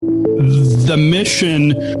The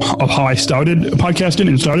mission of how I started podcasting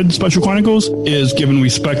and started Special Chronicles is giving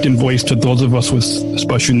respect and voice to those of us with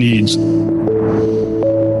special needs.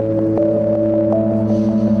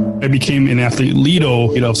 I became an athlete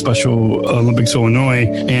leader of Special Olympics Illinois,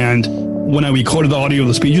 and when I recorded the audio of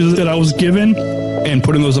the speeches that I was given and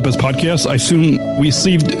putting those up as podcasts, I soon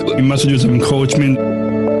received messages of encouragement,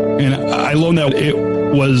 and I learned that it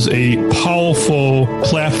was a powerful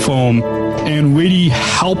platform and really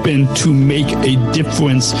helping to make a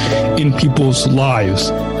difference in people's lives.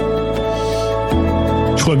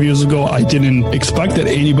 12 years ago, I didn't expect that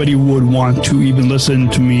anybody would want to even listen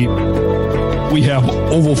to me. We have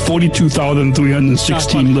over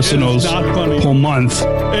 42,316 listeners per month.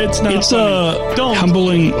 It's a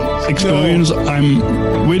humbling experience.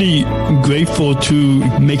 I'm really grateful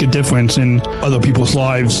to make a difference in other people's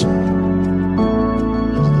lives.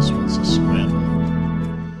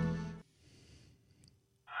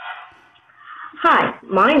 Hi,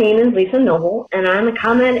 my name is Lisa Noble, and I'm a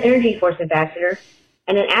ComEd Energy Force Ambassador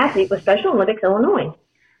and an athlete with Special Olympics Illinois.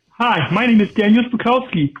 Hi, my name is Daniel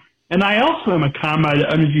Spakowski, and I also am a ComEd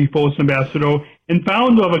Energy Force Ambassador and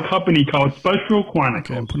founder of a company called Special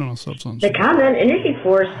Chronicles. Okay, the ComEd Energy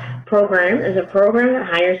Force program is a program that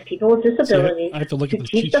hires people with disabilities to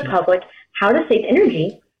teach the public how to save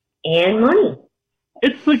energy and money.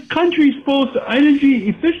 It's the country's first energy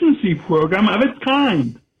efficiency program of its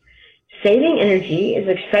kind. Saving energy is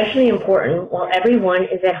especially important while everyone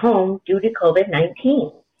is at home due to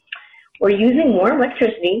COVID-19. We're using more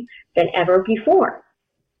electricity than ever before.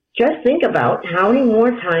 Just think about how many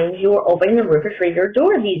more times you are opening the refrigerator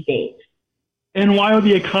door these days. And while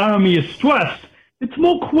the economy is stressed, it's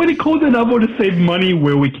more critical than ever to save money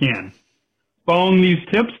where we can. Following these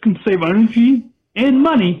tips can save energy and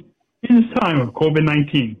money in this time of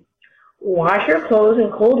COVID-19. Wash your clothes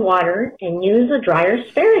in cold water and use the dryer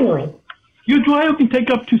sparingly. Your dryer can take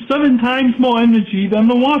up to 7 times more energy than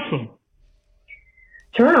the washer.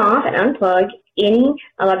 Turn off and unplug any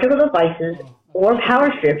electrical devices or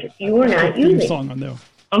power strips you are not using.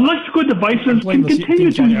 Electrical devices can continue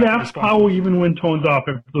to zap power even when turned off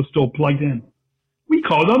if they're still plugged in. We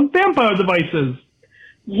call them vampire devices.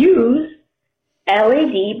 Use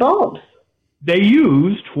LED bulbs. They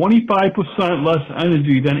use 25% less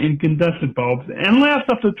energy than incandescent bulbs and last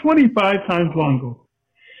up to 25 times longer,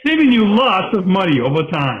 saving you lots of money over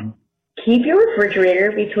time. Keep your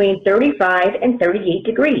refrigerator between 35 and 38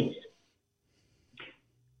 degrees.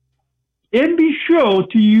 And be sure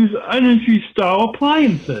to use Energy Star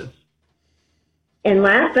appliances. And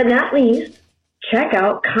last but not least, check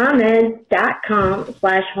out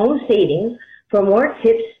ComEd.com/home savings for more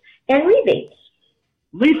tips and rebates.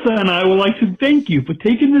 Lisa and I would like to thank you for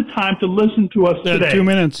taking the time to listen to us today. 2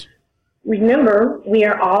 minutes. Remember, we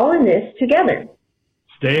are all in this together.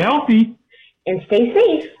 Stay healthy. And stay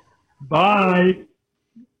safe. Bye.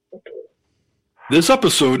 This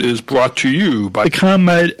episode is brought to you by the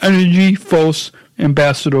ComEd Energy Force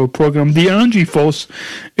Ambassador Program. The Energy Force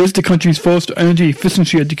is the country's first energy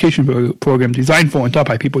efficiency education program designed for and taught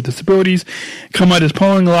by people with disabilities. ComEd is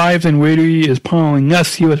powering lives and radio is powering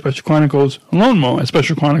us here at Special Chronicles. Learn more at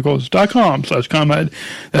specialchronicles.com/ComEd.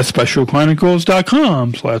 That's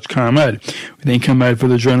specialchronicles.com/ComEd. We thank ComEd for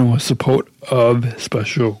the generous support of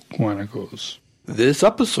Special Chronicles. This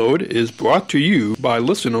episode is brought to you by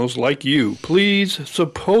listeners like you. Please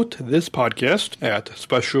support this podcast at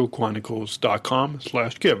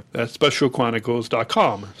specialchronicles.com/give. That's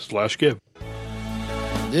specialchronicles.com/give.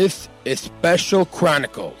 This is Special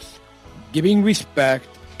Chronicles, giving respect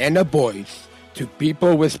and a voice to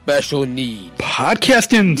people with special needs.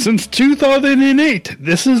 Podcasting since 2008.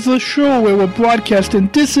 This is the show where we're broadcasting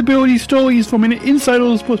disability stories from an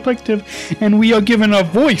insider's perspective, and we are giving a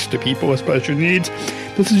voice to people with special needs.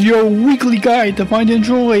 This is your weekly guide to find and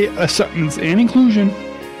joy, acceptance, and inclusion.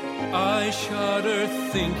 I shudder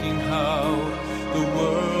thinking how the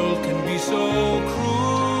world can be so cruel.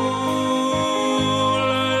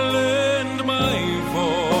 I lend my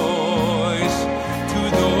voice to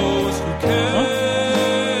those who can't.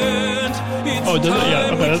 Oh, does it?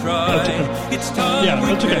 Yeah, okay. That's okay. It's time Yeah,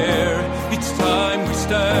 that's okay. It's time we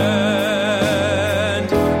stand.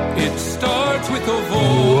 It starts with a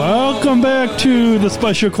voice. Welcome back to the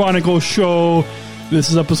Special Chronicles show. This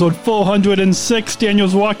is episode 406,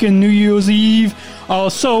 Daniel's Rockin' New Year's Eve.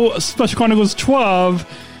 Also, Special Chronicles 12,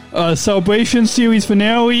 celebration series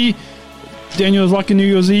finale. Daniel's Rockin' New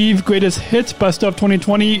Year's Eve, greatest hits, best of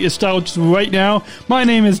 2020. It starts right now. My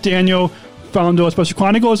name is Daniel. founder of Special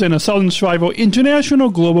Chronicles and a Southern Survival International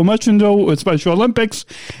Global Merchandise with Special Olympics.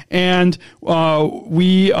 And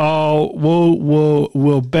we're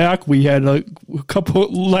back. We had a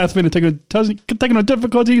couple last minute technical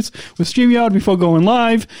difficulties with StreamYard before going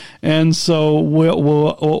live. And so we'll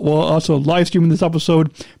also live stream this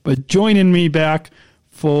episode. But joining me back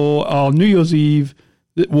for our New Year's Eve,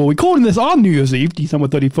 well, we're recording this on New Year's Eve, December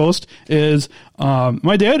 31st, is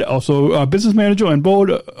my dad, also a business manager and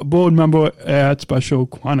board member at Special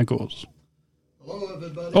Chronicles. Hello,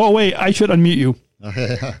 everybody. Oh, wait, I should unmute you.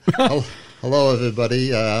 Hello, everybody.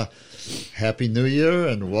 Happy New Year,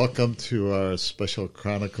 and welcome to our Special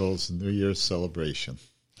Chronicles New Year's celebration.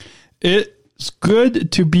 It's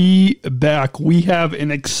good to be back. We have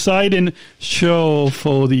an exciting show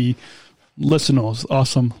for the listeners,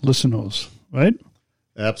 awesome listeners, right?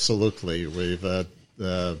 Absolutely. We've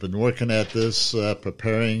been working at this,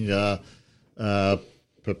 preparing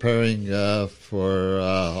for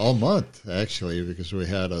all month, actually, because we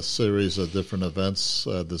had a series of different events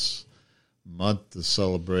this month to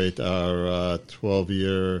celebrate our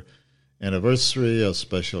 12-year anniversary of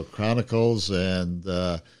Special Chronicles, and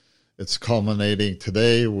it's culminating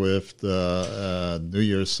today with the New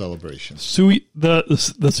Year's celebration. I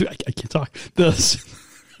can't talk.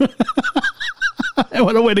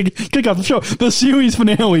 What a way to kick off the show. The series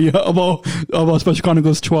finale of our Special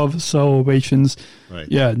Chronicles 12 celebrations. Right.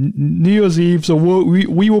 Yeah, New Year's Eve. So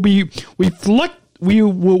we will be reflecting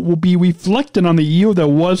on the year that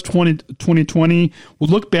was 2020. We'll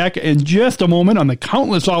look back in just a moment on the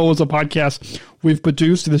countless hours of podcasts we've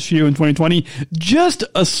produced this year in 2020. Just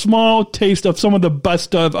a small taste of some of the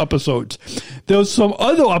best of episodes. There's some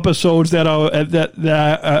other episodes that are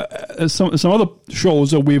some other shows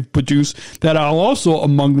that we've produced that are also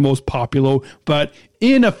among the most popular, but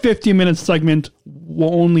in a 50-minute segment, we're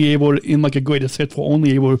only able to, in like a greatest hits, we're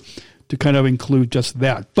only able to kind of include just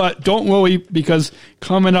that. But don't worry, because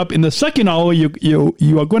coming up in the second hour, you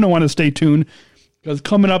are going to want to stay tuned, because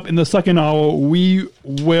coming up in the second hour, we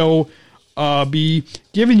will be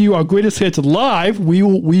giving you our greatest hits live. We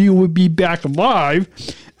will be back live,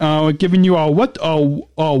 giving you our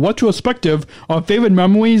retrospective, our favorite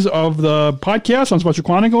memories of the podcast on Special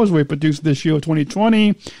Chronicles we produced this year,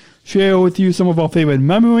 2020. Share with you some of our favorite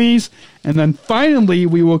memories, and then finally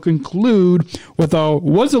we will conclude with our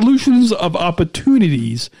resolutions of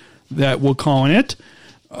opportunities that we're calling it,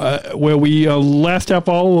 where we last half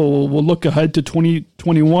hour we'll look ahead to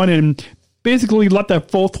 2021 and basically let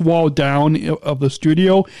that fourth wall down of the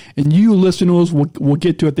studio, and you listeners will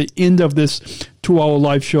get to, at the end of this 2-hour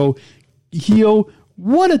live show, hear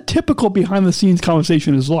what a typical behind the scenes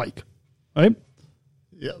conversation is like, right?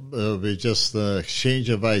 Yeah, it'll be just the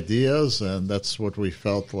exchange of ideas, and that's what we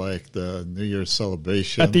felt like the New Year's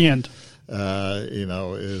celebration at the end.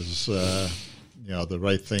 Is the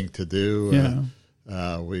right thing to do. Yeah.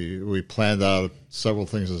 We planned out several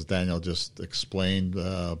things, as Daniel just explained,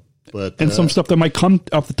 and some stuff that might come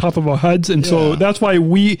off the top of our heads, and so that's why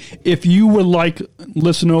if you would like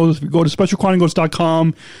listeners, go to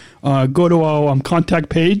specialchronicles.com. Go to our contact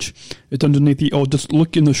page. It's underneath just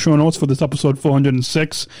look in the show notes for this episode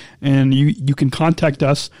 406, and you can contact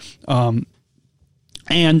us. And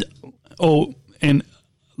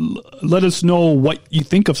let us know what you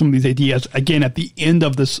think of some of these ideas. Again, at the end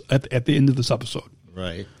of this episode.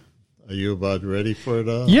 Right. Are you about ready for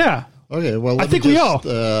it? Yeah. Okay. Well, I think we are.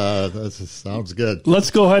 That sounds good.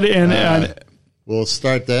 Let's go ahead and we'll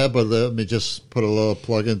start there, but let me just put a little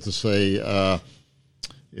plug in to say.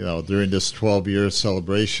 During this 12-year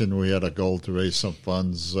celebration, we had a goal to raise some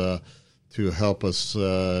funds to help us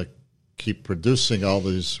keep producing all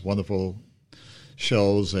these wonderful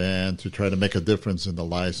shows and to try to make a difference in the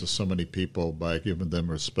lives of so many people by giving them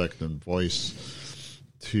respect and voice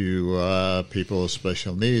to people with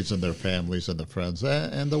special needs and their families and their friends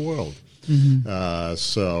and the world. Mm-hmm.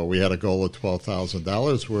 So we had a goal of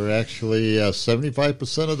 $12,000. We're actually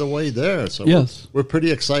 75% of the way there. So yes. we're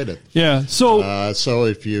pretty excited. Yeah. So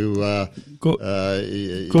if you go to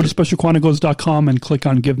specialchronicles.com and click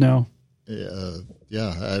on Give Now.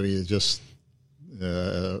 I mean, just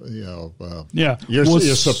yeah. Your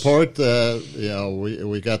support.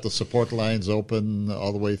 We got the support lines open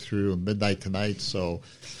all the way through midnight tonight. So.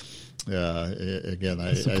 Again,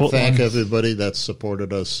 I thank everybody that's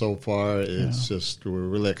supported us so far. It's just we're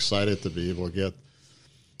really excited to be able to get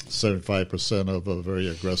 75% of a very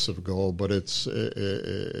aggressive goal, but it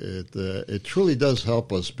truly does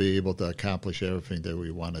help us be able to accomplish everything that we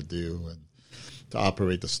want to do. And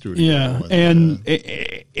operate the studio. Yeah,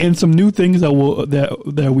 and some new things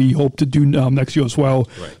that we hope to do next year as well.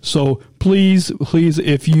 Right. So please,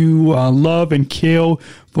 if you love and care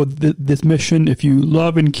for this mission, if you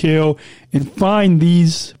love and care and find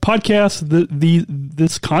these podcasts,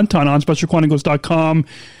 this content on specialchronicles.com,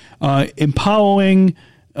 empowering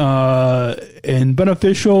and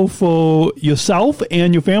beneficial for yourself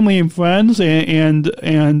and your family and friends, and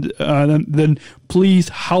then please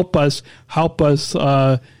help us.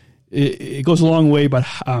 It goes a long way, but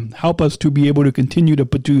help us to be able to continue to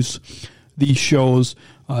produce these shows.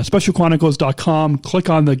 Specialchronicles.com. Click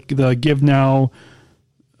on the Give Now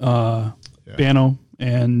banner,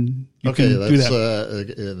 and you can do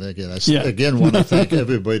that. And again, again want to thank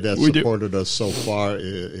everybody that supported us so far.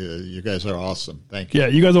 You guys are awesome. Thank you. Yeah,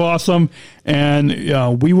 you guys are awesome, and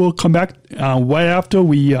we will come back right after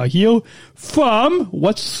we hear from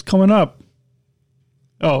what's coming up.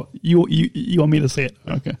 Oh, you want me to say it?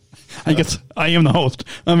 Okay, I guess I am the host.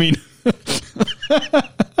 I mean,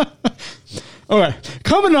 all right,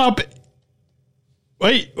 coming up.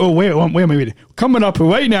 Wait a minute. Coming up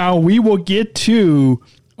right now, we will get to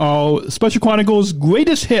Special Chronicles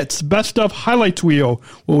Greatest Hits, Best Of Highlights Reel,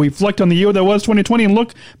 where we reflect on the year that was 2020 and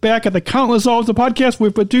look back at the countless hours of podcasts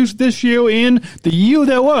we've produced this year in the year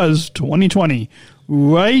that was 2020.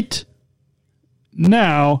 Right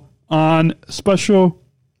now on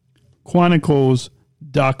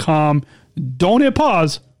specialchronicles.com. Don't hit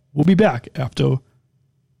pause. We'll be back after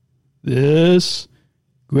this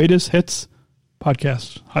Greatest Hits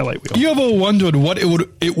podcast highlight reel. You ever wondered what it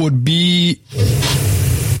would be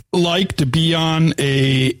like to be on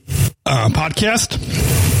a podcast?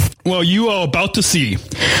 Well, you are about to see.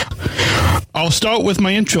 I'll start with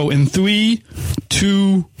my intro in 3,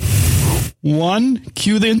 2, 1.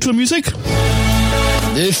 Cue the intro music.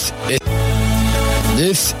 This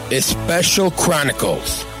is Special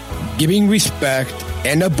Chronicles, giving respect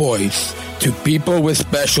and a voice to people with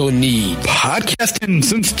special needs. Podcasting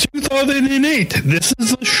since 2008. This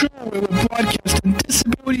is a show where we're broadcasting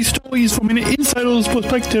disability stories from an insider's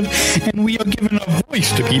perspective, and we are giving a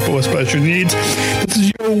voice to people with special needs. This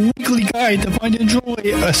is your weekly guide to find and joy,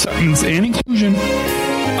 acceptance, and inclusion.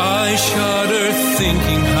 I shudder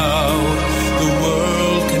thinking how the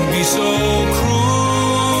world can be so cruel.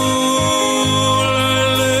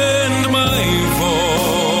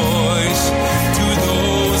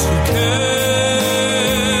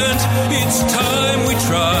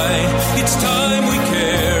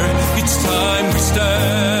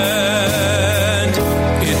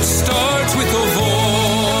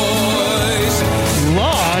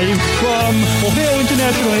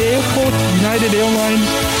 Airport, United Airlines,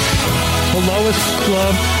 Polaris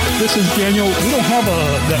Club. This is Daniel. We don't have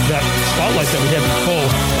that spotlight that we had before,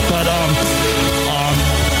 but I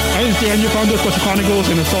am Daniel, founder of Special Chronicles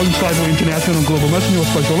and a Southern Tribal International and Global Messenger of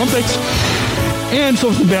Special Olympics, and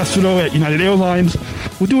Service Ambassador at United Airlines.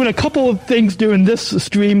 We're doing a couple of things during this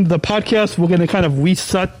stream. The podcast, we're going to kind of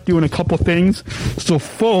reset doing a couple of things. So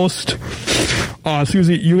first,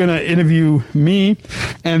 Susie, you're going to interview me,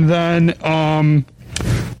 and then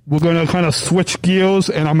we're going to kind of switch gears,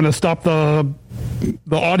 and I'm going to stop the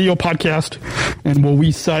audio podcast, and we'll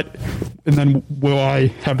reset, and then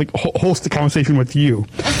I have the host the conversation with you.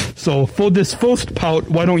 So for this first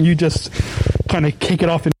part, why don't you just kind of kick it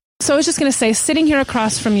off? So I was just going to say, sitting here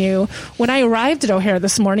across from you, when I arrived at O'Hare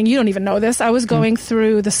this morning, you don't even know this, I was going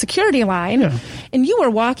through the security line, and you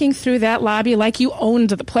were walking through that lobby like you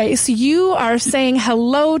owned the place. You are saying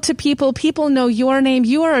hello to people. People know your name.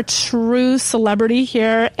 You are a true celebrity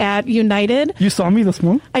here at United. You saw me this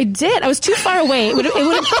morning? I did. I was too far away.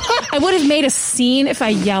 I would have made a scene if I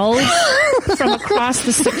yelled from across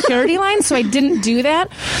the security line, so I didn't do that.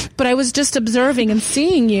 But I was just observing and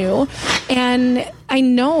seeing you, and I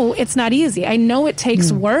know it's not easy. I know it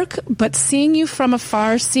takes work, but seeing you from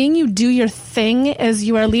afar, seeing you do your thing as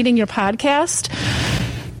you are leading your podcast,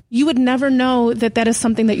 you would never know that that is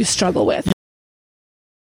something that you struggle with.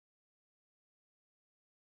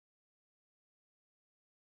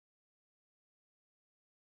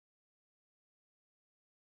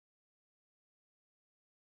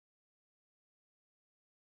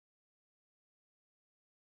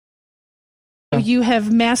 You have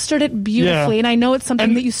mastered it beautifully, and I know it's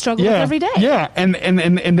something that you struggle with every day. Yeah, and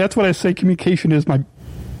that's what I say. Communication is my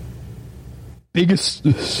biggest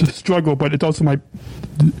struggle, but it's also my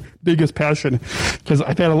biggest passion, because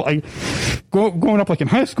I've had growing up, like in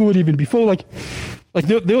high school and even before, like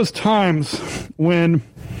there was times when,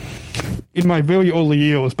 in my very early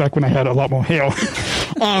years, back when I had a lot more hair,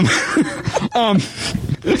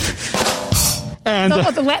 And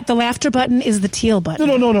the laughter button is the teal button.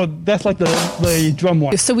 No. That's like the drum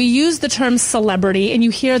one. So we use the term celebrity, and you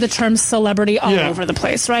hear the term celebrity all over the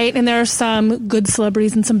place, right? And there are some good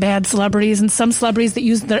celebrities and some bad celebrities, and some celebrities that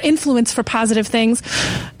use their influence for positive things.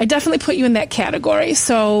 I definitely put you in that category.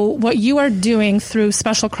 So what you are doing through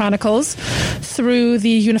Special Chronicles, through the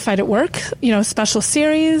Unified at Work, special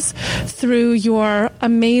series, through your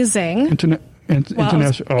amazing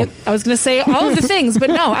international. I was going to say all of the things, but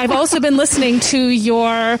no, I've also been listening to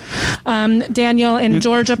your Daniel and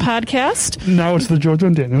Georgia podcast. Now it's the Georgia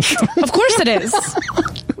and Daniel show. Of course it is.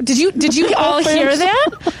 Did you all hear that?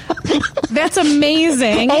 That's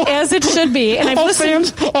amazing, as it should be. And I've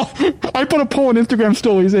listened. I put a poll on Instagram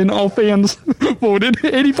stories, and all fans voted.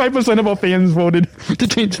 85% of our fans voted to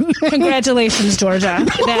change it. Congratulations, Georgia.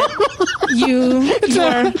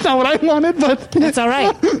 It's not what I wanted, but it's all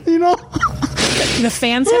right. The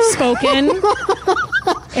fans have spoken,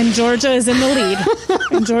 and Georgia is in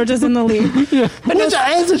the lead. Yeah, but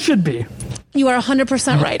as it should be. You are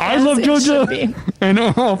 100% right. I love Georgia, and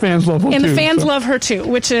all fans love her too. And the fans love her too,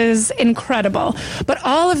 which is incredible. But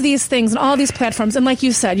all of these things and all these platforms, and like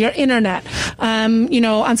you said, your internet, on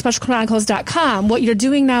specialchronicles.com, what you're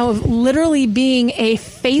doing now of literally being a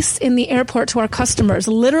face in the airport to our customers,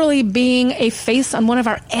 literally being a face on one of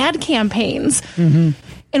our ad campaigns. Mm-hmm.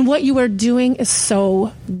 And what you are doing is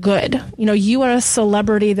so good. You are a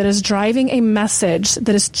celebrity that is driving a message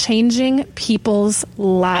that is changing people's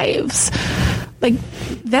lives. Like,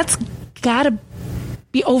 that's got to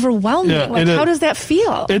be overwhelming. Yeah, how does that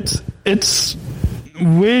feel? It's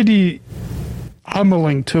really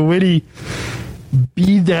humbling to really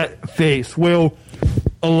be that face. Well,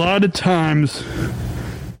 a lot of times,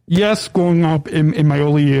 yes, growing up in my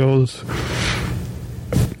early years,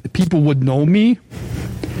 people would know me.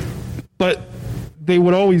 But they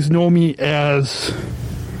would always know me as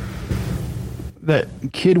that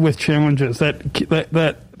kid with challenges. I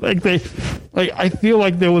feel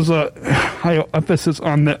like there was a high emphasis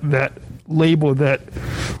on that label that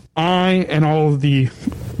I and all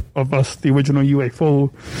of us, the original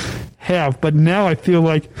UFO, have. But now I feel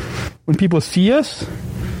like when people see us,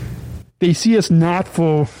 they see us not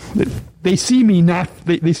for. They see me not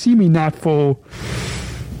for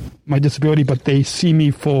my disability, but they see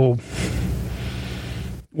me for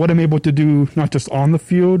what I'm able to do, not just on the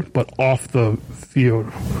field, but off the field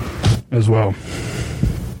as well.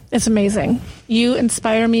 It's amazing. You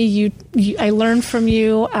inspire me. I learn from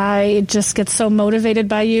you. I just get so motivated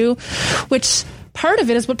by you, which part of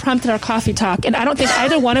it is what prompted our coffee talk. And I don't think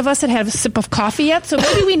either one of us had a sip of coffee yet, so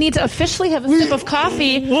maybe we need to officially have a sip of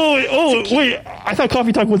coffee. Wait. I thought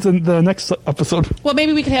coffee talk was in the next episode. Well,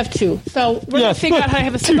 maybe we could have two. So we're going to figure out how to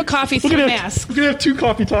have a sip of coffee through mask. We're going to have two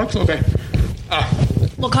coffee talks? Okay.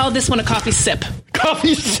 We'll call this one a coffee sip.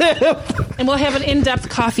 Coffee sip! And we'll have an in-depth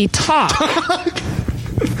coffee talk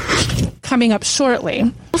coming up shortly.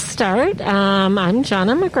 We'll start. I'm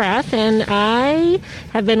Jonna McGrath, and I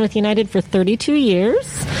have been with United for 32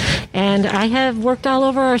 years, and I have worked all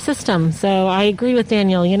over our system. So I agree with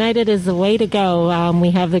Daniel. United is the way to go.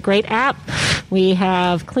 We have the great app. We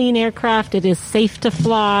have clean aircraft. It is safe to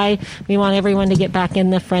fly. We want everyone to get back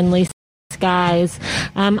in the friendly skies.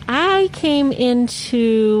 I came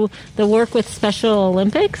into the work with Special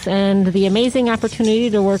Olympics and the amazing opportunity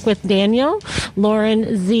to work with Daniel,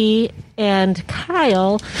 Lauren, Z, and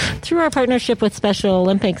Kyle through our partnership with Special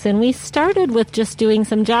Olympics. And we started with just doing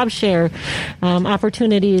some job share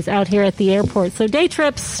opportunities out here at the airport. So day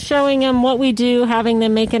trips, showing them what we do, having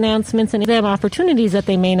them make announcements, and them opportunities that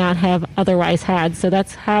they may not have otherwise had. So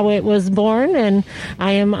that's how it was born, and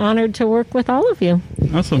I am honored to work with all of you.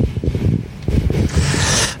 Awesome.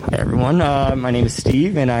 Hi, everyone. My name is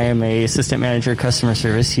Steve, and I am a assistant manager customer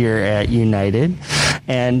service here at United.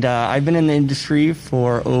 And I've been in the industry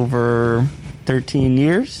for over 13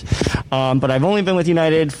 years, but I've only been with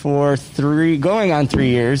United for going on 3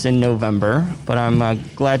 years in November, but I'm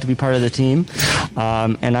glad to be part of the team,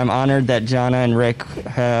 and I'm honored that Jonna and Rick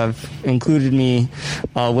have included me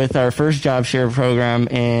with our first job share program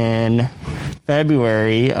in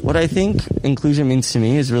February. What I think inclusion means to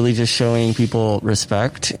me is really just showing people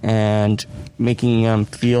respect and making them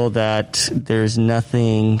feel that there's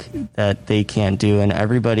nothing that they can't do, and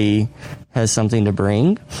everybody has something to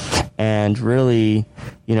bring. And really,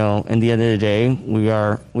 in the end of the day, we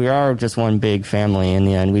are just one big family in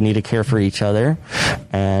the end. We need to care for each other.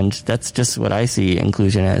 And that's just what I see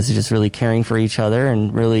inclusion as, just really caring for each other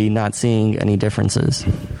and really not seeing any differences.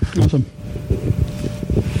 Awesome.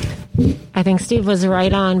 I think Steve was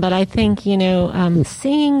right on, but I think,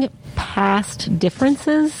 seeing past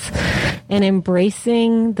differences and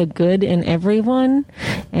embracing the good in everyone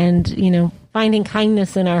and, finding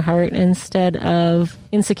kindness in our heart instead of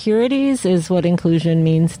insecurities is what inclusion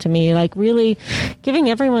means to me. Like really giving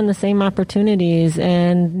everyone the same opportunities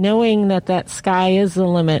and knowing that sky is the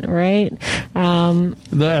limit, right?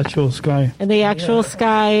 The actual sky. The actual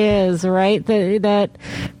sky is, right? That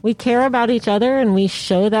we care about each other and we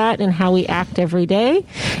show that in how we act every day.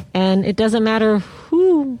 And it doesn't matter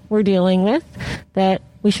who we're dealing with, that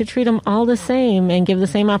we should treat them all the same and give the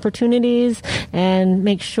same opportunities and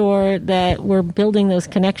make sure that we're building those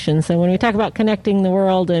connections. So when we talk about connecting the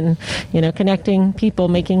world and, connecting people,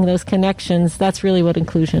 making those connections, that's really what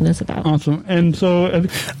inclusion is about. Awesome. And so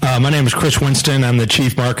my name is Chris Winston. I'm the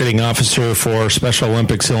Chief Marketing Officer for Special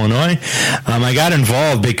Olympics Illinois. I got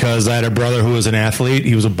involved because I had a brother who was an athlete.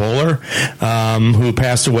 He was a bowler who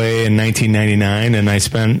passed away in 1999, and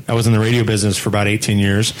I was in the radio business for about 18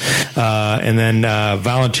 years, and then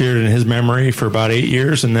volunteered in his memory for about 8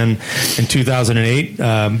 years, and then in 2008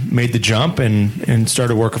 made the jump and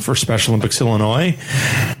started working for Special Olympics Illinois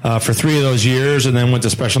for 3 of those years, and then went to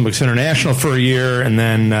Special Olympics International for a year, and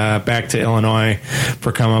then back to Illinois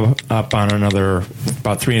for coming up on another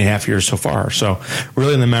about 3.5 years so far. So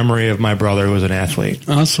really in the memory of my brother who was an athlete.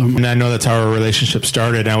 Awesome. And I know that's how our relationship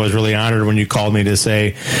started. I was really honored when you called me to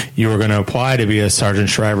say you were going to apply to be a Sergeant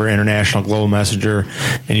Shriver International Global Messenger,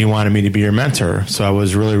 and you wanted me to be your mentor. So I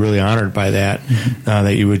was really, really honored by that,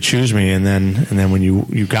 that you would choose me. And then when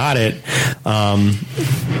you got it,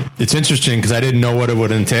 it's interesting because I didn't know what it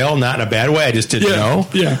would entail, not in a bad way. I just didn't know.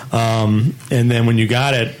 Yeah. And then when you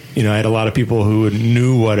got it, I had a lot of people who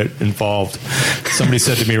knew what it involved. Somebody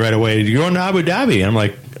said to me right away, "You're going to Abu Dhabi." And I'm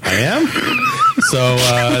like, "I am?" So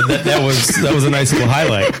that was a nice little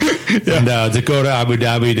highlight. Yeah. And to go to Abu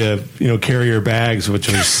Dhabi to carry your bags, which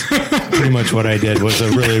was pretty much what I did, was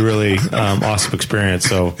a really, really awesome experience.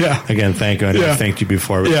 So again, thank you. I never thanked you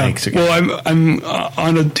before, but thanks again. Well, I'm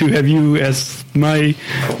honored to have you as my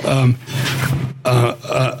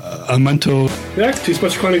a mentor. Back to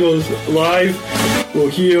Special Chronicles Live. We're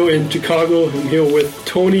here in Chicago. I'm here with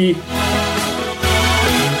Tony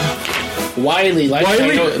Wiley, like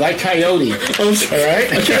Coyote. All right.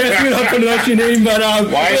 I can't ask you how to pronounce your name, but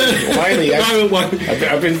Wiley.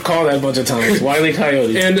 I've been called that a bunch of times. Wiley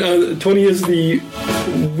Coyote. And Tony is the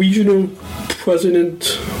regional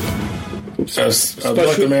president.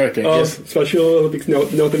 North America. Yes. Special Olympics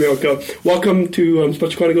North America. Welcome to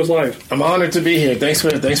Special Chronicles Live. I'm honored to be here. Thanks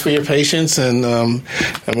for your patience, and I'm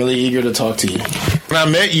really eager to talk to you. When I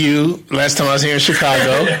met you last time I was here in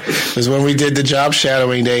Chicago was when we did the job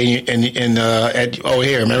shadowing day at over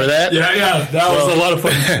here. Remember that? Yeah. That was a lot of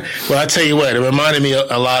fun. Well, I tell you what, it reminded me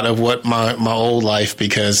a lot of what my old life,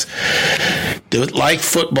 because like a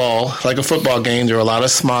football game, there were a lot of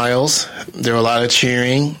smiles, there were a lot of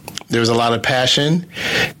cheering. There was a lot of passion,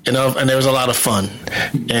 and there was a lot of fun,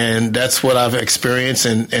 and that's what I've experienced.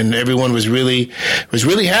 And everyone was really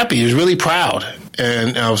happy. He was really proud,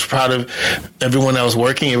 and I was proud of everyone that was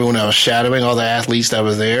working, everyone that was shadowing, all the athletes that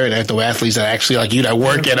was there, and the athletes that actually, like you, that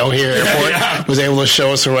work at O'Hare Airport, was able to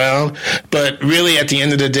show us around. But really, at the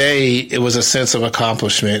end of the day, it was a sense of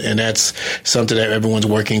accomplishment, and that's something that everyone's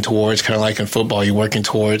working towards. Kind of like in football, you're working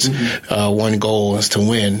towards one goal is to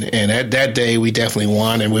win, and that day we definitely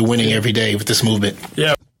won, and we're winning every day with this movement.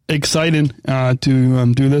 Yeah, exciting to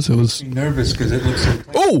do this. It was nervous because it looks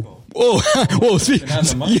so.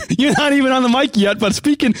 You're not even on the mic yet. But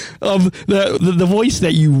speaking of the voice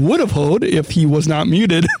that you would have heard if he was not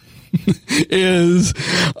muted is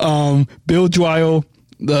Bill Dryle.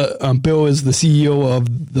 Bill is the CEO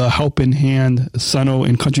of the Helping Hand Center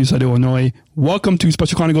in Countryside, Illinois. Welcome to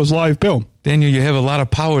Special Chronicles Live, Bill. Daniel, you have a lot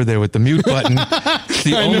of power there with the mute button.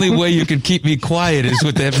 The only way you can keep me quiet is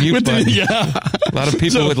with that mute button. A lot of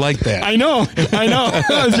people would like that. I know.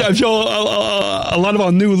 I'm sure a lot of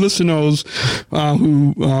our new listeners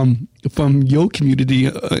who from your community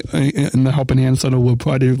in the Helping Hand Center will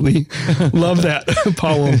probably love that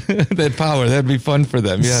power. That power. That'd be fun for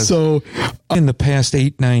them, yes. So, in the past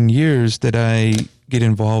 8-9 years that I get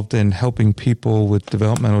involved in helping people with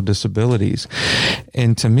developmental disabilities.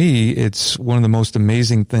 And to me, it's one of the most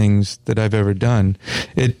amazing things that I've ever done.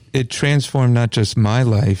 It transformed not just my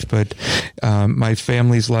life, but my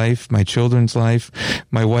family's life, my children's life.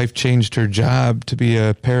 My wife changed her job to be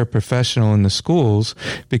a paraprofessional in the schools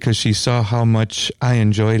because she saw how much I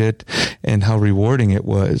enjoyed it and how rewarding it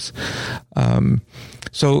was.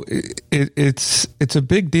 So it's a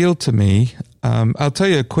big deal to me. I'll tell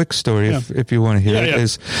you a quick story if you want to hear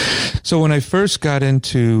it. So when I first got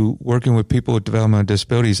into working with people with developmental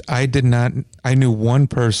disabilities, I knew one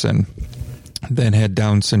person that had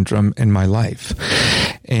Down syndrome in my life.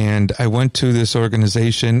 And I went to this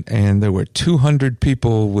organization, and there were 200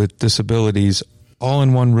 people with disabilities all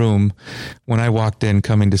in one room when I walked in,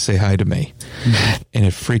 coming to say hi to me. And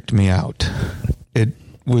it freaked me out. It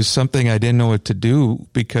was something I didn't know what to do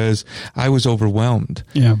because I was overwhelmed.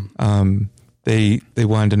 Yeah. They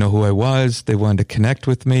wanted to know who I was. They wanted to connect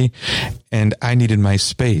with me, and I needed my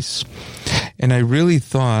space. And I really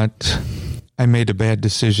thought I made a bad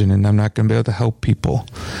decision, and I'm not going to be able to help people.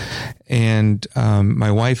 And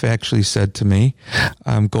my wife actually said to me,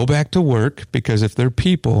 go back to work, because if they're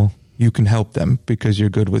people, you can help them because you're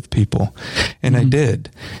good with people. And I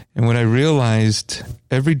did. And when I realized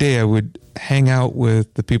every day I would hang out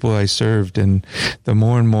with the people I served, and the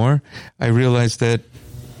more and more, I realized that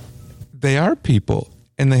they are people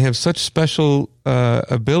and they have such special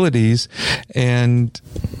abilities, and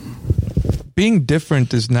being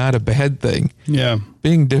different is not a bad thing. Yeah.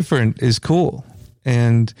 Being different is cool.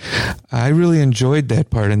 And I really enjoyed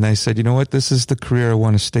that part. And I said, you know what, this is the career I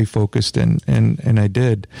want to stay focused in. And I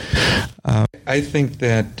did. I think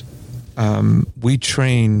that we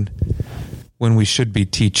train when we should be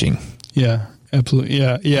teaching. Yeah, absolutely.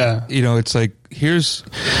 Yeah, yeah. You know, it's like, here's,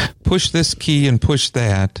 push this key and push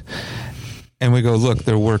that. And we go, look,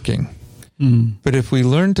 they're working. But if we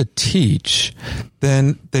learn to teach,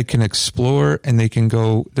 then they can explore and they can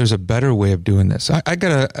go, there's a better way of doing this. I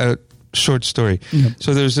got a short story.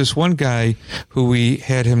 So there's this one guy who we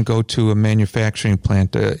had him go to a manufacturing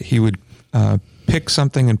plant. He would pick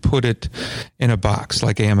something and put it in a box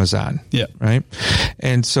like Amazon. Yeah. Right.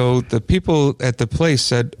 And so the people at the place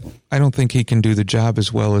said, I don't think he can do the job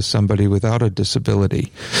as well as somebody without a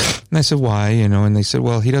disability. And I said, why? You know, and they said,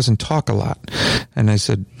 well, he doesn't talk a lot. And I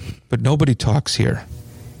said, but nobody talks here.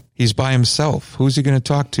 He's by himself. Who's he going to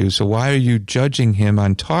talk to? So why are you judging him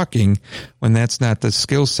on talking when that's not the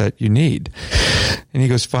skill set you need? And he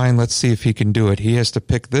goes, fine, let's see if he can do it. He has to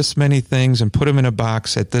pick this many things and put them in a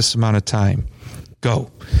box at this amount of time.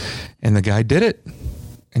 Go. And the guy did it.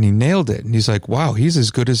 And he nailed it. And he's like, wow, he's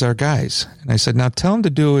as good as our guys. And I said, now tell him to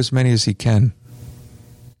do as many as he can.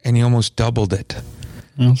 And he almost doubled it.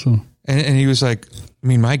 Awesome. And he was like, I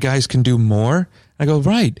mean, my guys can do more? I go,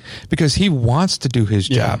 right, because he wants to do his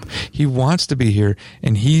job. He wants to be here,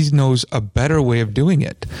 and he knows a better way of doing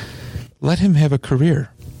it. Let him have a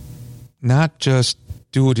career, not just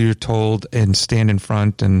do what you're told and stand in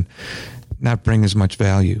front and not bring as much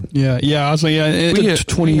value. Yeah, yeah. I was like, yeah, we have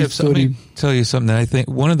 20, 30. Let me tell you something that I think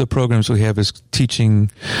one of the programs we have is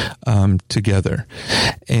teaching together.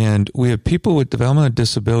 And we have people with developmental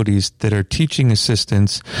disabilities that are teaching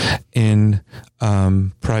assistants in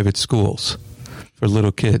private schools for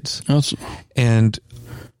little kids. Awesome. And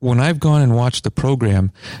when I've gone and watched the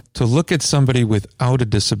program, to look at somebody without a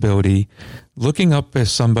disability, looking up at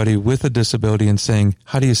somebody with a disability and saying,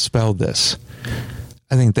 how do you spell this?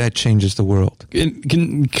 I think that changes the world.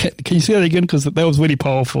 Can you say that again? Because that was really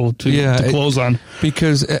powerful to close on.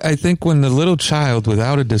 Because I think when the little child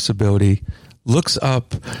without a disability looks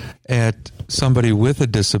up at somebody with a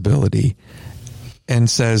disability and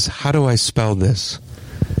says, how do I spell this?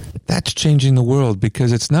 That's changing the world,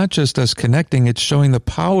 because it's not just us connecting, it's showing the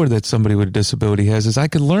power that somebody with a disability has, is I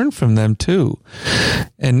could learn from them too.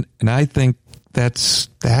 And I think that's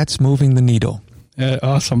moving the needle.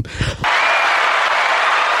 Awesome.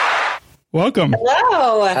 Welcome.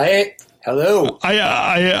 Hello. Hi. Hello.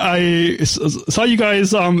 I saw you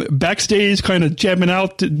guys backstage kind of jamming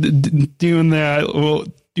out, doing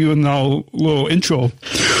the little intro.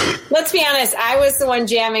 Let's be honest. I was the one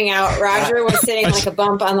jamming out. Roger was sitting like a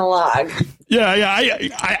bump on the log. Yeah.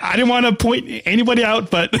 I didn't want to point anybody out,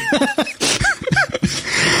 but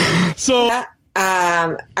so.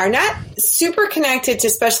 Are not super connected to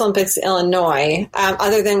Special Olympics Illinois,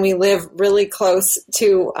 other than we live really close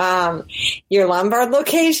to your Lombard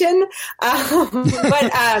location.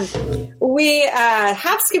 But we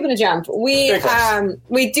hop, skip, and a jump.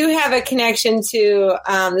 We do have a connection to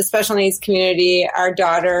the special needs community. Our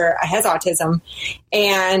daughter has autism,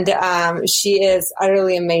 and she is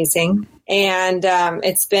utterly amazing. And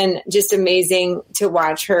it's been just amazing to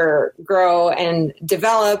watch her grow and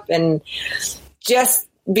develop and just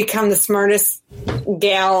become the smartest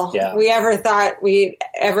gal we ever thought we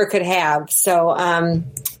ever could have. So,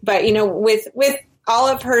 but with all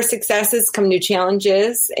of her successes come new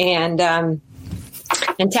challenges, and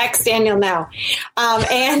text Daniel now. So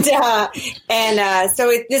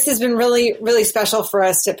this has been really, really special for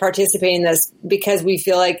us to participate in this, because we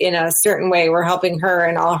feel like in a certain way we're helping her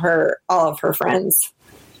and all of her friends.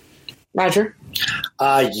 Roger?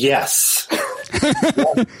 Yes.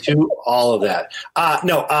 To all of that.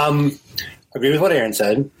 Agree with what Aaron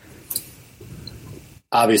said.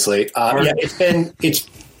 Obviously.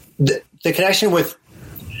 the connection with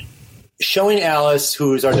showing Alice,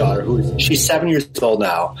 who is our daughter, she's 7 years old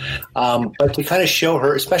now, but to kind of show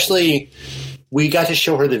her, especially, we got to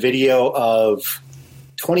show her the video of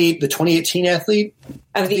the 2018 athlete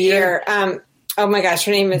of the year. Oh my gosh,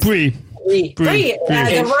 her name is Bree. The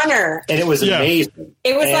runner. And it was amazing.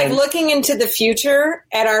 It was like looking into the future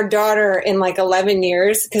at our daughter in like 11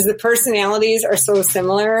 years because the personalities are so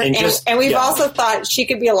similar. And we've also thought she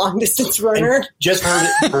could be a long distance runner. And just for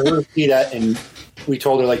her to see that, and we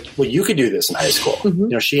told her, like, well, you could do this in high school. Mm-hmm. You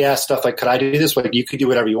know, she asked stuff like, could I do this? Like, you could do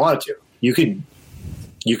whatever you wanted to. You could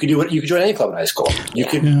join any club in high school. You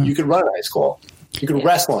could run in high school. You could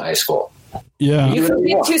wrestle in high school. Yeah. You could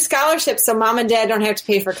get 2 scholarships so mom and dad don't have to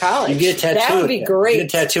pay for college. You get a tattoo. That would be great. You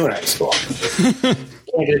get a tattoo in high school. You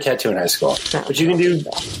can't get a tattoo in high school. But you can do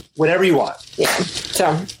whatever you want. Yeah.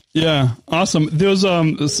 So. Yeah, awesome. There's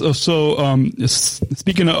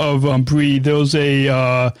speaking of Bree, there's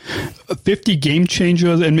a 50 game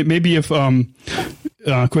changers, and maybe if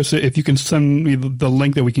Chris, if you can send me the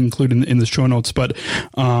link that we can include in the show notes, but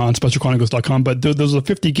on specialchronicles.com. But there's a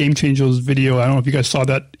 50 game changers video. I don't know if you guys saw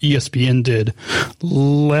that ESPN did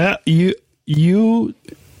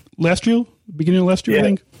last year, beginning of last year, I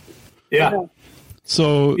think. Yeah.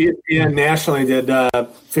 So ESPN nationally did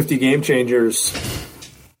 50 game changers.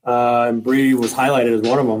 And Bree was highlighted as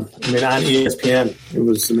one of them. I mean, on ESPN, it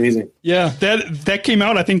was amazing. Yeah, that came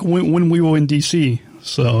out, I think, when we were in DC.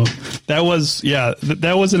 So that was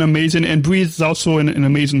an amazing. And Bree is also an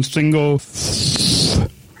amazing single.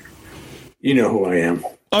 You know who I am.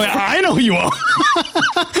 Oh, I know who you are.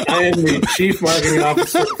 I am the Chief Marketing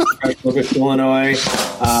Officer for Olympics, Illinois.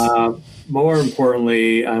 More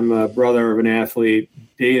importantly, I'm a brother of an athlete,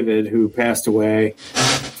 David, who passed away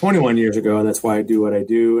 21 years ago, and that's why I do what I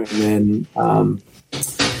do. And then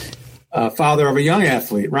father of a young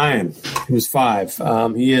athlete, Ryan, who's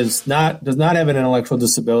 5. He does not have an intellectual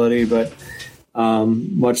disability, but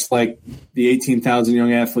much like the 18,000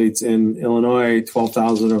 young athletes in Illinois,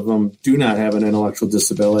 12,000 of them do not have an intellectual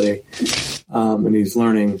disability. And he's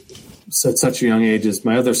learning at such a young age as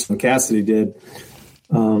my other son, Cassidy, did.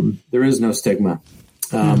 There is no stigma.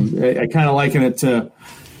 I kind of liken it to,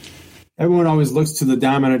 everyone always looks to the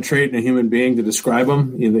dominant trait in a human being to describe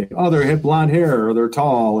them. You know, they have blonde hair, or they're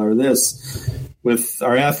tall, or this. With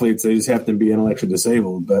our athletes, they just happen to be intellectually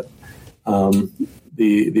disabled. But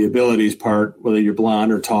the abilities part, whether you're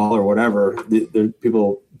blonde or tall or whatever, the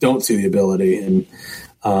people don't see the ability. And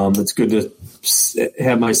it's good to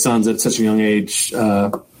have my sons at such a young age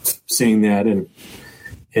seeing that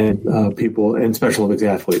and people and Special Olympics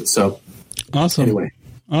athletes. So awesome. Anyway.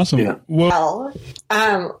 Awesome. Yeah. Well,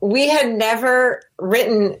 we had never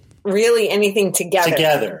written really anything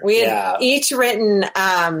together. We had each written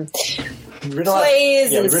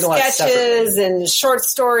plays and sketches and short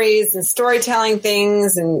stories and storytelling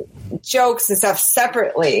things and jokes and stuff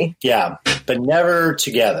separately. Yeah, but never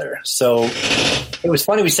together. So it was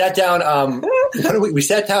funny. We sat down. We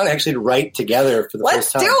sat down actually to write together for the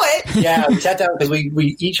first time. Let's do it. Yeah, we sat down because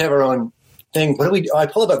we each have our own thing. What do we do? I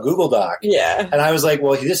pulled up a Google Doc. Yeah. And I was like,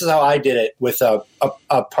 well, this is how I did it with a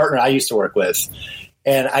partner I used to work with.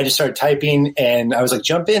 And I just started typing, and I was like,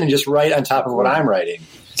 jump in and just write on top of what I'm writing.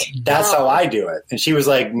 That's how I do it. And she was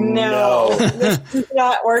like, no. This is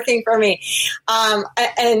not working for me.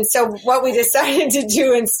 And so what we decided to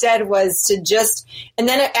do instead was to just, and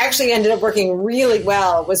then it actually ended up working really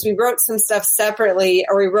well, was we wrote some stuff separately,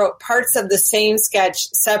 or we wrote parts of the same sketch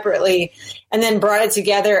separately and then brought it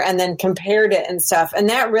together and then compared it and stuff. And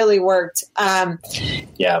that really worked.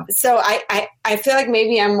 Yeah. So I feel like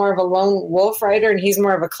maybe I'm more of a lone wolf writer and he's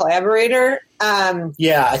more of a collaborator.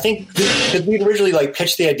 Yeah, I think because we originally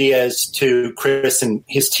pitched the ideas to Chris and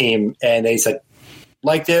his team, and they said,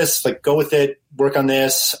 like this, go with it, work on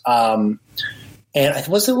this. And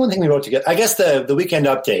what's the one thing we wrote together? I guess the weekend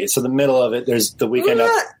update. So the middle of it, there's the weekend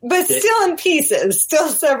update. But still in pieces, still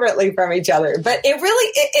separately from each other. But it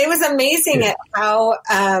really, it was amazing at how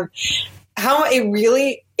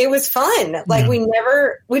it was fun.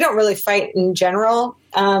 We don't really fight in general.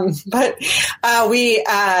 But we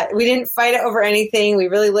didn't fight over anything. We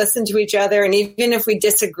really listened to each other. And even if we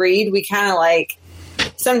disagreed, we kind of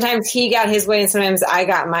sometimes he got his way and sometimes I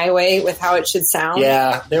got my way with how it should sound.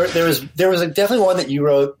 Yeah. There was definitely one that you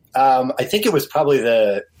wrote. I think it was probably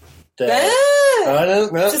it's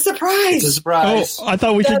a surprise. It's a surprise. Oh, I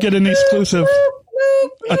thought we could get an exclusive.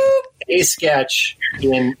 A sketch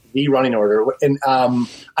in the running order. And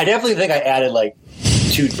I definitely think I added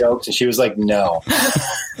 2 jokes, and she was like, no.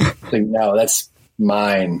 No, that's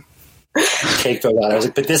mine. cake filled out. I was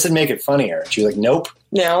like, but this would make it funnier. She was like, nope.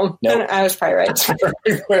 No, I was probably right. That's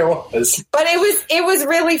where it was. But it was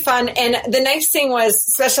really fun. And the nice thing was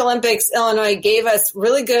Special Olympics Illinois gave us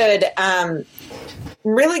really good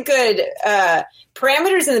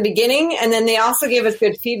parameters in the beginning, and then they also gave us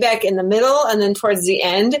good feedback in the middle and then towards the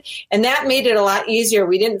end. And that made it a lot easier.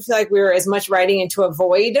 We didn't feel like we were as much writing into a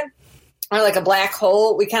void or like a black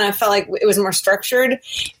hole. We kind of felt like it was more structured.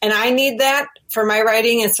 And I need that for my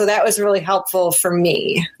writing. And so that was really helpful for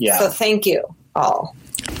me. Yeah. So thank you all.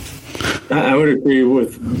 I would agree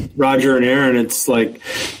with Roger and Aaron. It's like,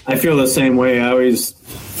 I feel the same way.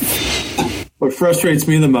 What frustrates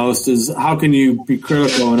me the most is how can you be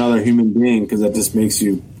critical of another human being? Because that just makes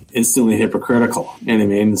you instantly hypocritical. You know what I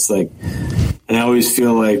mean? It's like, and I always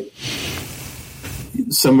feel like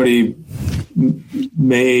somebody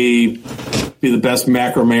may be the best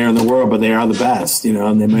macro mayor in the world, but they are the best,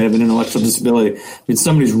 and they might have an intellectual disability. I mean,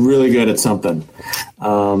 somebody's really good at something.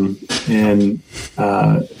 And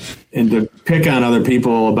to pick on other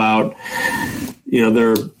people about,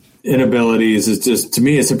 their inabilities is just, to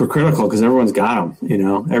me, it's hypocritical because everyone's got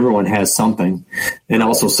them, everyone has something, and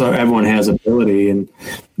also so everyone has ability. And,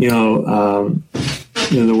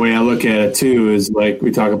 the way I look at it too is like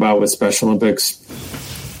we talk about with Special Olympics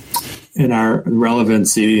and our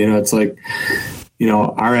relevancy, it's like,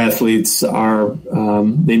 our athletes are,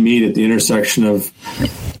 they meet at the intersection of,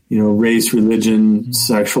 race, religion,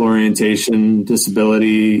 sexual orientation,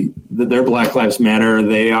 disability. Their Black Lives Matter.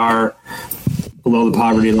 They are below the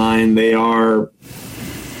poverty line. They are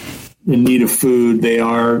in need of food. They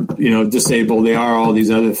are, disabled. They are all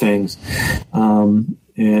these other things. And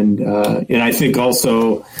I think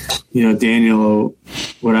also, Daniel,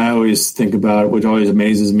 what I always think about, which always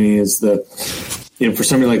amazes me, is for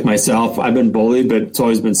somebody like myself, I've been bullied, but it's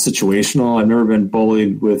always been situational. I've never been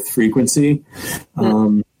bullied with frequency.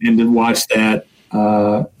 And to watch that,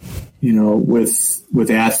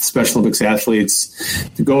 with Special Olympics athletes,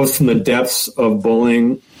 to go from the depths of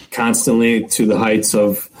bullying constantly to the heights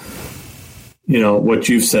of, what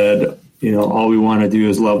you've said, all we want to do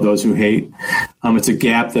is love those who hate. It's a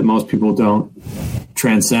gap that most people don't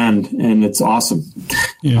transcend, and it's awesome.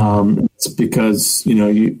 Yeah. It's because, you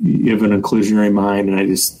have an inclusionary mind, and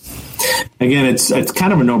it's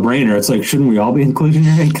kind of a no-brainer. It's like, shouldn't we all be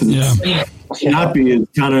inclusionary? Because not be is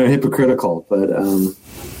kind of hypocritical, but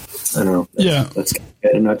I don't know. That's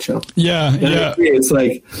in a nutshell. Yeah. It's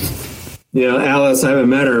like, Alice, I haven't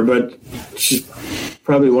met her, but she's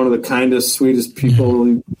probably one of the kindest, sweetest people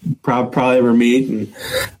you probably ever meet.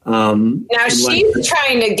 And now she's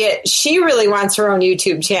trying to she really wants her own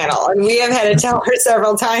YouTube channel, and we have had to tell her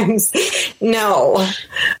several times no.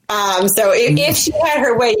 So if she had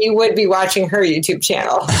her way, you would be watching her YouTube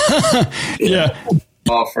channel. Yeah.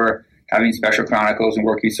 All for having Special Chronicles and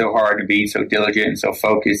working so hard to be so diligent and so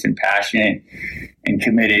focused and passionate and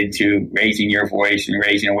committed to raising your voice and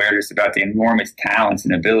raising awareness about the enormous talents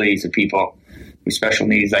and abilities of people with special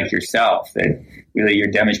needs like yourself, that really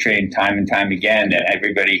you're demonstrating time and time again that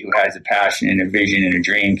everybody who has a passion and a vision and a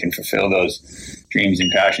dream can fulfill those dreams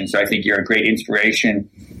and passions. So I think you're a great inspiration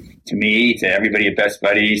to me, to everybody at Best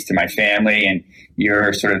Buddies, to my family, and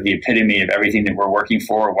you're sort of the epitome of everything that we're working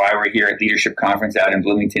for, why we're here at Leadership Conference out in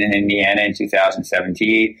Bloomington, Indiana in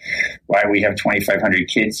 2017, why we have 2,500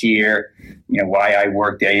 kids here, why I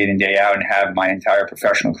work day in and day out and have my entire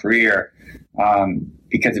professional career,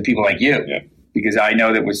 because of people like you. Yeah. Because I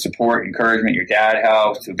know that with support, encouragement, your dad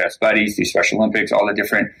helps, through Best Buddies, through Special Olympics, all the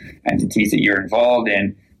different entities that you're involved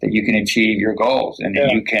in, that you can achieve your goals and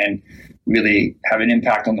that you can really have an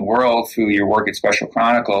impact on the world through your work at Special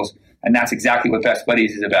Chronicles. And that's exactly what Best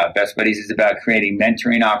Buddies is about. Best Buddies is about creating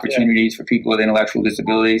mentoring opportunities for people with intellectual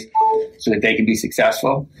disabilities so that they can be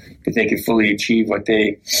successful, that they can fully achieve what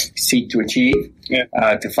they seek to achieve,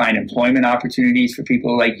 to find employment opportunities for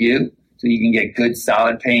people like you so you can get good,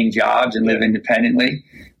 solid paying jobs and live independently,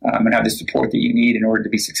 and have the support that you need in order to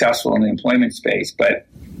be successful in the employment space. But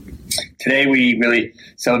today we really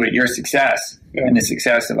celebrate your success and the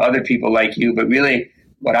success of other people like you. But really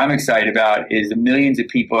what I'm excited about is the millions of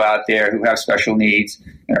people out there who have special needs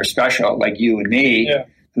and are special like you and me,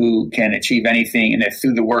 who can achieve anything. And that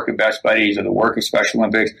through the work of Best Buddies or the work of Special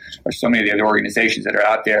Olympics or so many of the other organizations that are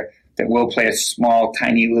out there, that will play a small,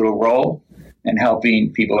 tiny little role in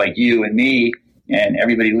helping people like you and me and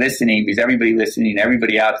everybody listening, because everybody listening,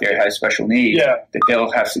 everybody out there has special needs, that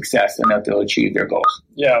they'll have success and that they'll achieve their goals.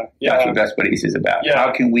 That's what Best Buddies is about.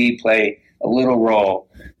 How can we play a little role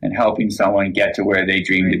and helping someone get to where they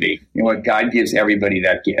dream to be. You know what? God gives everybody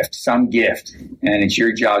that gift, some gift, and it's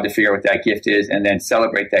your job to figure out what that gift is and then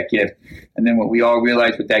celebrate that gift. And then when we all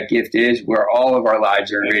realize what that gift is, where all of our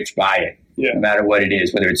lives are enriched by it. Yeah. No matter what it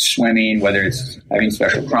is, whether it's swimming, whether it's having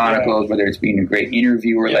special chronicles, whether it's being a great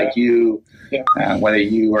interviewer like you, whether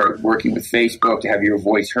you are working with Facebook to have your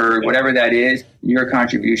voice heard, whatever that is, your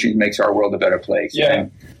contribution makes our world a better place. Yeah.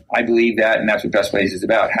 And I believe that, and that's what Best Place is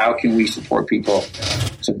about. How can we support people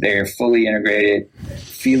so they're fully integrated,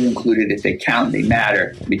 feel included, that they count, they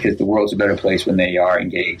matter, because the world's a better place when they are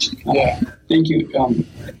engaged. Yeah. Thank you. Thank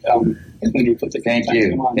you.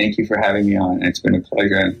 Thank you for having me on. It's been a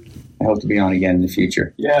pleasure. I hope to be on again in the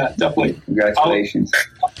future. Yeah, definitely. Congratulations.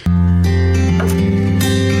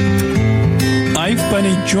 I've been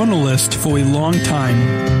a journalist for a long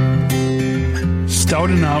time,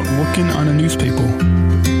 starting out working on a newspaper.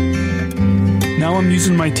 Now I'm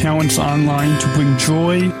using my talents online to bring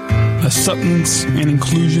joy, acceptance, and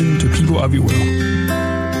inclusion to people everywhere.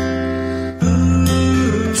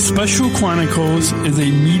 Special Chronicles is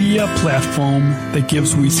a media platform that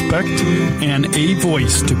gives respect and a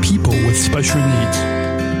voice to people with special needs.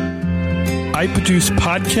 I produce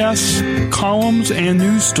podcasts, columns, and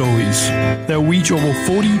news stories that reach over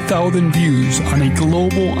 40,000 views on a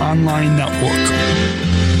global online network.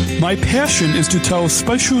 My passion is to tell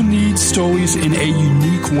special needs stories in a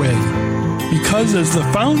unique way, because as the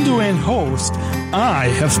founder and host, I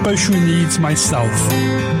have special needs myself.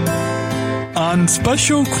 On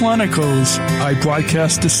Special Chronicles, I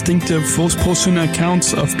broadcast distinctive first-person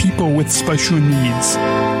accounts of people with special needs.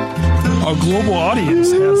 Our global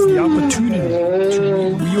audience has the opportunity to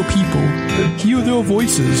meet real people, hear their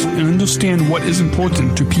voices, and understand what is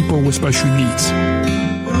important to people with special needs.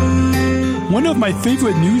 One of my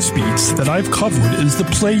favorite news beats that I've covered is the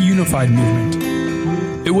Play Unified movement.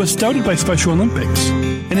 It was started by Special Olympics,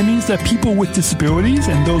 and it means that people with disabilities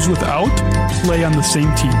and those without play on the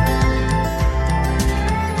same team.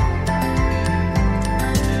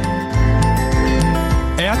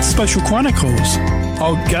 At Special Chronicles,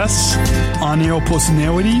 our guests, on-air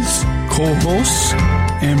personalities, co-hosts,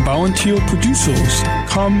 and volunteer producers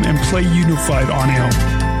come and play unified on-air.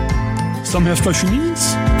 Some have special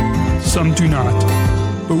needs, some do not.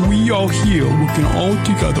 But we are here working all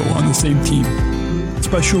together on the same team.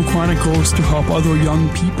 Special Chronicles to help other young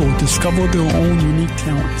people discover their own unique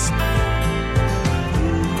talents.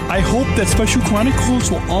 I hope that Special Chronicles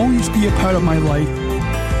will always be a part of my life.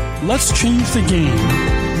 Let's change the game.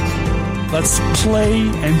 Let's play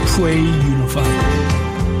and pray unified.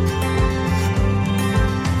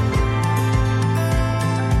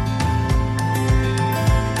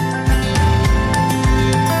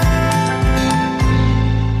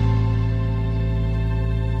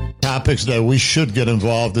 Topics that we should get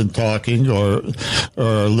involved in talking or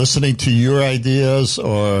listening to your ideas,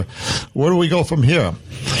 or where do we go from here?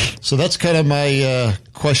 So that's kind of my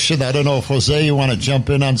question. I don't know if Jose, you want to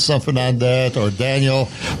jump in on something on that, or Daniel,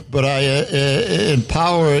 but I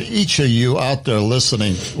empower each of you out there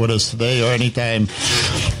listening with us today or anytime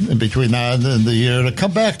in between now and the end of the year to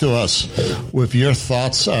come back to us with your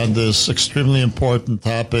thoughts on this extremely important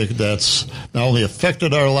topic that's not only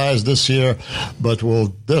affected our lives this year, but will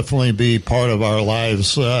definitely be part of our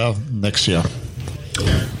lives next year.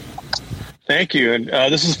 Thank you. And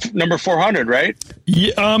this is number 400, right?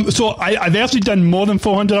 Yeah, so I've actually done more than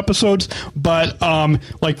 400 episodes, but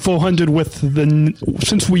like 400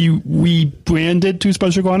 since we branded to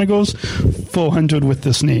Special Chronicles, 400 with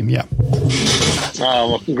this name, yeah. Oh,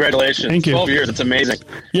 well, congratulations. Thank you. 12 years, it's amazing.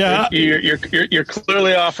 Yeah. You're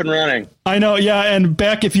clearly off and running. I know, yeah, and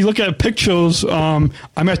back, if you look at pictures, I'm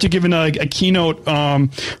actually giving a keynote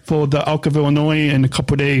for the Elk of Illinois in a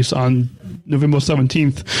couple of days on November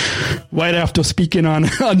 17th, right after speaking on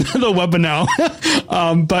another webinar.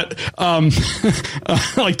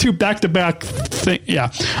 Like two back-to-back things,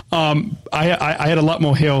 yeah. I had a lot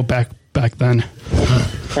more hair back then.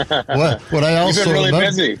 What I also You've been really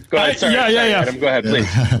busy. Go ahead. Sorry, Adam, go ahead, please.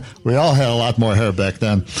 We all had a lot more hair back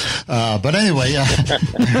then. But anyway, I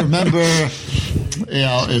remember,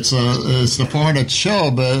 it's the 400th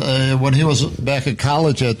show, but when he was back in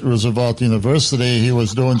college at Roosevelt University, he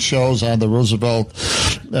was doing shows on the Roosevelt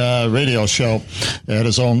radio show. He had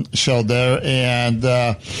his own show there. And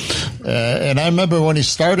I remember when he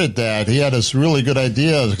started that, he had this really good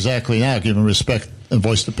idea, exactly now, giving respect and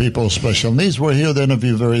voice to people with special needs. We're here to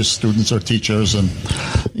interview various students or teachers and,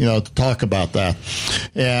 to talk about that.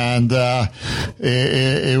 And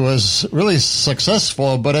it was really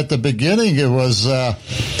successful, but at the beginning it was, it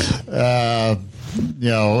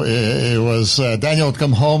was Daniel would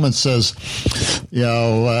come home and says,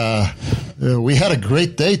 we had a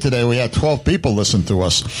great day today. We had 12 people listen to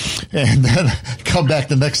us. And then come back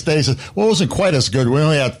the next day and said, well, it wasn't quite as good. We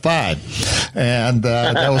only had 5. And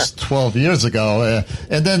that was 12 years ago.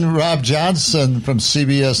 And then Rob Johnson from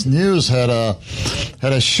CBS News had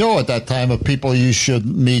a show at that time of people you should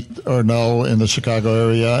meet or know in the Chicago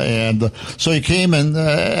area. And so he came and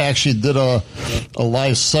actually did a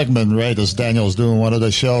live segment, right, as Daniel's doing one of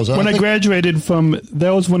the shows. When I graduated from, that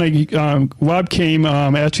was when Rob came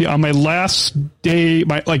actually on my last day,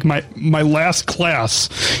 my last class.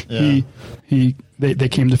 Yeah. They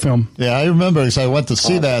came to film. Yeah, I remember because I went to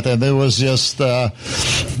see that, and it was just, I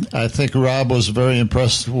think Rob was very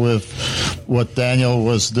impressed with what Daniel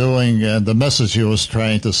was doing and the message he was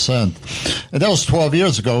trying to send. And that was 12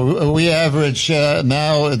 years ago. We average,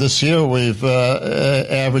 now this year, we've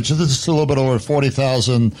averaged just a little bit over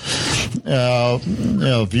 40,000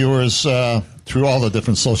 viewers through all the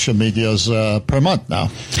different social medias per month now.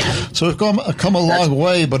 So we've come a long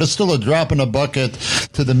way, but it's still a drop in the bucket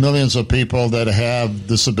to the millions of people that have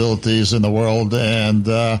disabilities in the world, and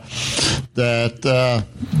that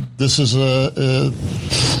this is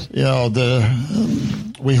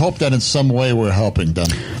we hope that in some way we're helping them.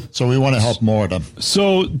 So we want to help more of them.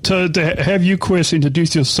 So to have you, Chris,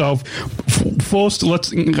 introduce yourself, first,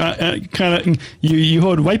 let's kind of you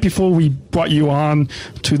heard right before we brought you on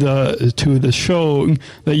to the show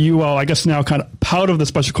that you are, I guess, now kind of part of the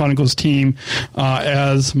Special Chronicles team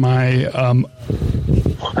as my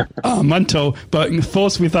mentor. But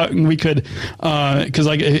first, we thought we could, because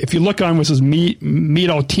if you look on versus meet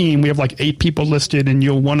our team, we have 8 people listed, and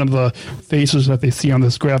you're one of the faces that they see on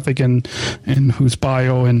this graphic, and whose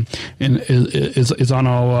bio and is on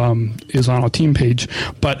our team page.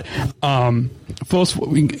 But first,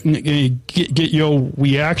 we get your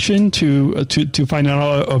reaction to find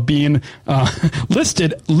out of being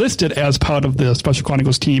listed as part of the Special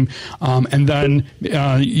Chronicles team, and then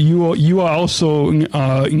you are also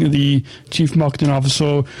the Chief Marketing Officer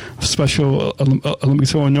of Special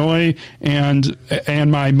Olympics Illinois, and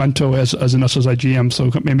my mentor as an SSI GM.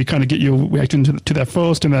 So maybe kind of get your reaction to that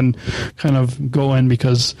first, and then kind of go in,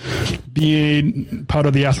 because being part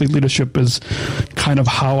of the athlete leadership is kind of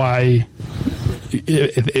how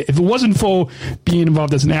if it wasn't for being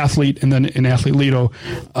involved as an athlete and then an athlete leader,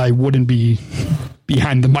 I wouldn't be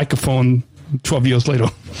behind the microphone 12 years later.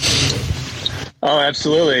 Oh,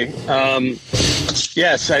 absolutely.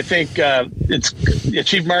 Yes, I think it's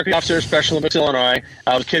Chief Marketing Officer, Special Olympics Illinois.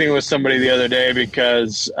 I was kidding with somebody the other day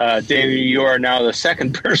because, Dave, you are now the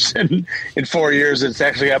second person in 4 years that's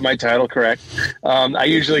actually got my title correct. I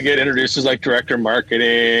usually get introduced as Director of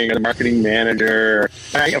Marketing or the Marketing Manager.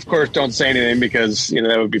 I, of course, don't say anything because,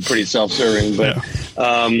 that would be pretty self-serving. But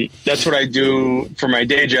that's what I do for my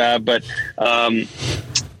day job. But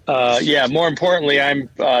more importantly, I'm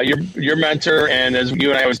your mentor, and as you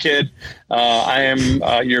and I was a kid, I am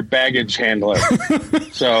your baggage handler.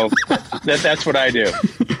 So that's what I do.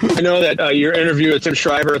 I know that your interview with Tim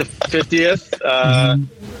Shriver, the 50th,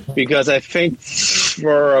 because I think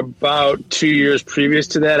for about 2 years previous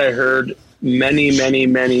to that, I heard many times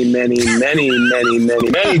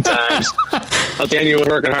how Daniel was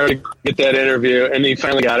working hard to get that interview, and he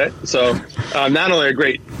finally got it. So not only a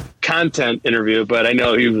great content interview, but I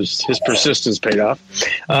know his persistence paid off.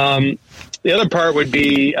 The other part would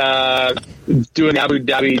be doing the Abu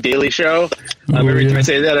Dhabi Daily Show. Every time I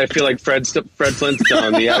say that, I feel like Fred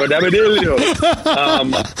Flintstone, the Abu Dhabi Daily Show.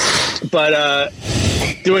 But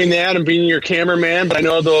doing that and being your cameraman, but I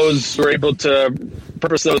know those were able to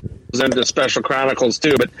purpose those into Special Chronicles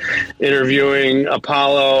too, but interviewing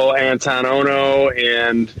Apollo, Anton Ono,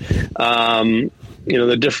 and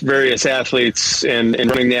the different various athletes, and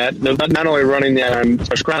running that, not only running that on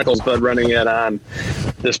Special Chronicles, but running it on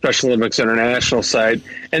the Special Olympics International site.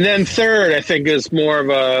 And then third, I think, is more of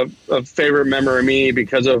a favorite member of me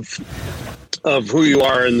because of who you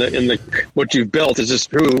are in the what you've built, is just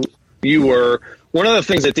who you were. One of the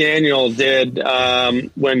things that Daniel did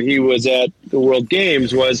when he was at the World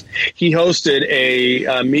Games was he hosted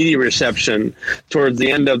a media reception towards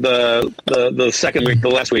the end of the second week, the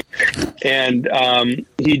last week, and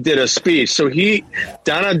he did a speech. So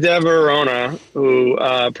Donna DeVerona, who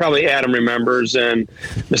probably Adam remembers and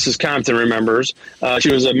Mrs. Compton remembers,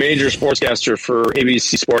 she was a major sportscaster for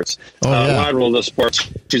ABC Sports, Wide World of Sports.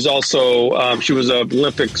 She's also she was an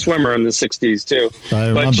Olympic swimmer in the 60s too.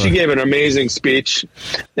 But she gave an amazing speech.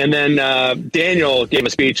 And then Daniel gave a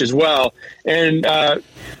speech as well. And, I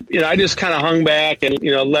just kind of hung back and,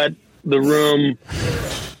 let the room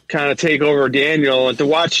kind of take over Daniel, and to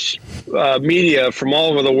watch media from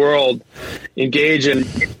all over the world engage in,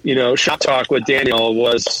 shop talk with Daniel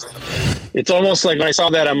it's almost like when I saw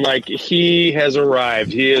that, I'm like, he has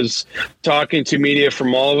arrived. He is talking to media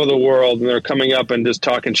from all over the world, and they're coming up and just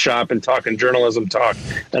talking shop and talking journalism talk.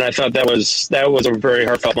 And I thought that was a very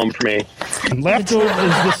heartfelt moment for me. And laughter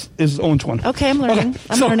is Owen's one. Okay, I'm learning.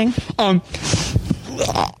 I'm learning.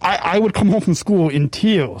 I would come home from school in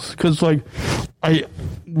tears because, the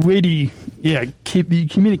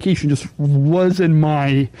communication just wasn't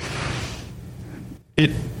my.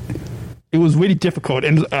 It was really difficult,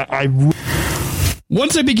 and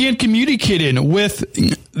once I began communicating with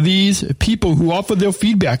these people who offered their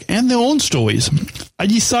feedback and their own stories, I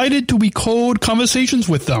decided to record conversations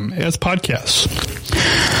with them as podcasts.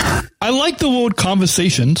 I like the word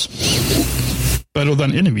conversations better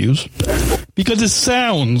than interviews because it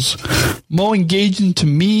sounds more engaging to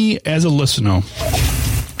me as a listener.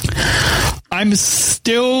 I'm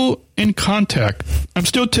still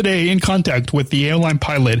today in contact with the airline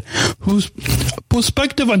pilot whose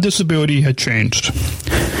perspective on disability had changed.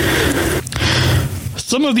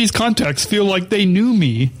 Some of these contacts feel like they knew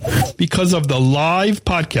me because of the live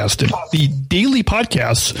podcasting, the daily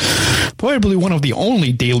podcasts, probably one of the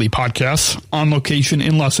only daily podcasts on location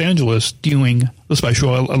in Los Angeles during the Special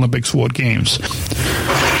Olympics World Games.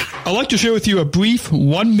 I'd like to share with you a brief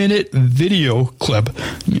 1-minute video clip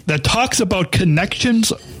that talks about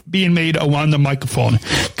connections being made around the microphone.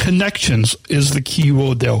 Connections is the key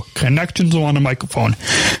word there. Connections around the microphone.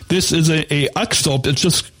 This is a excerpt. It's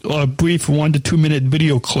just a brief 1 to 2 minute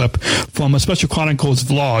video clip from a Special Chronicles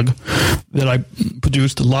vlog that I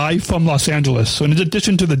produced live from Los Angeles. So in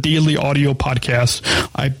addition to the daily audio podcast,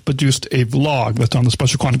 I produced a vlog that's on the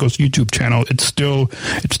Special Chronicles YouTube channel. It's still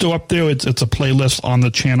up there. It's a playlist on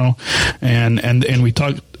the channel, and we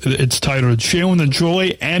talked. It's titled "Sharing the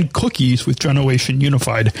Joy and Cookies with Generation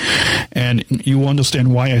Unified," and you will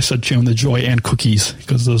understand why I said "sharing the joy and cookies,"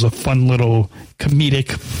 because there's a fun little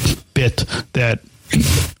comedic bit that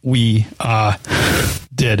we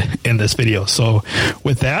did in this video. So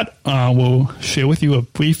with that, we'll share with you a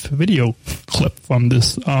brief video clip from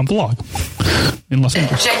this vlog in Los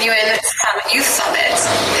Angeles. Genuine Youth Summit.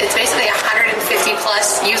 It's basically 150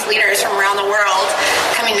 plus youth leaders from around the world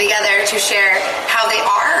coming together to share how they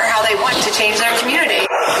are or how they want to change their community.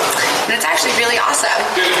 And it's actually really awesome.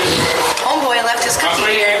 Homeboy left his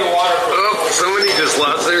cookie here. Oh, somebody just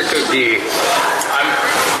lost their cookie.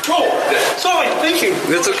 Sorry, thank you.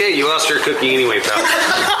 It's okay, you lost your cookie anyway, pal.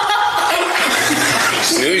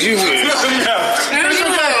 Snooze you lose. Snooze you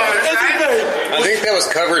lose. I think that was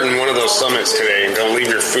covered in one of those summits today. And don't leave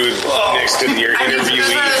your food next to your interviewee.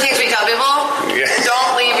 That's one of the things we tell people. Yeah.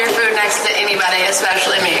 Don't leave your food next to anybody,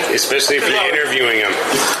 especially me. Especially if you're interviewing them.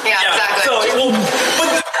 Yeah, exactly. So,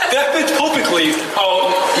 but that fits perfectly how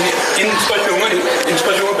in Special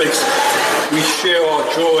Olympics we share our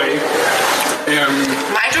joy.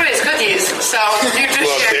 My joy is cookies, so you just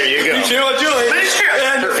share. There you go. We share our joy. But it's true.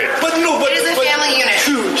 Perfect. It is a family unit.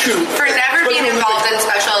 True. For never being involved in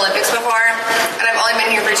Special Olympics before, and I've only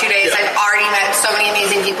been here for 2 days, I've already met so many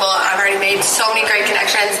amazing people. I've already made so many great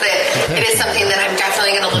connections that it is something that I'm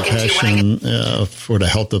definitely going to look into when I get for the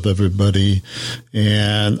health of everybody,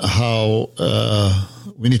 and how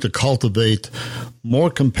we need to cultivate more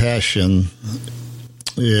compassion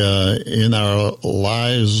in our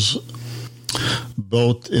lives,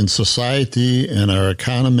 both in society and our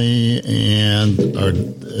economy and our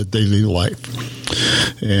daily life.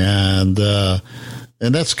 And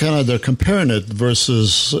that's kind of, they're comparing it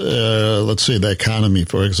versus, let's say, the economy,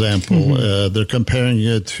 for example. Mm-hmm. They're comparing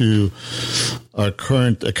it to our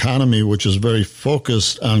current economy, which is very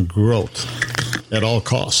focused on growth at all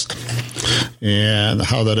costs, and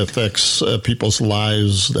how that affects people's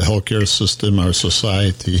lives, the healthcare system, our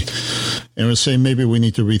society. And we're saying maybe we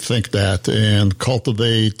need to rethink that and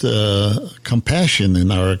cultivate compassion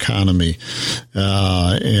in our economy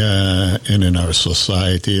and in our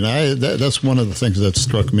society. And that's one of the things that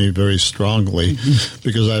struck me very strongly,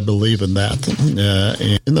 because I believe in that.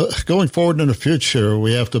 Going forward in the future,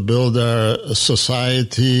 we have to build our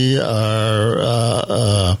society,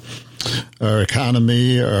 our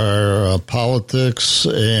economy, our politics,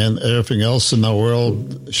 and everything else in the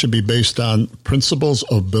world should be based on principles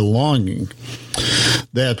of belonging.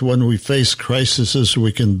 That when we face crises,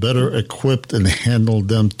 we can better equip and handle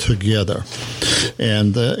them together.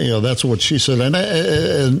 And, that's what she said. And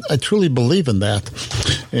I truly believe in that.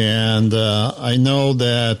 And I know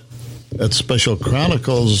that at Special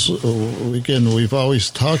Chronicles, again, we've always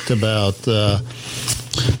talked about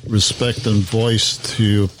respect and voice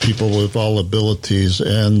to people with all abilities.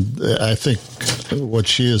 And I think what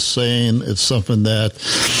she is saying is something that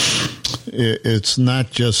it's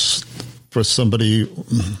not just for somebody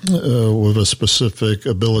with a specific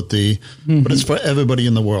ability, but it's for everybody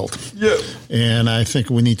in the world. Yeah. And I think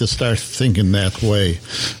we need to start thinking that way.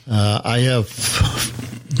 I have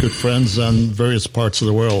good friends on various parts of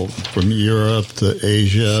the world, from Europe to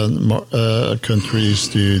Asia countries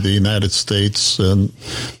to the United States and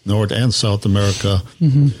North and South America.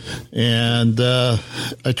 And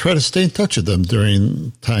I try to stay in touch with them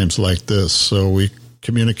during times like this. So we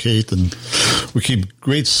communicate and we keep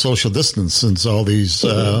great social distance, since all these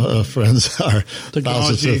friends are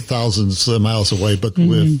thousands of miles away, but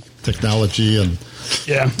with technology and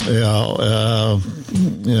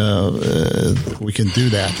we can do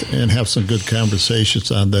that and have some good conversations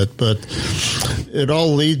on that. But it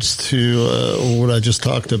all leads to what I just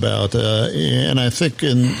talked about, and I think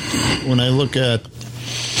when I look at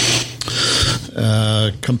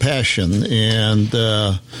compassion, and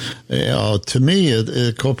to me it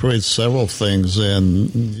incorporates several things, and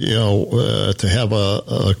to have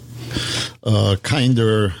a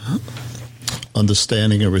kinder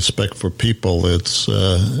understanding and respect for people. It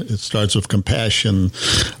starts with compassion,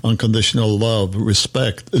 unconditional love,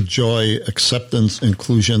 respect, joy, acceptance,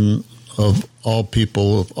 inclusion of all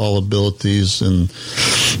people of all abilities in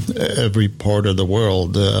every part of the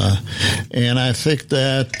world. And I think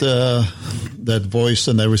that that voice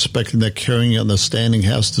and that respect and that caring and understanding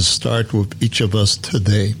has to start with each of us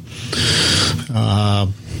today.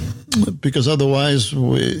 Because otherwise,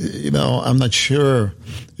 I'm not sure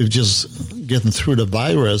if just getting through the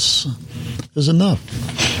virus is enough.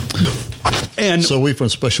 And so we from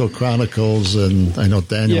Special Chronicles, and I know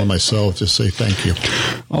Daniel and myself, just say thank you.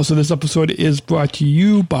 Also, this episode is brought to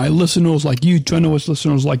you by listeners like you, generous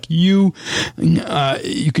listeners like you.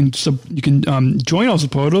 You can join our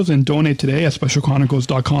supporters and donate today at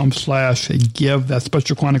specialchronicles.com/give. That's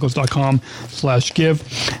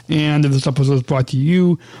specialchronicles.com/give. And this episode is brought to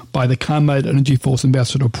you by the ComEd Energy Force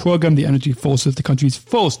Ambassador Program. The Energy Force is the country's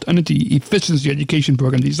first energy efficiency education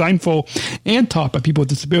program designed for and taught by people with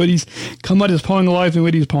disabilities. ComEd is powering lives, and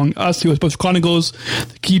radio is powering us here at Special Chronicles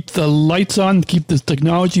to keep the lights on, keep this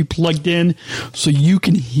technology plugged in so you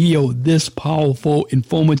can hear this powerful,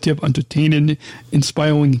 informative, entertaining,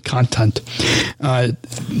 inspiring content.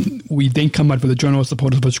 We thank ComEd for the generous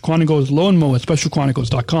support of Special Chronicles. Learn more at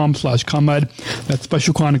specialchronicles.com/ComEd. That's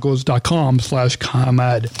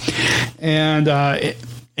specialchronicles.com/ComEd. And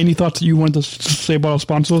any thoughts that you want to say about our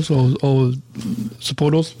sponsors or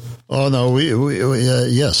supporters? Oh no,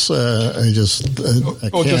 yes. I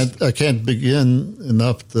can't begin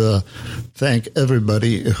enough to thank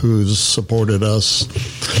everybody who's supported us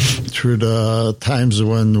through the times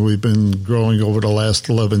when we've been growing over the last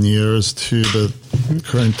 11 years to the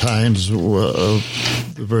current times of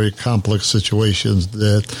the very complex situations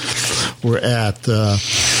that we're at.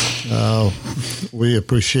 We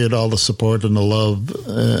appreciate all the support and the love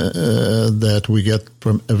that we get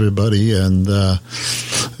from everybody, and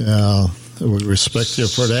we respect you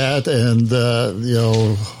for that. And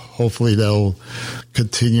hopefully they'll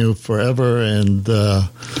continue forever. And would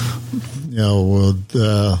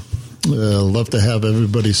love to have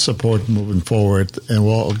everybody's support moving forward, and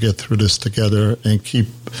we'll all get through this together and keep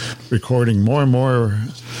recording more and more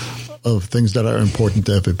of things that are important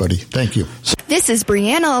to everybody. Thank you. This is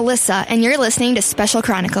Brianna Alyssa, and you're listening to Special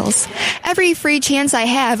Chronicles. Every free chance I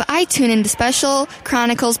have, I tune into Special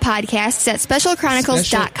Chronicles podcasts at specialchronicles.com.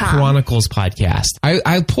 Special Chronicles podcast.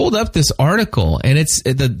 I pulled up this article, and it's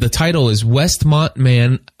the title is Westmont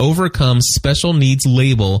Man Overcomes Special Needs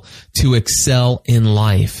Label to Excel in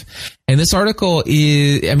Life. And this article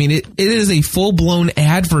is, it is a full-blown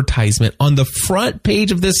advertisement on the front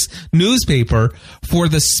page of this newspaper for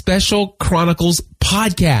the Special Chronicles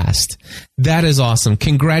podcast. That is awesome.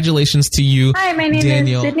 Congratulations to you, Hi, my name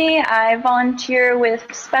Daniel. is Sydney. I volunteer with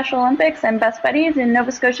Special Olympics and Best Buddies in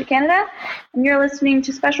Nova Scotia, Canada. And you're listening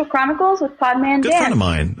to Special Chronicles with Podman Good Dan. friend of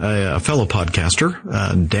mine, a fellow podcaster,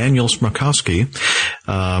 Daniel Smakowski.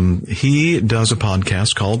 He does a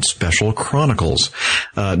podcast called Special Chronicles.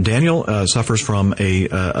 Daniel suffers from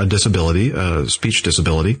a disability, a speech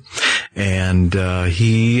disability, and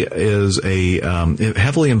he is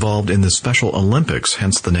heavily involved in the Special Olympics,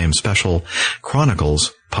 hence the name Special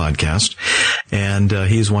Chronicles podcast. And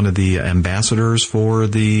he's one of the ambassadors for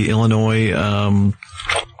the Illinois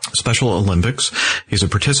Special Olympics. He's a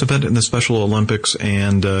participant in the Special Olympics,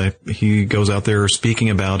 and he goes out there speaking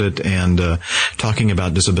about it and talking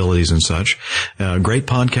about disabilities and such. Great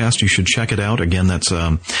podcast. You should check it out. Again, that's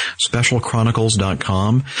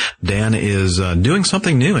specialchronicles.com. Dan is doing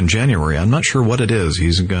something new in January. I'm not sure what it is.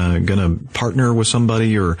 He's going to partner with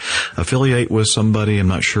somebody or affiliate with somebody. I'm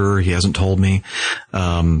not sure. He hasn't told me.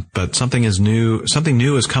 But something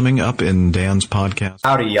new is coming up in Dan's podcast.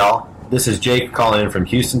 Howdy, y'all. This is Jake calling in from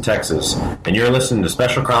Houston, Texas, and you're listening to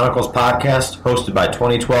Special Chronicles podcast hosted by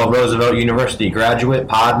 2012 Roosevelt University graduate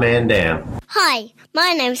Podman Dan. Hi,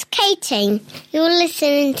 my name's Katie. You're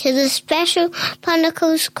listening to the Special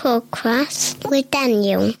Chronicles podcast with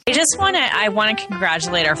Daniel. I want to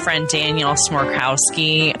congratulate our friend Daniel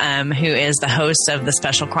Smorkowski, who is the host of the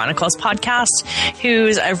Special Chronicles podcast,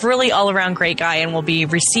 who's a really all-around great guy and will be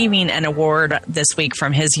receiving an award this week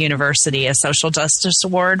from his university, a social justice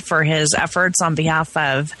award for his efforts on behalf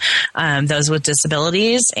of those with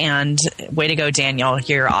disabilities. And way to go, Daniel.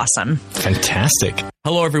 You're awesome. Fantastic.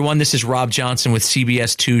 Hello, everyone. This is Rob Johnson with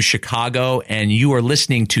CBS 2 Chicago, and you are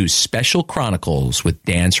listening to Special Chronicles with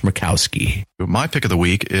Dan Smorkowski. My pick of the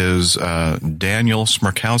week is Daniel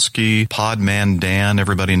Smorkowski, Podman Dan.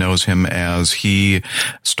 Everybody knows him as he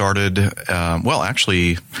started,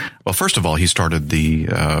 first of all, he started the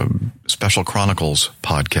Special Chronicles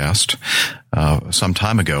podcast some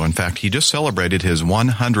time ago. In fact, he just celebrated his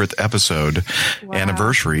 100th episode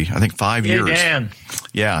anniversary, I think 5 years. Dan.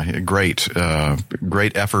 Yeah, great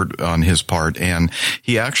effort on his part. And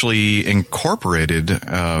he actually incorporated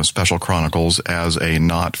Special Chronicles as a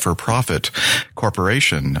not-for-profit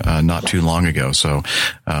corporation not too long ago. So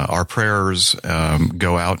our prayers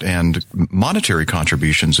go out, and monetary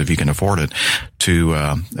contributions, if you can afford it, to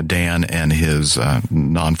Dan and his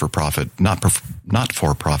not-for-profit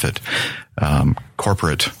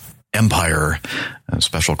corporate empire,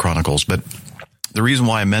 Special Chronicles. But the reason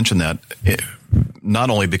why I mention that, not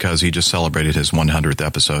only because he just celebrated his 100th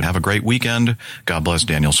episode. Have a great weekend. God bless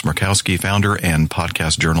Daniel Smorkowski, founder and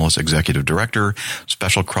podcast journalist, executive director,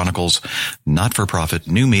 Special Chronicles, not-for-profit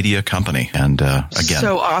new media company. And again,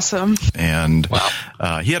 so awesome. And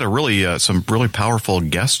he had some really powerful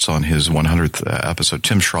guests on his 100th episode.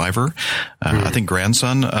 Tim Shriver, I think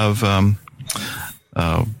grandson of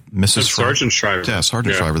Mrs. Sergeant Shriver. Yeah,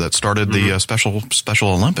 Sergeant Shriver that started the Special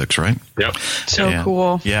Olympics, right? Yep. So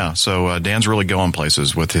cool. Yeah. So Dan's really going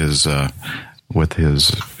places with his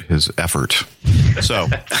effort. So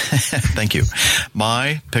thank you.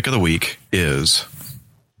 My pick of the week is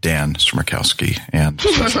Dan Smorkowski and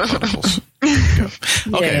Special Chronicles.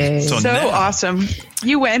 Okay. So awesome.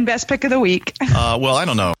 You win Best Pick of the Week. Well, I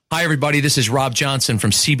don't know. Hi, everybody. This is Rob Johnson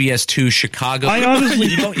from CBS 2 Chicago. I honestly,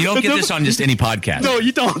 you don't get this on just any podcast. No,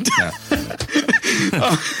 you don't.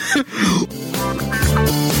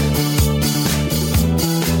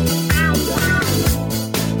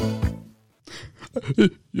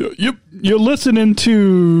 You're listening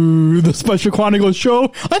to the Special Chronicles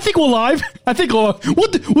show. I think we're live. I think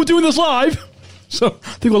we're doing this live. So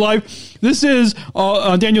I think we're live. This is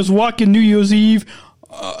Daniel's Rockin New Year's Eve.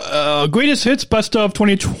 Greatest hits, best of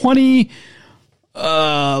 2020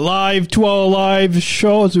 live 2-hour live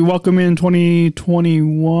show as we welcome in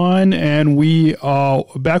 2021, and we are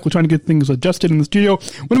back. We're trying to get things adjusted in the studio.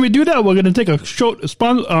 When we do that, we're going to take a short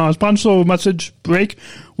sponsor message break.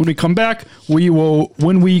 When we come back, if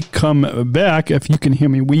you can hear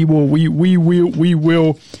me, we will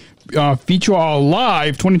feature our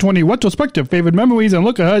live 2020 retrospective favorite memories and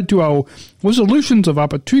look ahead to our resolutions of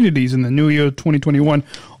opportunities in the new year 2021.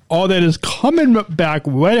 All that is coming back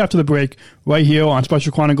right after the break, right here on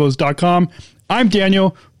SpecialChronicles.com. I'm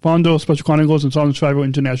Daniel, founder of Special Chronicles and Sergeant Shriver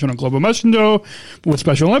International Global Messenger with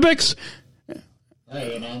Special Olympics.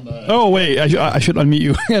 Hey, and I'm, I should unmute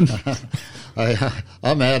you.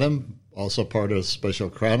 I'm Adam, also part of Special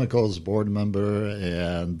Chronicles, board member,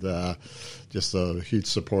 and just a huge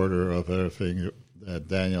supporter of everything that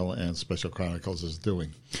Daniel and Special Chronicles is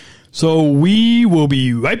doing. So we will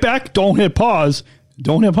be right back. Don't hit pause.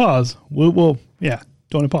 Don't hit pause. Don't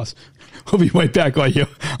hit pause. We'll be right back right here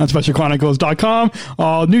on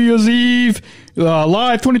SpecialChronicles.com. New Year's Eve,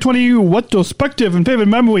 live 2020 retrospective and favorite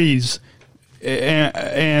memories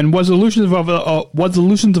and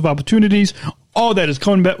resolutions of opportunities. All that is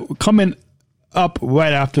coming up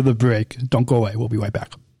right after the break. Don't go away. We'll be right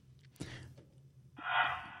back.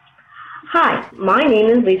 Hi, my name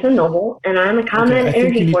is Lisa Noble, and I'm a Combat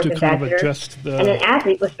Energy Force ambassador and an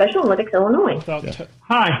athlete with Special Olympics Illinois.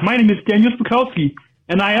 Hi, my name is Daniel Smorkowski,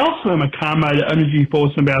 and I also am a Combat Energy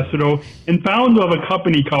Force ambassador and founder of a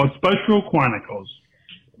company called Special Chronicles.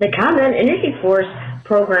 The Combat Energy Force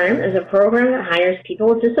program is a program that hires people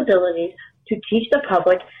with disabilities to teach the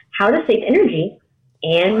public how to save energy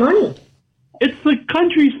and money. It's the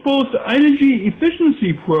country's first energy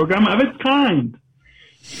efficiency program of its kind.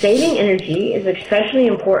 Saving energy is especially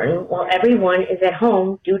important while everyone is at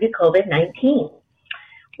home due to COVID-19.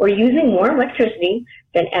 We're using more electricity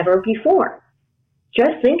than ever before.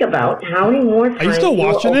 Just think about how many more times you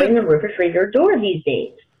will open the refrigerator door these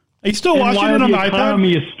days. Are you still watching it on the iPad? The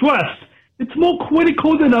economy is stressed. It's more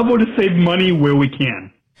critical than ever to save money where we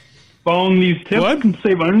can. Following these tips can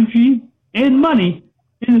save energy and money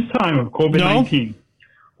in this time of COVID-19.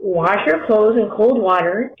 Wash your clothes in cold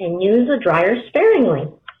water and use the dryer sparingly.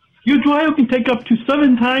 Your dryer can take up to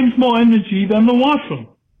 7 times more energy than the washer.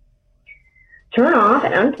 Turn off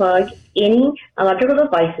and unplug any electrical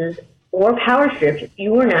devices or power strips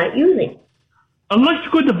you are not using.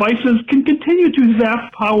 Electrical devices can continue to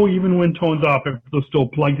zap power even when turned off if they're still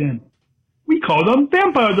plugged in. We call them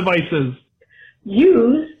vampire devices.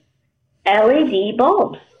 Use LED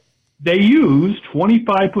bulbs. They use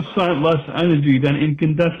 25% less energy than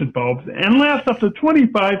incandescent bulbs and last up to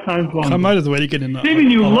 25 times longer. I might as well get in saving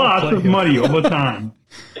you lots of money over time.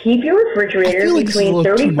 Keep your refrigerator between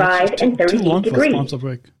 35 and 38 degrees.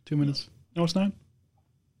 Break. 2 minutes. No, it's not.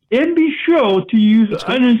 And be sure to use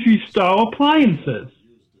Energy Star appliances.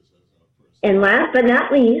 And last but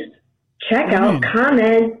not least, check out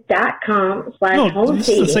ComEd.com/home this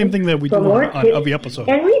is the same thing that we do on every episode.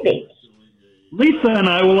 And rebates. Lisa and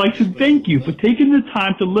I would like to thank you for taking the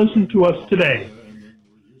time to listen to us today.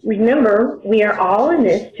 Remember, we are all in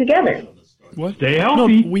this together. What? Stay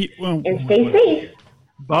healthy. And stay safe.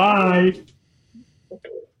 Bye.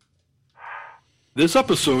 This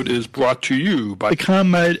episode is brought to you by the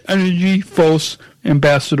ComEd Energy Force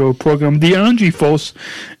Ambassador Program. The Energy Force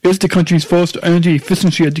is the country's first energy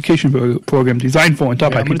efficiency education program designed for and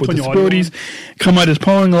taught by people with disabilities. ComEd is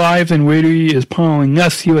powering lives and Radio is powering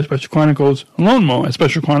us here at Special Chronicles. Learn more at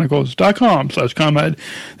specialchronicles.com/ComEd.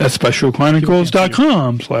 That's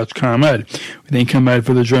specialchronicles.com/ComEd. We thank ComEd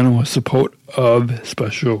for the generous support of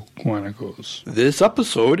Special Chronicles. This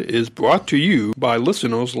episode is brought to you by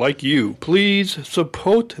listeners like you. Please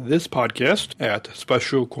support this podcast at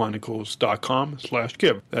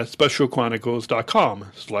specialchronicles.com/give. That's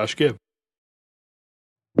specialchronicles.com/give.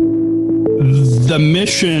 The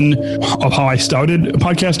mission of how I started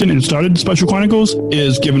podcasting and started Special Chronicles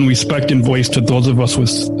is giving respect and voice to those of us with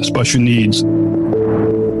special needs.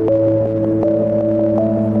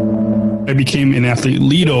 I became an athlete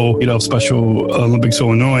leader of Special Olympics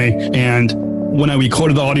Illinois, and when I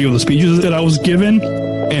recorded the audio of the speeches that I was given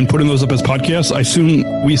and putting those up as podcasts, I soon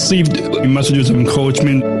received messages of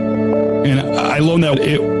encouragement, and I learned that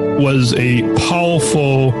it was a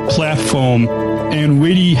powerful platform and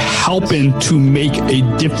really helping to make a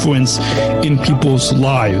difference in people's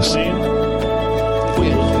lives.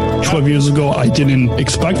 12 years ago, I didn't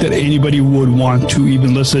expect that anybody would want to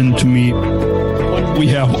even listen to me. We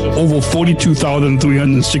have over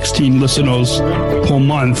 42,316 listeners per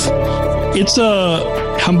month. It's a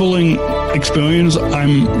humbling experience.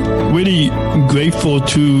 I'm really grateful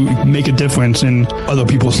to make a difference in other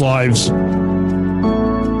people's lives.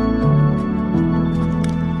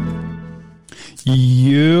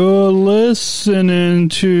 You're listening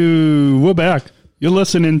to... We're back. You're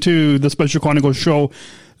listening to the Special Chronicles show.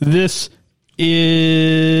 This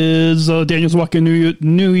is Daniel's Rockin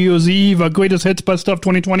New Year's Eve, Greatest Hits, Best Stuff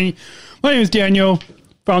 2020. My name is Daniel,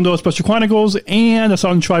 founder of Special Chronicles and the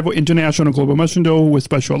Southern Tribal International Global Messenger with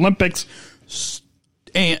Special Olympics.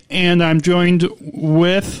 And I'm joined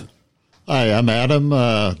with... Hi, I'm Adam,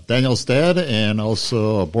 Daniel's dad, and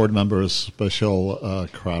also a board member of Special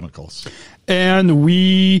Chronicles. And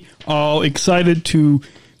we are excited to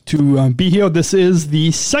be here. This is the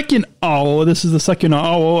second hour. This is the second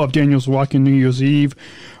hour of Daniel's Rockin' New Year's Eve.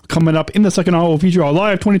 Coming up in the second hour, we'll feature our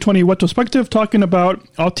live 2020 retrospective, talking about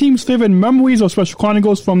our team's favorite memories of Special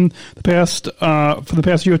Chronicles from the past for the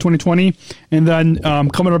past year of 2020. And then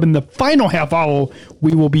coming up in the final half hour,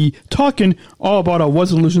 we will be talking all about our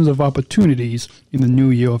resolutions of opportunities in the new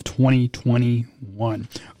year of 2021.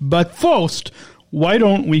 But first, why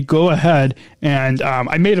don't we go ahead and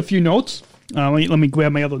I made a few notes. Let me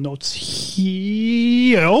grab my other notes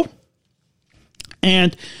here.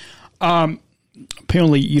 And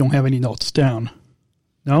apparently you don't have any notes down.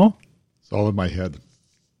 No? It's all in my head.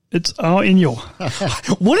 It's all in your...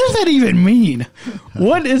 What does that even mean?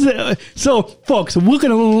 What is it? So, folks, we're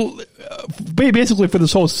going to... Basically, for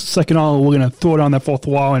this whole second hour, we're going to throw it on that fourth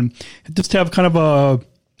wall and just have kind of a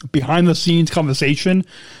behind-the-scenes conversation.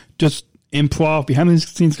 Just improv,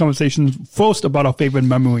 behind-the-scenes conversation first about our favorite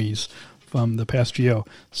memories from the past year.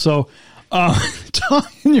 So,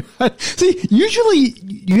 See, usually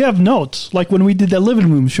you have notes. Like when we did that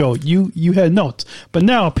living room show, you had notes. But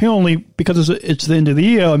now, apparently, because it's the end of the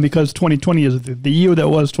year and because 2020 is the year that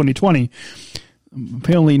was 2020,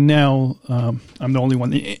 apparently now I'm the only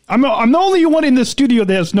one. I'm the only one in the studio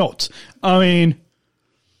that has notes. I mean,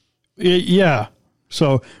 yeah.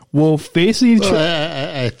 So we'll face each other.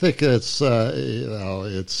 I think it's,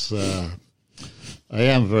 I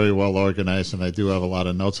am very well organized, and I do have a lot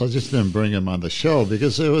of notes. I just didn't bring them on the show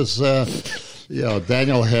because it was,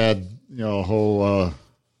 Daniel had, a whole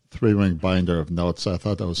 3-ring binder of notes. I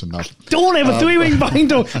thought that was enough. Don't have a 3-ring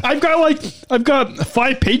binder. I've got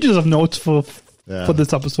 5 pages of notes for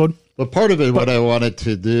this episode. But part of it, what I wanted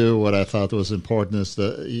to do, what I thought was important is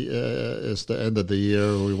the end of the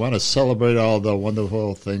year. We want to celebrate all the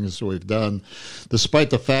wonderful things we've done, despite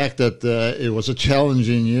the fact that it was a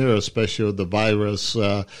challenging year, especially with the virus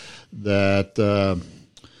that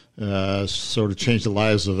sort of changed the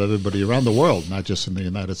lives of everybody around the world, not just in the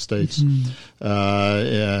United States. Mm-hmm.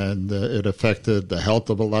 And it affected the health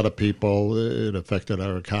of a lot of people. It affected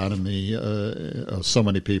our economy of so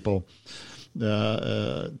many people.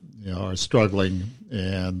 Are struggling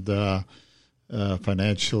and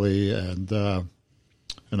financially and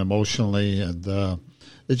emotionally, and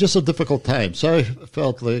it's just a difficult time. So I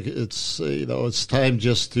felt like it's time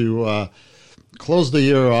just to close the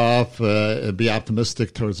year off and be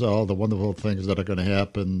optimistic towards all the wonderful things that are going to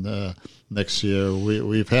happen next year.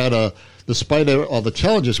 We've had despite all the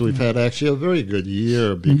challenges, we've had actually a very good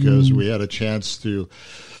year because we had a chance to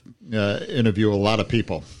interview a lot of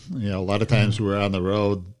people. A lot of times we're on the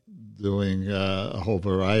road doing a whole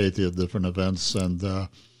variety of different events and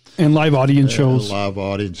live audience shows.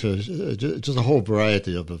 Just a whole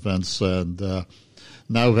variety of events. And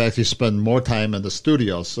now we've actually spent more time in the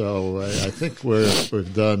studio. So I think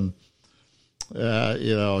we've done,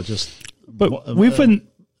 But we've been...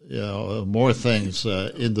 more things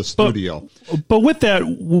in the studio. But with that,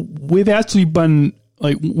 we've actually been...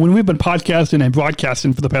 Like when we've been podcasting and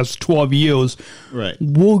broadcasting for the past 12 years, right?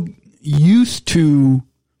 We're used to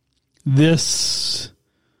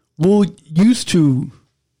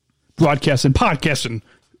podcasting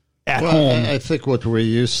at home. I think what we're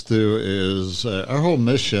used to is our whole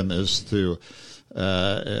mission is to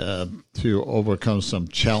overcome some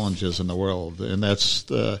challenges in the world, and that's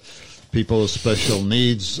people with special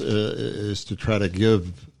needs is to try to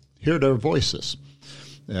hear their voices.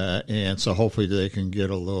 And so hopefully they can get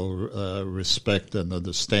a little respect and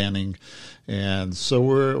understanding. And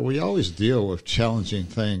so we always deal with challenging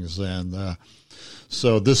things. And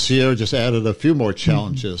so this year just added a few more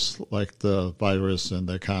challenges like the virus and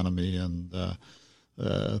the economy and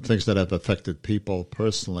things that have affected people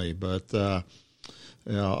personally. But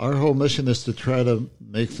our whole mission is to try to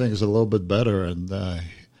make things a little bit better and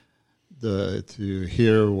to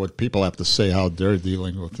hear what people have to say, how they're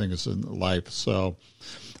dealing with things in life. So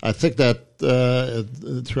I think that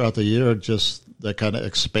throughout the year, just that kind of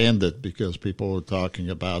expanded because people were talking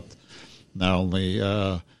about not only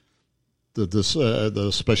the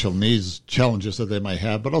special needs challenges that they might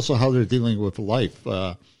have, but also how they're dealing with life,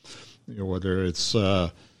 whether it's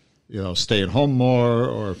staying home more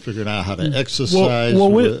or figuring out how to exercise.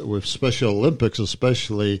 With Special Olympics,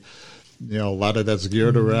 especially. A lot of that's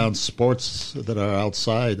geared around sports that are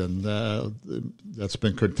outside, and that's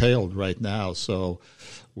been curtailed right now. So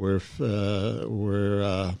we're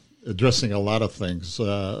addressing a lot of things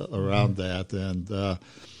around that, and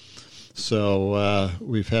so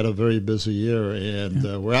we've had a very busy year,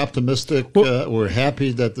 and we're optimistic. We're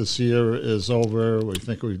happy that this year is over. We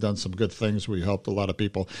think we've done some good things. We helped a lot of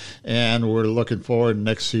people, and we're looking forward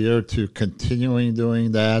next year to continuing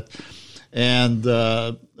doing that. And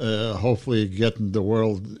hopefully getting the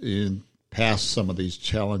world past some of these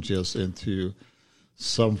challenges into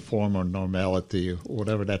some form of normality,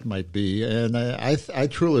 whatever that might be. And I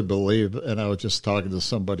truly believe, and I was just talking to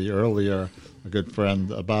somebody earlier, a good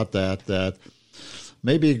friend, about that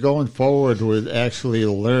maybe going forward we'd actually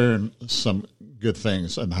learn some good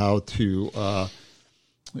things and how to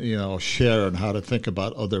share and how to think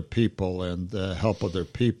about other people and help other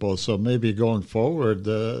people. So maybe going forward,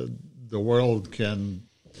 the world can,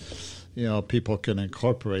 people can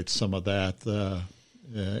incorporate some of that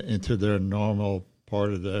into their normal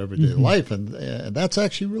part of their everyday life, and that's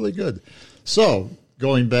actually really good. So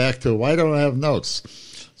going back to why don't I have notes?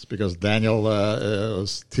 It's because Daniel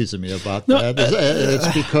was teasing me about that.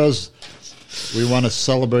 It's because we want to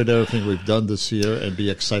celebrate everything we've done this year and be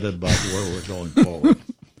excited about where we're going forward.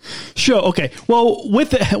 Sure. Okay. Well, with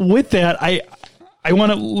that,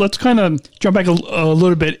 let's kind of jump back a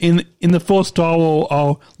little bit in the first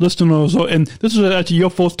our listeners, and this is actually your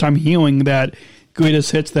first time hearing that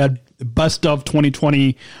greatest hits, that best of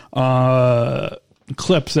 2020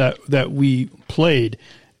 clips that we played,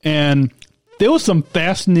 and there was some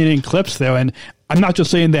fascinating clips there. And I'm not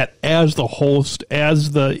just saying that as the host,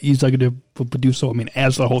 as the executive producer. I mean,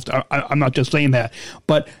 as the host, I'm not just saying that,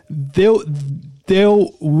 but there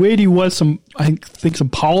really was some, I think, some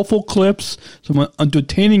powerful clips, some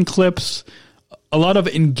entertaining clips, a lot of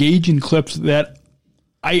engaging clips that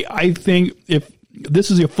I think if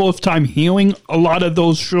this is your first time hearing a lot of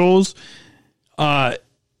those shows,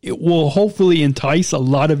 it will hopefully entice a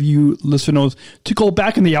lot of you listeners to go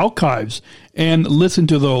back in the archives and listen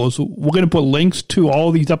to those. We're going to put links to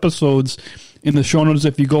all these episodes in the show notes.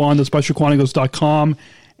 If you go on to specialchronicles.com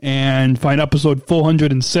and find episode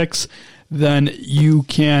 406, then you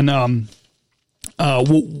can,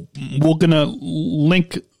 we're going to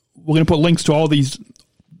put links to all the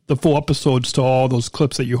 4 episodes to all those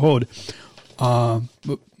clips that you heard.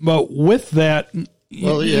 But with that,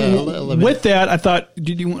 with that, I thought,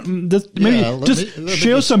 did you want this,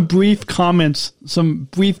 share some brief comments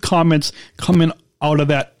coming out of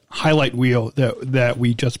that highlight reel that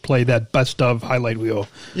we just played, that best of highlight reel.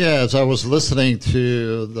 Yeah, as I was listening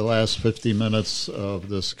to the last 50 minutes of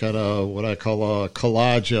this kind of what I call a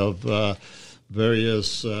collage of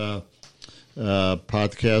various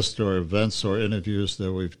podcasts or events or interviews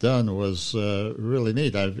that we've done was really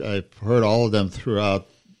neat. I've heard all of them throughout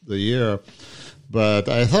the year. But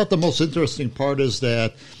I thought the most interesting part is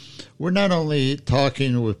that we're not only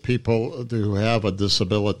talking with people who have a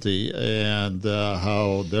disability and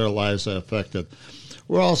how their lives are affected.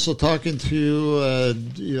 We're also talking to a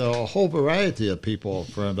whole variety of people,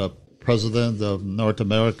 from the president of North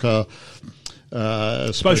America,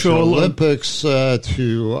 Special Olympics,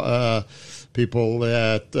 to people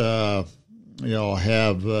that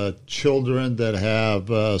have children that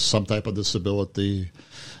have some type of disability.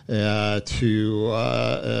 To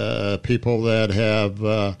people that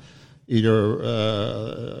have either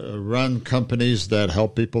run companies that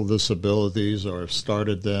help people with disabilities or have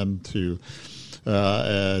started them, to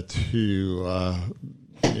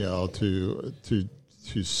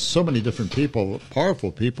so many different people,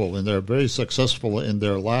 powerful people, and they're very successful in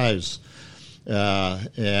their lives.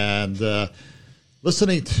 And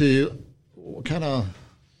listening to kind of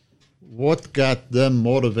what got them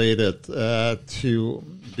motivated to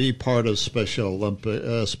be part of Special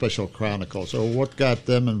Chronicles, or what got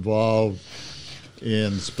them involved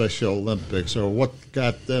in Special Olympics, or what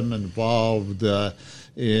got them involved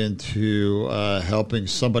into helping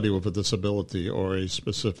somebody with a disability or a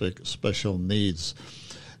specific special needs,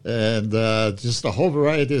 and just a whole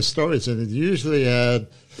variety of stories. And it usually had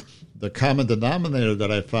the common denominator that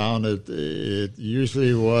I found. It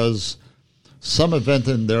usually was some event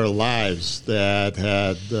in their lives that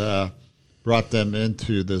had brought them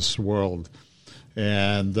into this world.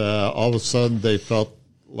 And all of a sudden they felt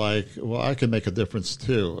like, well, I can make a difference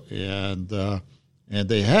too. And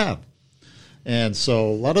they have. And so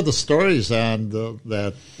a lot of the stories on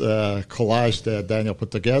that collage that Daniel put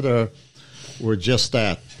together were just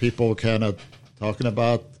that. People kind of talking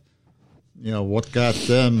about, what got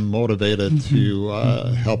them motivated to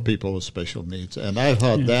help people with special needs. And I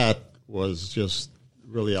thought that was just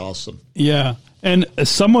really awesome. Yeah. And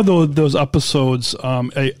some of those episodes,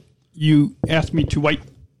 you asked me to write.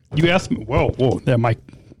 You asked me. Whoa! That mic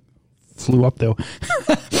flew up though.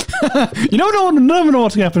 You never know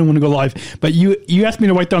what's happening when we go live. But you asked me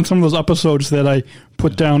to write down some of those episodes that I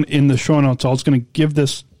put down in the show notes. I was going to give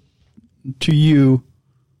this to you.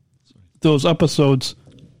 Those episodes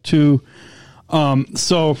to.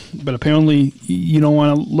 But apparently you don't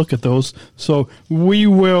want to look at those. So we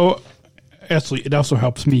will. Actually, it also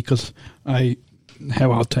helps me because I have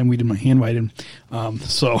a hard time reading my handwriting.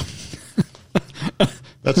 That's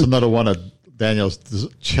another one of Daniel's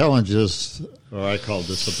challenges, or I call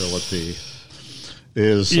disability,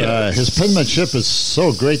 is his penmanship is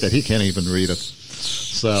so great that he can't even read it.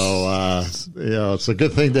 So, it's a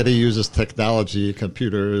good thing that he uses technology,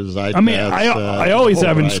 computers, iPads. I mean, I always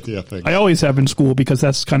have I always have in school, because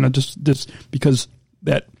that's kind of just this, because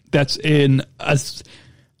that's in us.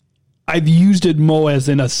 I've used it more as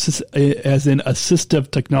an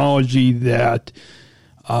assistive technology that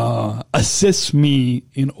assists me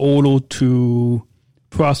in order to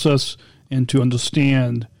process and to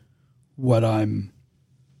understand what I'm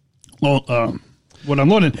learning.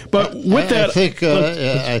 But with that,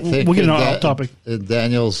 I think we're getting off topic.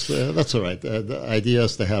 Daniel's, that's all right. The idea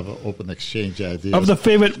is to have an open exchange idea of the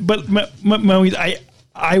favorite. But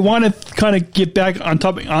I want to kind of get back on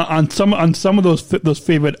topic on some of those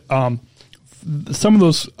favorite some of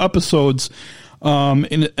those episodes,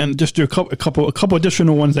 and just do a couple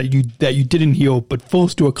additional ones that you didn't hear, but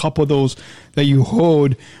first do a couple of those that you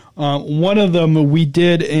heard. One of them we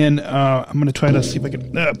did, and I'm going to try to see if I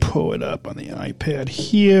can pull it up on the iPad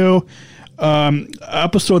here.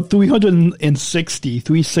 Episode 360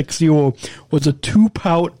 was a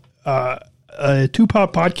two-part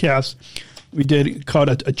podcast we did called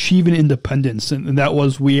Achieving Independence, and that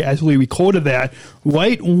was, we actually recorded that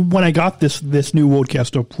right when I got this new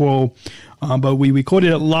Rodecaster Pro, but we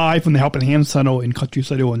recorded it live from the Helping Hand Center in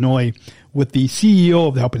Countryside, Illinois, with the CEO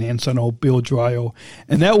of the Helping Hand Center, Bill Dryo,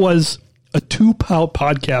 and that was a two-part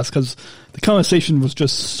podcast because the conversation was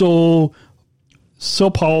just so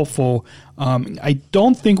powerful. I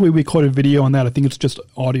don't think we recorded video on that. I think it's just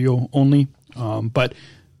audio only, but.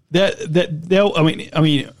 Bill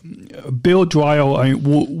Dryo,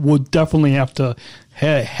 we'll definitely have to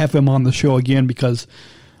have him on the show again because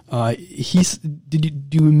do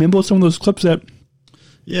you remember some of those clips that?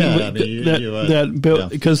 Yeah, that Bill,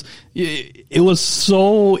 because it was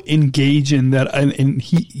so engaging that, and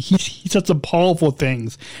he said some powerful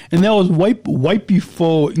things, and that was right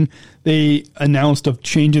before they announced of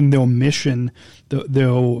changing their mission,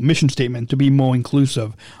 their mission statement to be more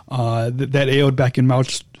inclusive. That aired back in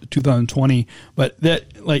March 2020, but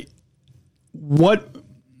that, like, what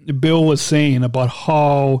Bill was saying about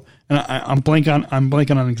how, and I'm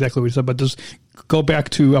blanking on exactly what he said, but just go back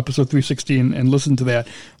to episode 360 and listen to that.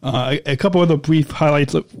 A couple other brief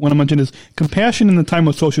highlights. One I mentioned is Compassion in the Time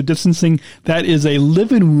of Social Distancing. That is a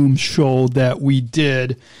living room show that we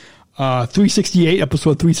did, 368,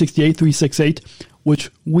 episode 368,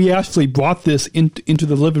 which we actually brought this into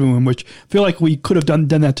the living room, which I feel like we could have done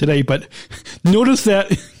that today, but notice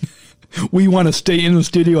that we want to stay in the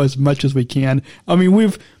studio as much as we can. I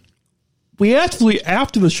mean, we actually,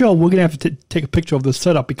 after the show, we're going to have to take a picture of the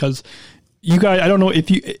setup because you guys, I don't know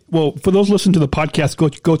if you, well, for those listening to the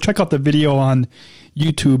podcast, go check out the video on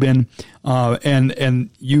YouTube and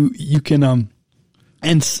you can,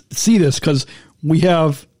 and see this because we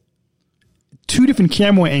have two different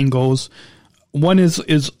camera angles. One is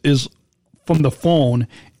from the phone,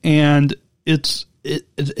 and it's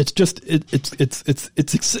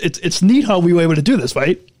neat how we were able to do this,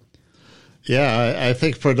 right? Yeah, I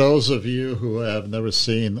think for those of you who have never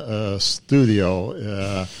seen a studio,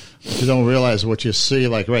 you don't realize what you see.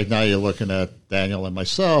 Like right now, you're looking at Daniel and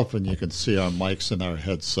myself, and you can see our mics and our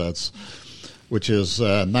headsets, which is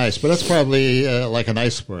nice. But that's probably like an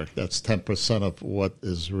iceberg. That's 10% of what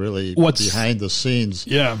is really behind the scenes.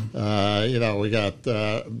 Yeah. We got,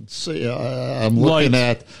 I'm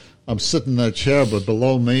sitting in a chair, but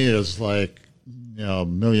below me is like, a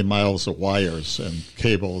million miles of wires and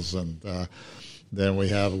cables. And then we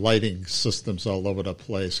have lighting systems all over the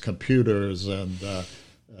place, computers and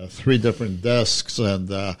 3 different desks.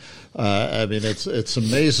 And I mean, it's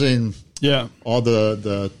amazing. Yeah. All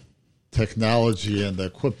the technology and the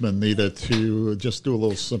equipment needed to just do a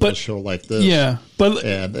little simple show like this. Yeah,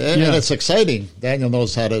 and it's exciting. Daniel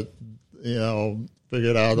knows how to,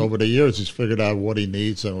 figure it out over the years. He's figured out what he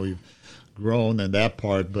needs, and we've grown in that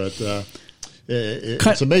part. But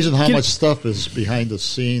it's amazing how much stuff is behind the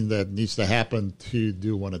scene that needs to happen to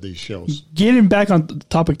do one of these shows. Getting back on the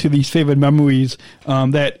topic to these favorite memories,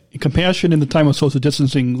 that Compassion in the Time of Social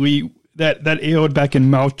Distancing, that aired back in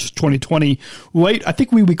March 2020. Right, I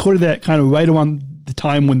think we recorded that kind of right around the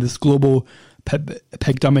time when this global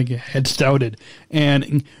pandemic had started,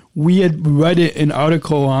 and we had read an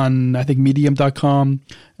article on, I think, Medium.com,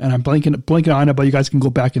 and I'm blanking on it, but you guys can go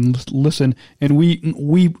back and listen. And we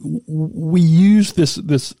used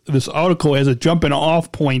this article as a jumping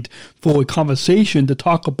off point for a conversation to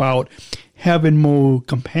talk about having more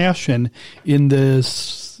compassion in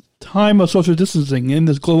this time of social distancing, in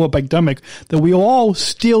this global pandemic that we are all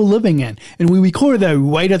still living in. And we recorded that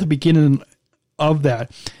right at the beginning of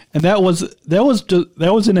that. And that was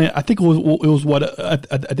in a, I think it was I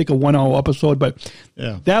think a 1 hour episode, but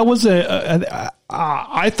yeah, that was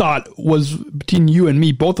I thought was, between you and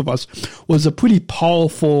me, both of us, was a pretty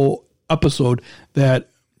powerful episode that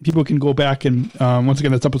people can go back and, once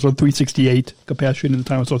again, that's episode 368, Compassion in the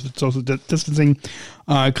Time of Social Distancing.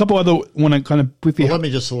 A couple other, want to kind of briefly. Well, let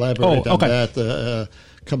me just elaborate on that.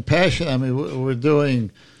 Compassion, I mean, we're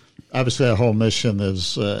doing. Obviously, our whole mission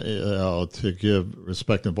is to give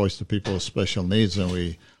respect and voice to people with special needs, and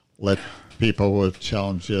we let people with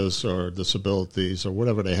challenges or disabilities or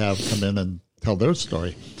whatever they have come in and tell their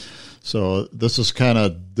story. So this is kind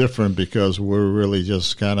of different because we're really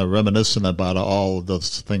just kind of reminiscent about all of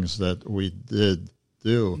those things that we did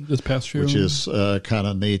do this past year, which is kind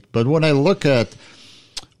of neat. But when I look at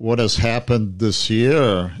what has happened this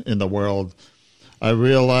year in the world, I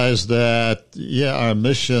realize that, our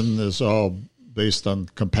mission is all based on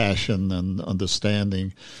compassion and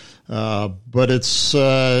understanding. But it's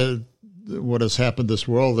what has happened this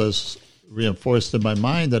world has reinforced in my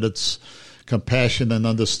mind that it's compassion and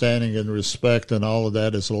understanding and respect and all of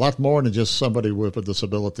that is a lot more than just somebody with a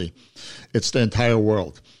disability. It's the entire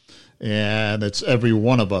world. And it's every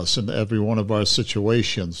one of us in every one of our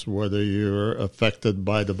situations, whether you're affected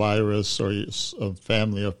by the virus or a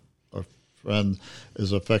family or friend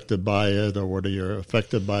is affected by it, or whether you're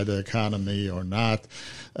affected by the economy or not,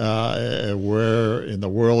 where in the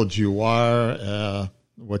world you are,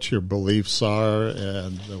 what your beliefs are,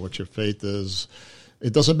 and what your faith is.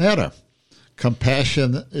 It doesn't matter.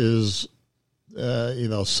 Compassion is,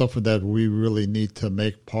 something that we really need to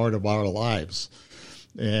make part of our lives.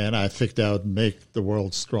 And I think that would make the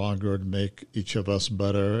world stronger and make each of us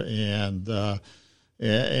better.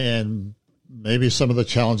 And maybe some of the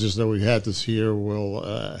challenges that we had this year will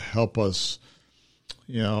help us,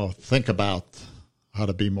 think about how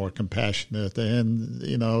to be more compassionate. And,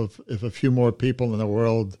 if a few more people in the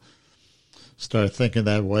world start thinking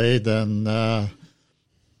that way, then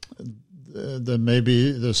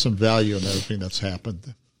maybe there's some value in everything that's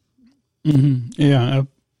happened. Mm-hmm. Yeah,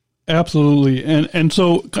 absolutely. And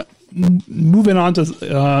so moving on to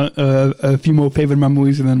a few more favorite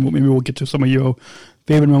memories, and then maybe we'll get to some of your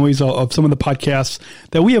favorite memories of some of the podcasts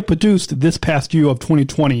that we have produced this past year of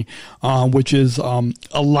 2020, which is a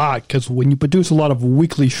lot, because when you produce a lot of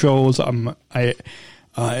weekly shows, there's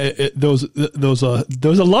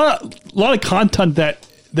a lot of content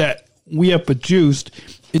that we have produced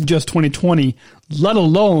in just 2020, let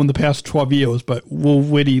alone the past 12 years, but we're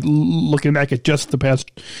really looking back at just the past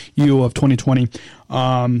year of 2020.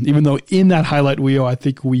 Even though in that highlight reel, I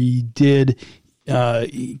think we did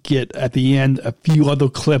get at the end a few other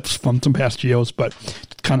clips from some past years, but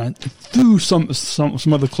kind of threw some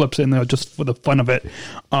other clips in there just for the fun of it.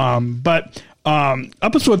 But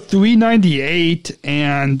episode 398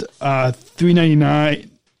 and 399.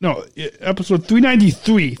 No, episode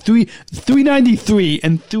 393, 393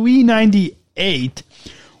 and 398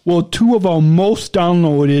 were two of our most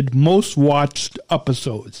downloaded, most watched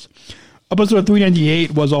episodes. Episode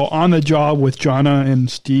 398 was our On the Job with Jonna and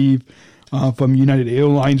Steve from United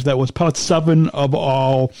Airlines. That was part 7 of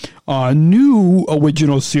our new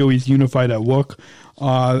original series, Unified at Work.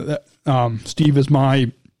 Steve is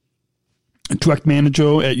my direct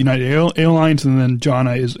manager at United Airlines, and then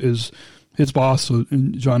Jonna is his boss. So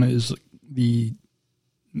Jonna is the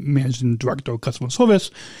managing director of customer service,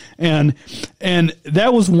 and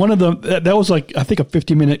that was one of that was like, I think, a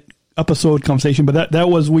 50-minute episode conversation, but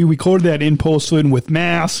we recorded that in person with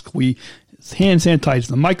masks. We hand sanitized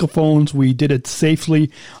the microphones. We did it safely,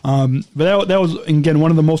 but that was, again,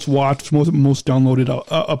 one of the most watched, most downloaded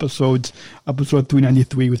episodes. Episode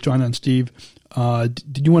 393 with Jonna and Steve.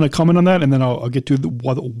 Did you want to comment on that, and then I'll get to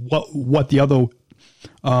what the other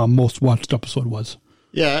most watched episode was?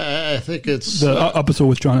 Yeah, I think it's the episode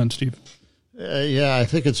with Jonna and Steve. I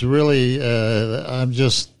think it's really. I'm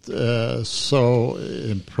just so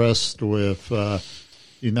impressed with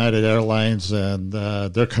United Airlines and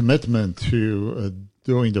their commitment to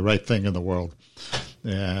doing the right thing in the world,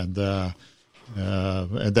 and that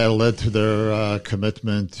led to their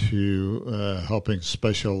commitment to helping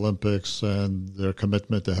Special Olympics and their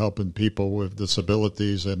commitment to helping people with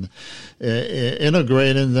disabilities and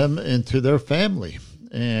integrating them into their family.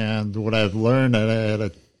 And what I've learned, I had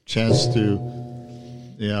a chance to,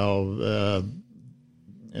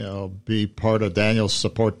 be part of Daniel's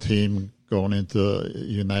support team going into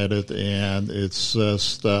United, and it's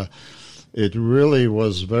just, it really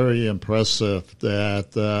was very impressive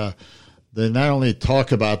that they not only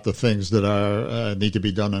talk about the things that are need to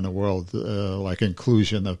be done in the world, like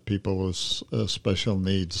inclusion of people with special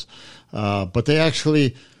needs, but they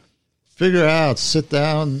actually sit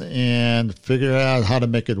down and figure out how to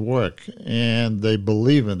make it work. And they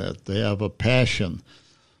believe in it. They have a passion.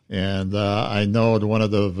 And I know at one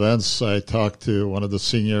of the events I talked to one of the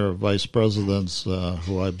senior vice presidents,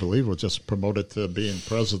 who I believe was just promoted to being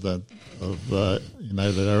president of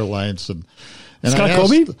United Airlines. And Scott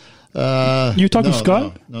Colby? You talking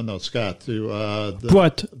Scott? No, Scott. To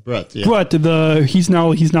Brett. Yeah. Brett. He's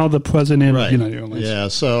now the president of United Airlines. Yeah.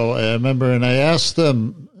 So I remember, and I asked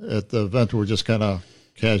them at the event, we're just kind of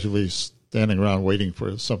casually standing around waiting for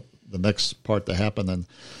the next part to happen,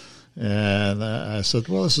 and I said,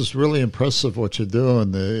 "Well, this is really impressive what you're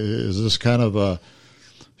doing. Is this kind of a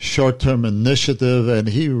short-term initiative?" And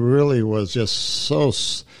he really was just so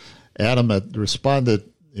Adam had responded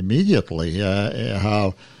immediately.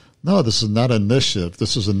 How no, this is not an initiative.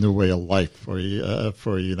 This is a new way of life for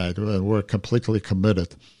United, and we're completely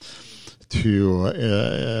committed to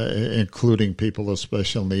including people with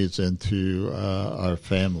special needs into our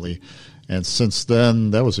family. And since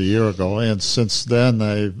then, that was a year ago, and since then,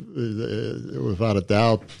 without a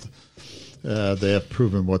doubt, they have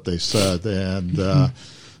proven what they said. And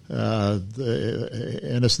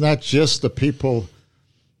and it's not just the people.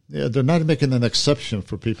 They're not making an exception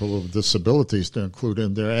for people with disabilities to include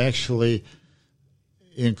them. They're actually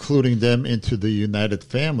including them into the United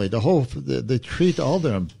family. They treat all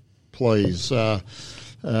their employees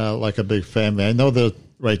like a big family. I know that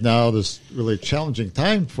right now there's really a challenging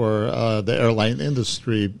time for the airline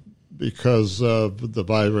industry because of the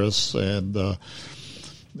virus and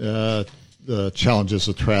the challenges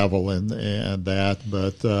of travel and that.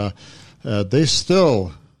 But they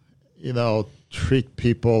still, treat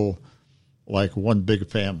people like one big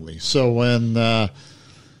family. So when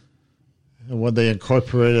they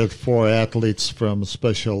incorporated 4 athletes from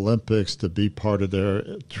Special Olympics to be part of their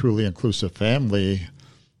truly inclusive family,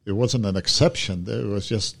 it wasn't an exception. It was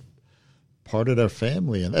just part of their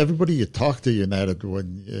family. And everybody you talk to United,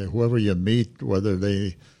 whoever you meet, whether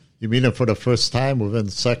you meet them for the first time, within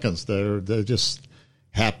seconds, they're just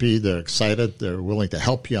happy, they're excited, they're willing to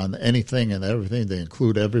help you on anything and everything. They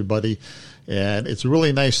include everybody. And it's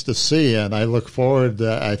really nice to see, and I look forward.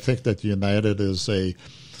 I think that United is a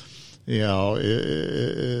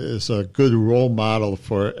good role model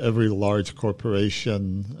for every large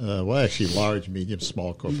corporation. Large, medium,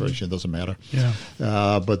 small corporation, doesn't matter. Yeah.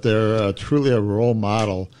 But they're truly a role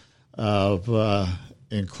model of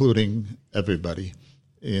including everybody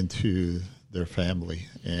into their family,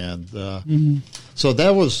 and so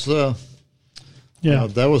that was.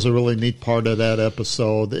 That was a really neat part of that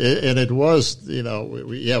episode, and it was,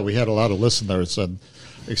 we had a lot of listeners, and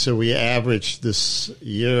like I said, we averaged this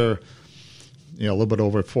year, a little bit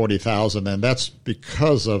over 40,000, and that's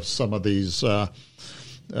because of some of these, really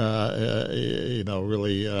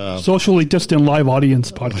socially distant live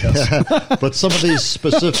audience podcasts. But some of these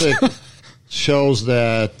specific shows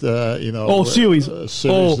that series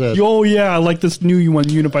that, like this new one,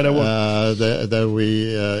 Unified at Work, that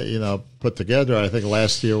we put together. I think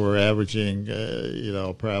last year we're averaging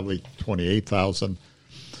probably 28,000,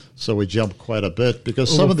 so we jumped quite a bit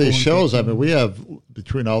because some of these shows, we have,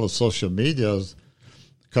 between all the social medias,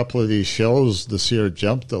 a couple of these shows this year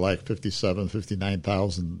jumped to like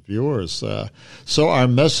 59,000 viewers. So our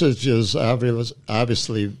message is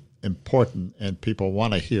obviously important, and people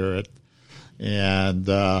want to hear it. And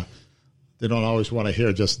they don't always want to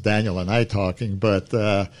hear just Daniel and I talking, but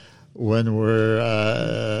when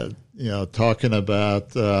we're talking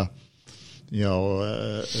about when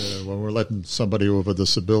we're letting somebody with a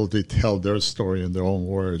disability tell their story in their own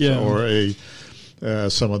words, or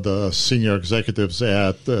some of the senior executives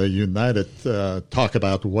at United talk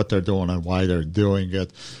about what they're doing and why they're doing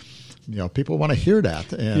it. People want to hear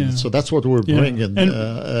that, and so that's what we're bringing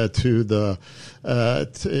to the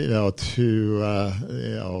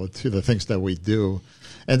to the things that we do,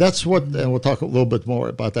 and that's what. And we'll talk a little bit more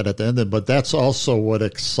about that at the end. But that's also what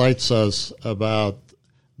excites us about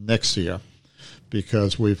next year,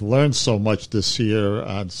 because we've learned so much this year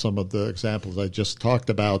on some of the examples I just talked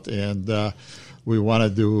about, and we want to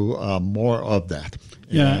do more of that.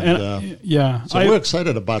 So we're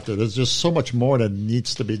excited about that. There's just so much more that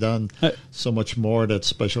needs to be done, so much more that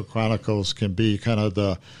Special Chronicles can be kind of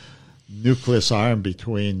the nucleus arm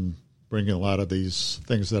between bringing a lot of these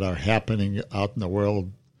things that are happening out in the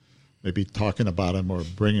world, maybe talking about them or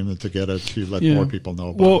bringing them together to let more people know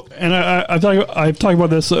about it. And I've talked about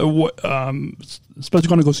this. Special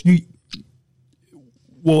Chronicles. We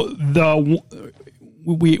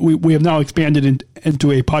have now expanded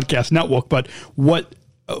into a podcast network, but what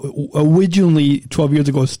originally 12 years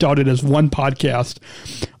ago started as one podcast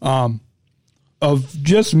of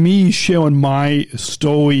just me sharing my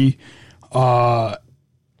story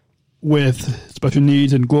with special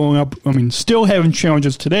needs and growing up. Still having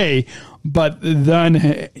challenges today, but then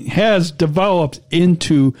has developed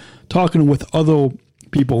into talking with other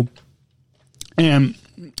people, and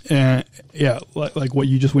like what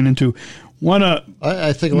you just went into.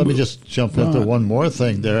 I think, let me just jump into one more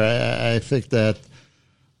thing there. I think that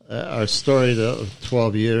our story of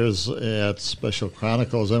 12 years at Special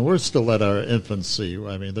Chronicles, and we're still at our infancy.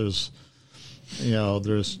 There's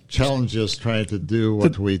challenges trying to do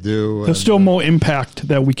what we do. There's still more impact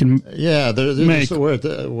that we can make. We're at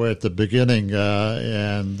the beginning,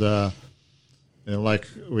 and like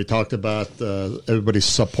we talked about, everybody's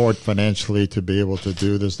support financially to be able to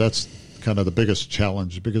do this. That's kind of the biggest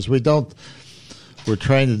challenge, because we're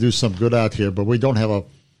trying to do some good out here, but we don't have a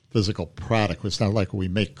physical product. It's not like we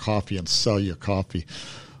make coffee and sell you coffee.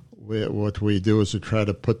 What we do is we try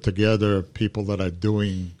to put together people that are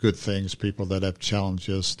doing good things, people that have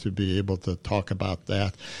challenges, to be able to talk about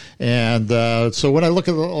that. And so when I look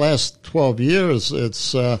at the last 12 years,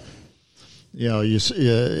 it's, and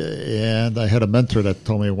I had a mentor that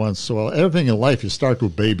told me once, well, everything in life, you start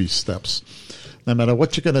with baby steps. No matter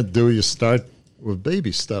what you're going to do, you start with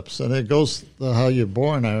baby steps. And it goes to how you're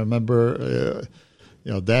born. I remember,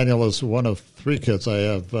 Daniel is one of 3 kids. I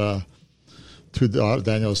have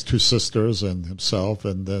Daniel's 2 sisters and himself,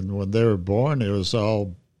 and then when they were born, it was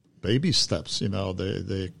all baby steps.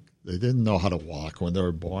 They didn't know how to walk when they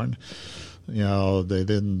were born. They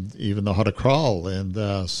didn't even know how to crawl,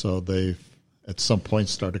 and so they at some point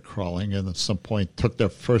started crawling, and at some point took their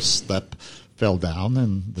first step, fell down,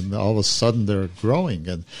 and then all of a sudden they're growing.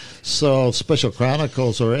 And so Special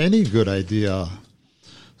Chronicles, or any good idea,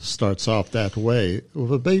 starts off that way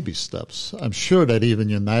with a baby steps. I'm sure that even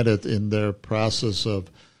United, in their process of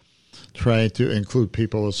trying to include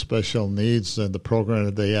people with special needs, and the program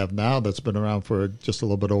that they have now that's been around for just a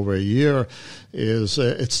little bit over a year, is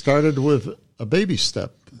it started with a baby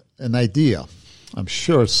step, an idea. I'm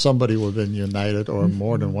sure somebody within United, or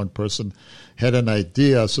more than one person, had an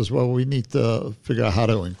idea, says, well, we need to figure out how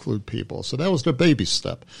to include people. So that was their baby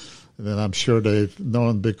step. And then I'm sure they've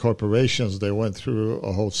known big corporations. They went through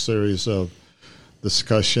a whole series of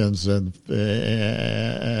discussions and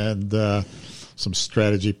some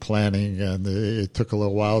strategy planning, and it took a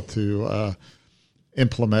little while to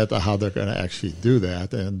implement how they're going to actually do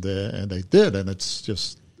that, and they did. And it's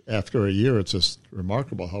just, after a year, it's just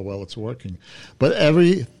remarkable how well it's working. But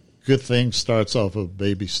every good thing starts off with a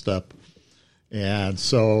baby step. And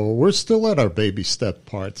so we're still at our baby step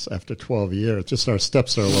parts after 12 years. Just our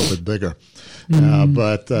steps are a little bit bigger.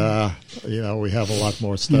 But we have a lot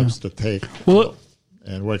more steps to take. Well,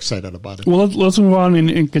 and we're excited about it. Well, let's move on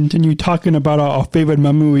and continue talking about our favorite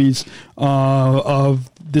memories of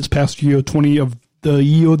this past year, of the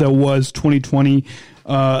year that was 2020.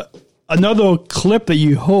 Another clip that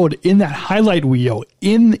you heard in that highlight reel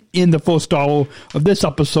in the first hour of this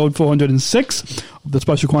episode 406 of the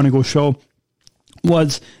Special Chronicles show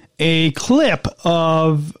was a clip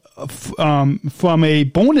of from a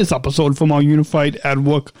bonus episode from our Unified at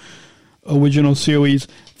Work original series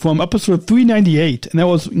from episode 398, and that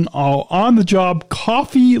was our on-the-job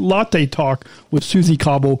coffee latte talk with Susie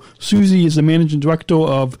Cabo. Susie is the managing director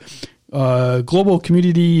of global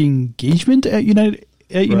community engagement at United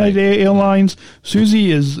Airlines.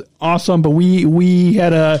 Susie is awesome, but we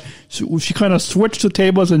had she kind of switched the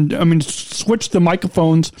tables switched the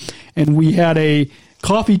microphones, and we had a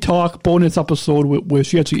coffee talk bonus episode where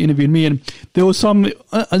she actually interviewed me, and there was some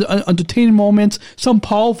entertaining moments, some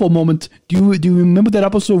powerful moments. Do you remember that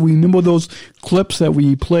episode? Remember those clips that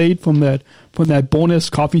we played from that bonus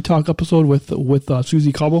coffee talk episode with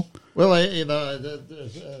Susie Cabo? Well,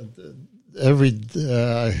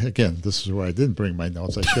 again, this is where I didn't bring my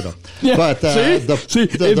notes. I should have. Yeah. But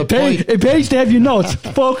it pays to have your notes,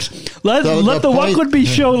 folks. Let the record be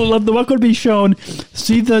shown. Let the record be shown.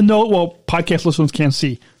 See the note. Well, podcast listeners can't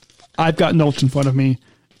see. I've got notes in front of me.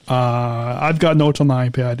 I've got notes on the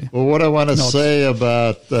iPad. Well, what I want to say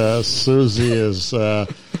about Susie is,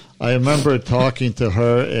 I remember talking to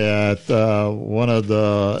her at one of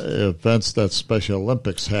the events that Special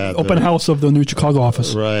Olympics had. Open house of the new Chicago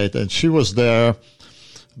office. Right, and she was there.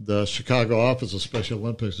 The Chicago office of Special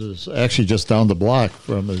Olympics is actually just down the block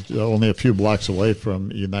from, only a few blocks away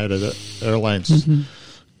from United Airlines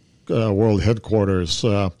world headquarters.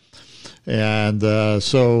 So in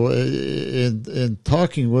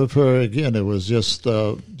talking with her, again, it was just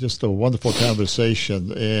a wonderful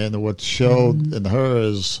conversation. And what showed in her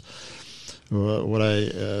is, what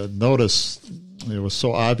I noticed, it was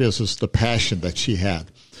so obvious, is the passion that she had.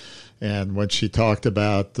 And when she talked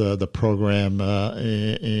about the program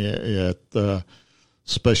at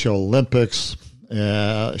Special Olympics,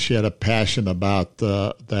 she had a passion about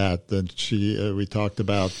that. And we talked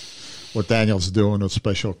about what Daniel's doing with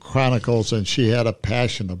Special Chronicles, and she had a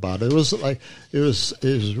passion about it. It was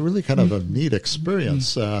really kind of a neat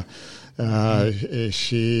experience.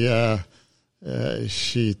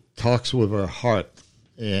 She talks with her heart,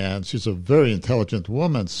 and she's a very intelligent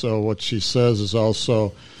woman. So what she says is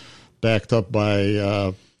also backed up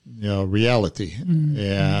by reality,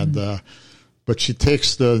 and but she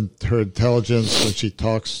takes her intelligence and she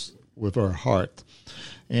talks with her heart,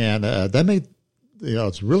 and that made.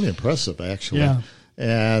 It's really impressive, actually. Yeah.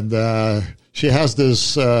 And she has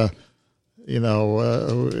this,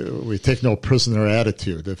 we take no prisoner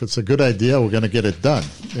attitude. If it's a good idea, we're going to get it done,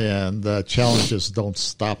 and challenges don't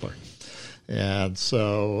stop her. And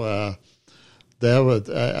so that was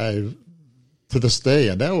to this day,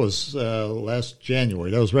 and that was last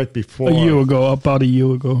January. That was right before about a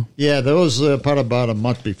year ago. Yeah, that was about a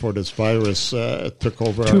month before this virus took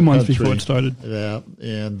over. 2 months country. before it started. Yeah,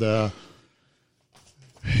 and.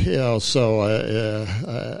 So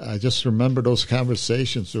I just remember those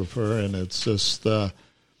conversations with her, and it's just I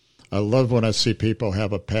love when I see people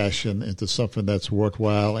have a passion into something that's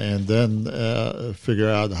worthwhile, and then figure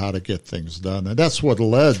out how to get things done. And that's what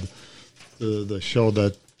led to the show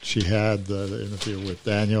that she had, the interview with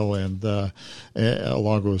Daniel, and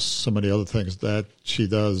along with some of the other things that she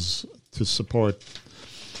does to support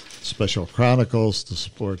Special Chronicles, to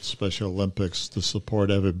support Special Olympics, to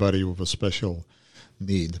support everybody with a special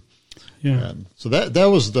need. Yeah. And so that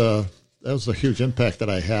was the huge impact that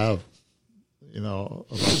I have, about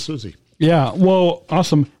Susie. Yeah. Well,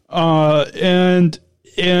 awesome. And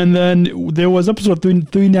then there was episode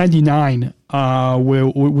 399,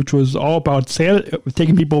 which was all about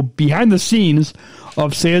taking people behind the scenes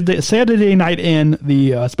of Saturday Night In.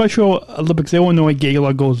 The Special Olympics Illinois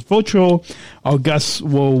Gala goes virtual. Our guests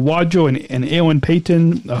were Wadjo and Aaron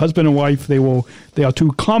Payton, a husband and wife. They are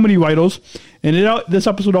two comedy writers. And this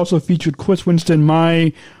episode also featured Chris Winston,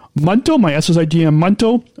 my Munto, my SSIGM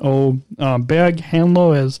Munto, or bag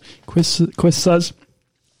handler, as Chris says.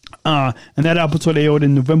 And that episode aired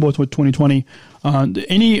in November 2020.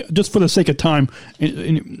 Just for the sake of time,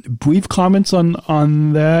 any brief comments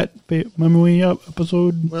on that memory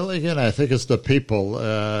episode? Well, again, I think it's the people.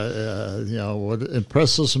 What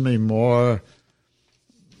impresses me more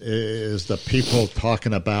is the people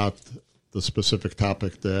talking about the specific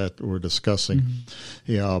topic that we're discussing.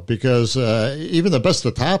 Mm-hmm. Because even the best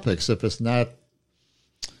of topics, if it's not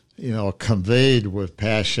conveyed with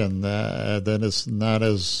passion, then it's not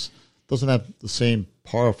doesn't have the same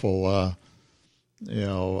powerful,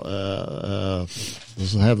 doesn't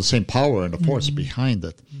have the same power and the force behind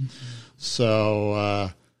it. Mm-hmm. So,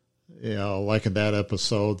 like in that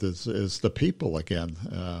episode, is the people again.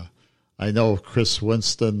 I know Chris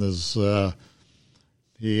Winston is,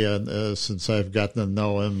 since I've gotten to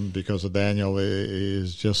know him because of Daniel,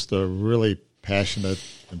 he's just a really passionate,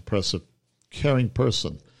 impressive, caring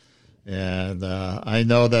person. And I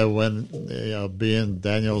know that when being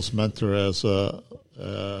Daniel's mentor as a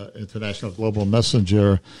international global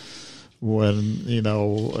messenger, when he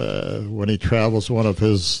travels, one of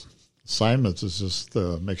his assignments is just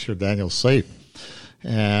to make sure Daniel's safe.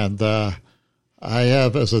 And I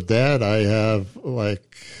have, as a dad, I have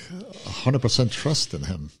like 100% trust in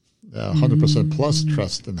him, 100% plus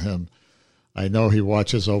trust in him. I know he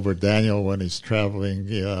watches over Daniel when he's traveling,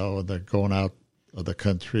 they're going out of the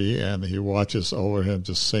country, and he watches over him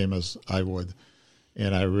just same as I would.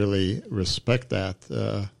 And I really respect that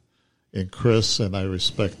in Chris, and I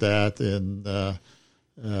respect that in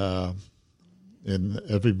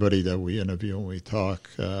everybody that we interview and we talk.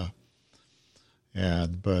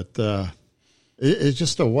 It's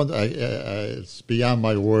just a wonder. It's beyond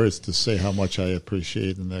my words to say how much I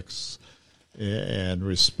appreciate and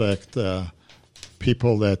respect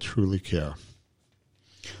people that truly care.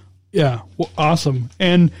 Yeah, well, awesome.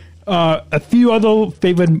 And a few other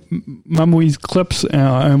favorite memories, clips,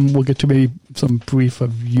 and we'll get to maybe some brief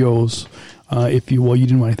of yours, if you will. You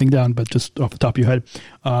didn't write anything down, but just off the top of your head,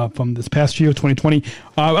 from this past year, 2020,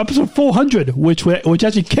 episode 400, which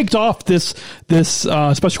actually kicked off this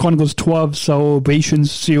Special Chronicles 12 celebration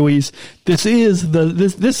series. This is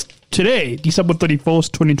this today, December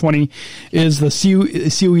 31st, 2020, is the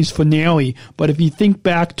series finale. But if you think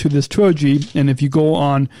back to this trilogy, and if you go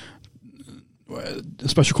on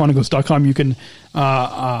specialchronicles.com, you can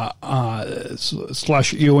 /EON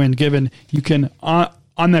given, you can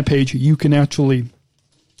on that page you can actually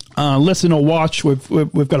listen or watch. We've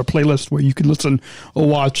got a playlist where you can listen or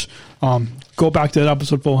watch. Go back to that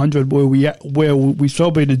episode 400 where we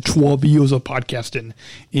celebrated 12 years of podcasting,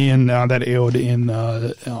 and that aired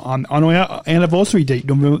on our anniversary date,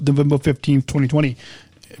 November 15th, 2020.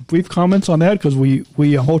 Brief comments on that, because we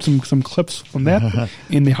hold some clips from that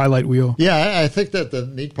in the highlight reel. Yeah, I think that the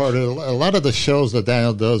neat part of a lot of the shows that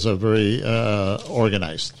Daniel does are very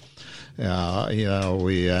organized. We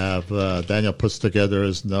have Daniel puts together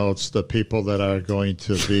his notes, the people that are going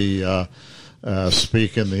to be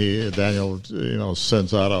speaking. Daniel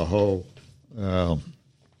sends out a whole all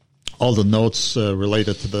the notes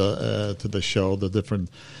related to the show, the different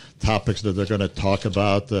topics that they're going to talk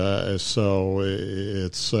about. So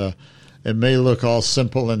it may look all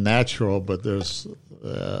simple and natural, but there's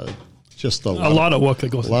just a lot of work that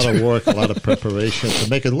goes. A lot of work, a lot of preparation to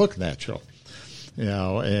make it look natural.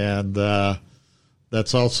 And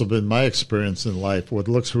that's also been my experience in life. What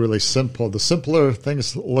looks really simple, the simpler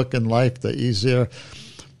things look in life, the easier,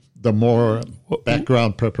 the more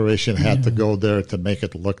background preparation had to go there to make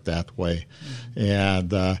it look that way.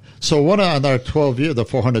 And so on our 12-year, the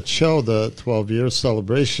 400 show, the 12-year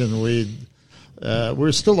celebration,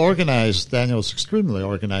 we're still organized. Daniel's extremely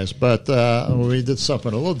organized, but we did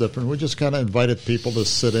something a little different. We just kind of invited people to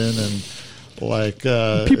sit in and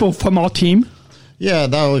people from our team. Yeah,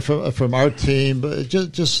 not only from our team, but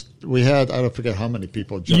just we had, I don't forget how many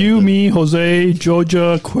people joined. You, me, Jose,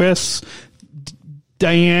 Georgia, Chris,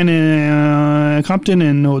 Diane, and Compton,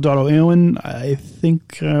 and Odato Allen, I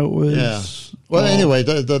think was... Yeah. Well, anyway,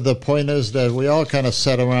 the point is that we all kind of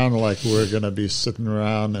sat around like we're going to be sitting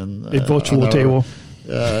around and a virtual table.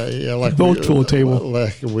 Like virtual table,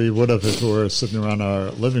 like we would have if we were sitting around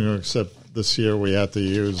our living room. Except this year we had to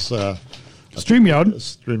use StreamYard.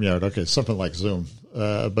 StreamYard, okay, something like Zoom.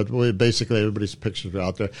 But we basically everybody's pictures are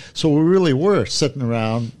out there, so we really were sitting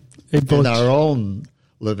around in our own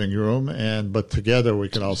living room, but together we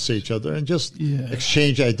can all see each other and just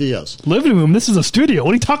exchange ideas. Living room? This is a studio.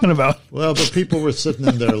 What are you talking about? Well, but people were sitting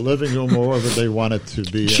in their living room or wherever they wanted to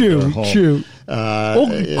be in their home. True.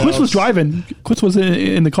 Chris was driving. Chris was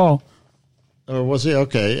in the call. Or was he?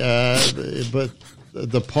 Okay. But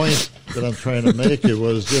the point that I'm trying to make, it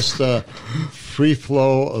was just a free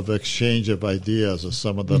flow of exchange of ideas of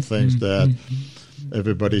some of the things that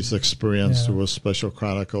everybody's experienced with Special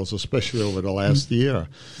Chronicles, especially over the last year.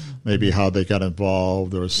 Maybe how they got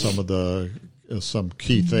involved, or some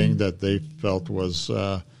key thing that they felt was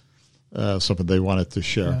something they wanted to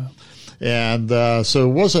share. And so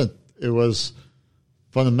it was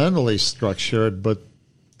fundamentally structured, but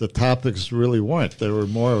the topics really weren't. They were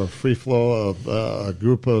more of a free flow of a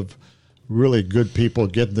group of really good people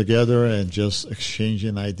getting together and just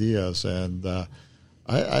exchanging ideas. And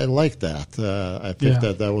I like that. I think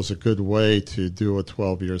that was a good way to do a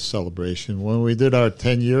 12-year celebration. When we did our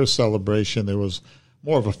 10-year celebration, it was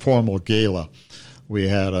more of a formal gala. We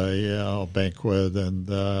had a banquet and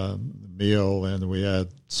meal, and we had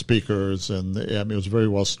speakers, and it was very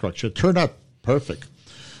well structured. It turned out perfect.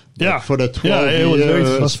 Yeah. But for the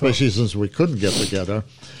 12-year, especially since we couldn't get together,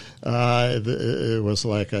 it was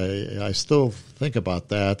like I still think about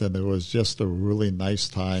that, and it was just a really nice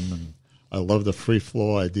time, and I love the free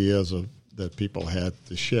flow ideas that people had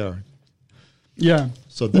to share. Yeah.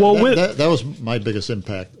 So that was my biggest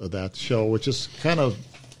impact of that show, which is kind of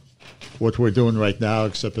what we're doing right now,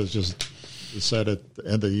 except it's just decided at the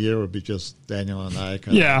end of the year would be just Daniel and I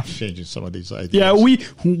kind of changing some of these ideas. Yeah, we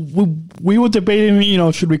were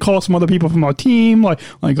debating, should we call some other people from our team,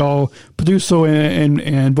 like our producer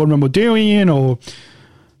and board member Darian, or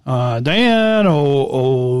Diane,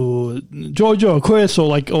 or Georgia, or Chris,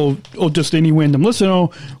 or just any random listener.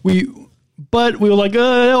 But we were like,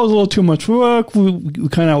 that was a little too much work. We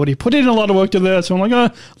kind of already put in a lot of work to that, so I'm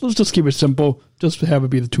like, let's just keep it simple. Just have it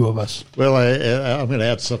be the two of us. Well, I'm going to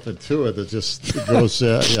add something to it that just goes.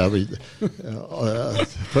 For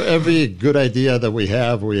every good idea that we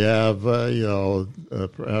have,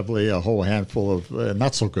 probably a whole handful of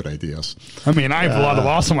not so good ideas. I mean, I have a lot of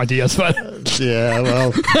awesome ideas, but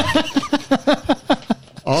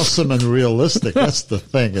awesome and realistic. That's the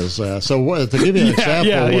thing. To give you an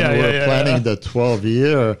example, when we were planning the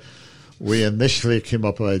 12-year. We initially came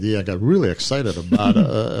up with an idea and got really excited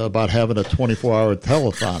about having a 24-hour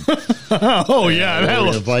telethon. We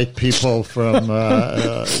invite people from,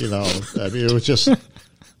 it was just, and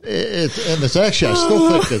it's actually, I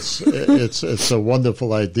still think it's a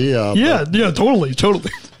wonderful idea. Totally.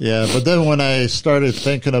 Yeah, but then when I started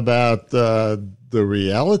thinking about the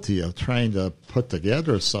reality of trying to put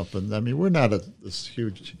together something, I mean, we're not this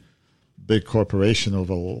huge big corporation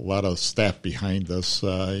with a lot of staff behind us.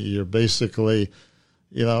 You're basically,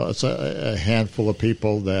 it's a handful of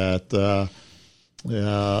people that,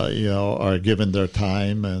 are given their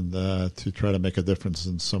time and to try to make a difference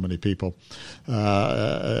in so many people,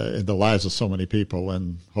 in the lives of so many people,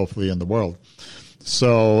 and hopefully in the world.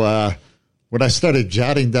 So when I started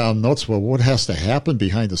jotting down notes, what has to happen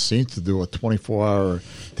behind the scenes to do a 24-hour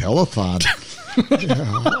telethon?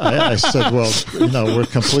 I said, we're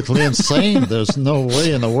completely insane. There's no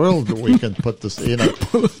way in the world that we can put this,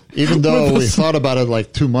 even though we thought about it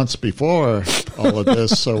like 2 months before all of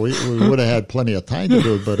this, so we would have had plenty of time to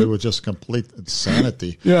do it, but it was just complete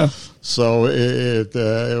insanity. Yeah. So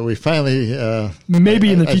we finally...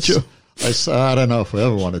 maybe in the future. I don't know if we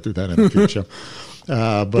ever want to do that in the future.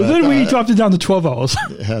 But then we dropped it down to 12 hours.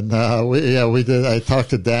 And we did. I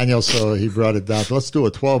talked to Daniel, so he brought it down. Let's do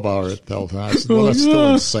a 12-hour telethon. I said, well, that's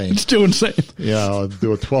still insane. It's still insane.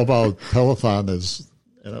 Do a 12-hour telethon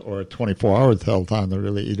or a 24-hour telethon.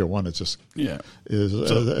 Really, either one. It's just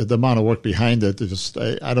the amount of work behind it.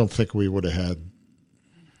 I don't think we would have had.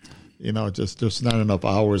 There's not enough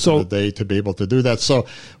hours in the day to be able to do that. So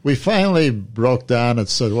we finally broke down and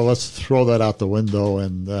said, well, let's throw that out the window.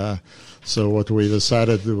 And so what we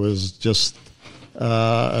decided was just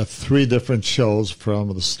 3 different shows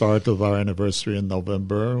from the start of our anniversary in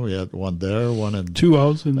November. We had one there, one in 2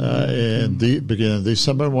 hours in the beginning of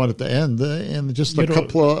December, one at the end, and just a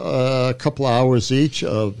couple of hours each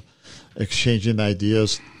of exchanging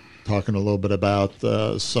ideas, talking a little bit about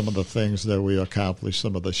some of the things that we accomplished,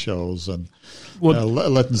 some of the shows, and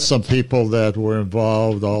letting some people that were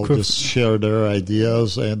involved all just share their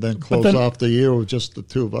ideas, and then close off the year with just the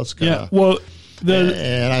 2 of us.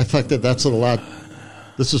 And I think that's a lot.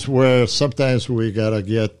 This is where sometimes we got to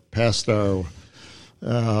get past our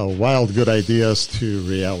wild good ideas to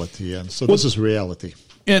reality, and so this is reality.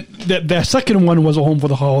 And that second one was a Home for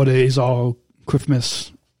the Holidays, all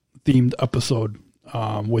Christmas themed episode.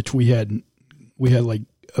 Which we had like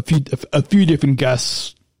a few different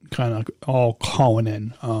guests kind of all calling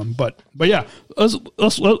in. But yeah,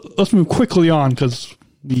 let's move quickly on because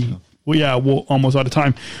we're almost out of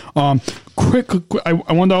time. I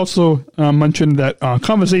want to also mention that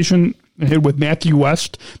conversation I had with Matthew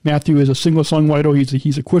West. Matthew is a singer-songwriter.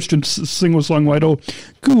 He's a Christian singer-songwriter.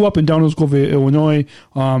 Grew up in Downers Grove, Illinois,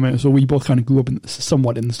 and so we both kind of grew up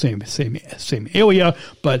somewhat in the same area.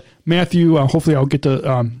 But Matthew, hopefully, I'll get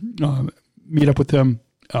to meet up with him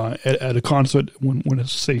at a concert when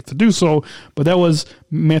it's safe to do so. But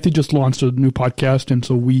Matthew just launched a new podcast, and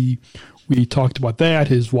so we talked about that,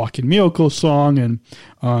 his Rockin' Miracle song, and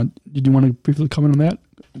did you want to briefly comment on that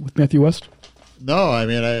with Matthew West? No, I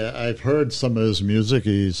mean, I've heard some of his music.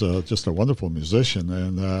 He's just a wonderful musician,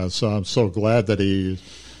 and so I'm so glad that he's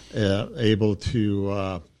able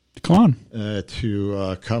to come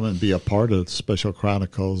and be a part of Special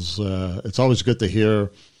Chronicles. It's always good to hear,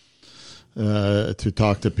 to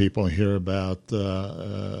talk to people and hear about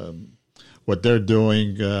what they're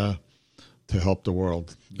doing to help the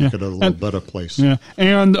world, make it a little better place. Yeah,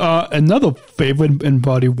 and another favorite and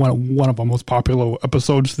probably one of our most popular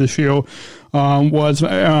episodes this year was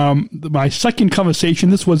my second conversation.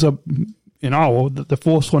 This was the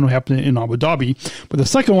first one happened in Abu Dhabi, but the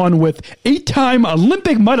second one with 8-time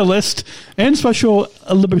Olympic medalist and Special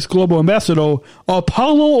Olympics Global Ambassador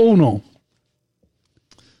Apollo Ono.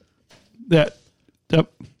 That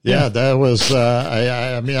was.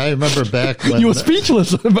 I remember back when you were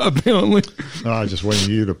speechless. Apparently, no, I was just waiting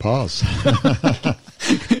for you to pause.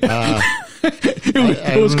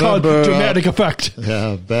 It was called dramatic effect.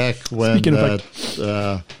 Yeah, back when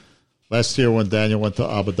last year when Daniel went to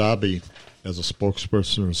Abu Dhabi as a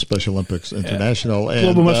spokesperson of Special Olympics International and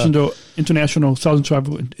Global Messenger International, Southern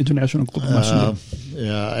Travel International Global Messenger.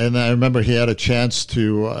 And I remember he had a chance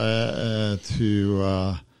to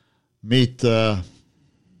meet.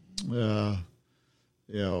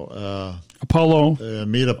 Apollo.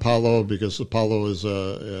 Meet Apollo because Apollo is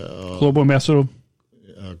a global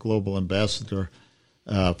ambassador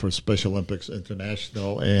for Special Olympics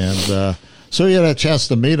International, and so he had a chance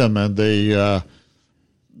to meet him, and they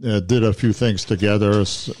did a few things together,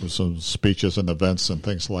 some speeches and events and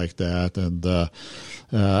things like that, and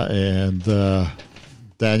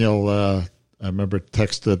Daniel, I remember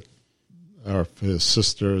texted his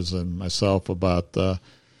sisters and myself about.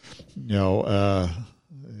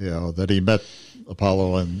 That he met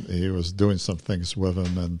Apollo and he was doing some things with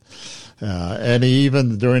him, and he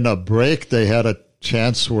even during a break they had a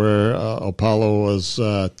chance where Apollo was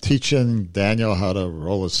teaching Daniel how to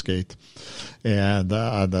roller skate, and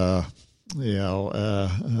on a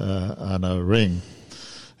ring,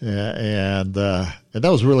 and that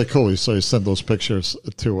was really cool. So he sent those pictures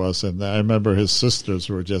to us, and I remember his sisters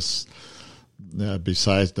were just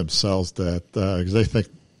besides themselves because they think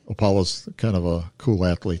Apollo's kind of a cool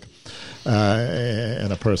athlete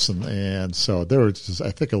and a person, and so they were just,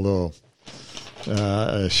 I think, a little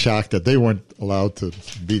shocked that they weren't allowed to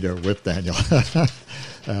be there with Daniel.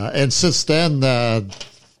 And since then,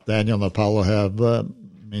 Daniel and Apollo have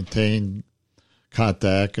maintained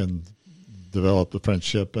contact and developed a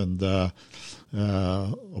friendship, and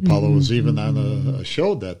Apollo was even on a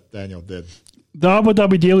show that Daniel did. The Abu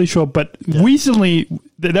Dhabi Daily Show, but recently,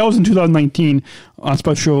 that was in 2019 on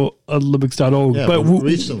SpecialOlympics.org. Yeah, but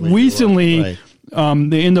recently,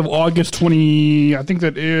 the end of August 20. I think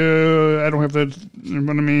that I don't have that in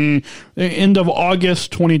front of me. The end of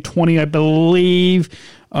August 2020, I believe.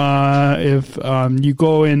 If you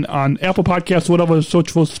go in on Apple Podcasts, whatever,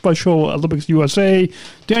 search for Special Olympics USA,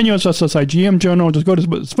 Daniel's SSIGM Journal, just go to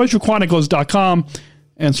specialchronicles.com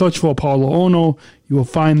and search for Apollo Ono. You will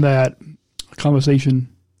find that conversation.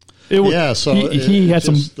 He had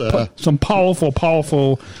some powerful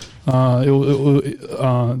thing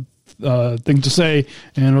to say,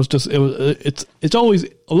 and it's always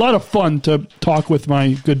a lot of fun to talk with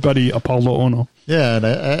my good buddy Apollo Ono. Yeah, and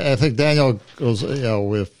I think Daniel goes,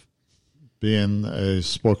 with being a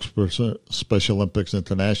spokesperson, Special Olympics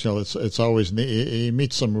International, it's always neat. He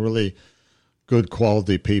meets some really good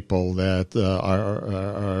quality people that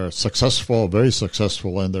are successful, very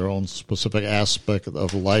successful in their own specific aspect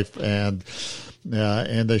of life, and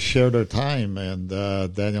they share their time. And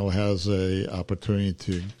Daniel has a opportunity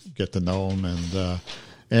to get to know him,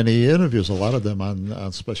 and he interviews a lot of them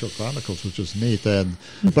on Special Chronicles, which is neat.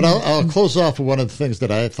 But I'll close off with one of the things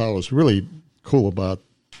that I thought was really cool about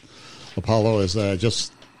Apollo is that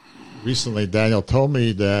just recently Daniel told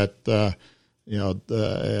me that the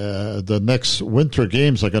next Winter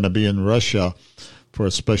Games are going to be in Russia for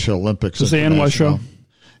Special Olympics. In Russia.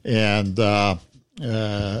 And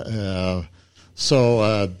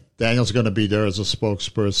so Daniel's going to be there as a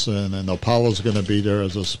spokesperson, and Apollo's going to be there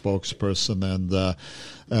as a spokesperson.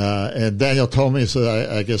 And Daniel told me, so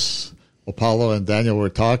I guess Apollo and Daniel were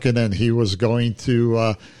talking, and he was going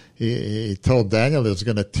to, he told Daniel he was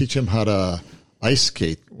going to teach him how to ice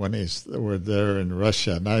skate when we're there in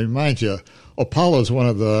Russia. Now, remind you, Apollo is one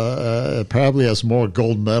of the, probably has more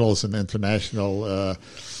gold medals in international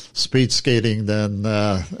speed skating than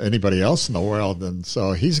anybody else in the world. And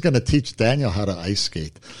so he's going to teach Daniel how to ice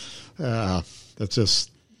skate. That's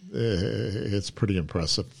just, it's pretty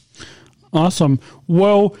impressive. Awesome.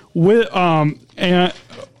 Well, briefly,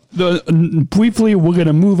 we're going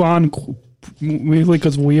to move on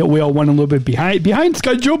because we all went a little bit behind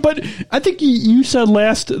schedule. But I think you said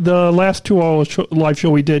the last 2 hour live show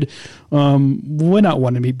we did, we're not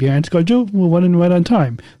wanting to be behind schedule. We're running right on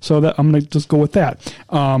time. So that I'm going to just go with that.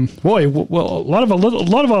 A lot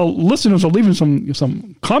of our listeners are leaving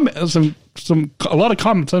some comments, a lot of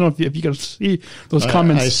comments. I don't know if you can see those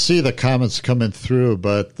comments. I see the comments coming through,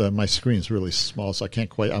 but my screen's really small, so I can't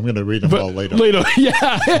quite. I'm going to read them all later.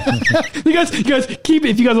 Yeah. you guys keep.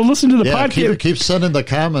 If you guys are listening to the podcast, keep sending the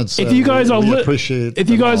comments. If you guys are appreciate. If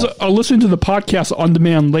you guys are listening to the podcast on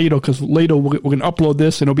demand later, because later we're going to upload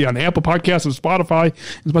this and it'll be on Apple Podcasts and Spotify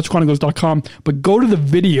and SpecialChronicles.com. But go to the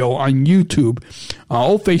video on YouTube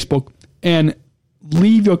or Facebook and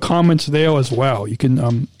leave your comments there as well. You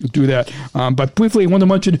can do that. But briefly, I want to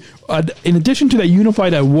mention, in addition to that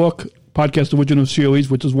Unified at Work podcast original series,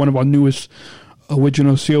 which is one of our newest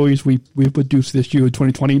original series we produced this year in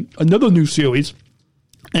 2020, another new series,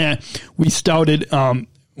 we started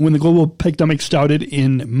when the global pandemic started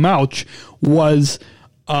in March, was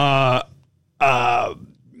a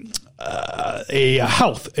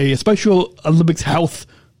Special Olympics health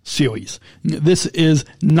series. This is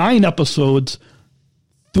 9 episodes,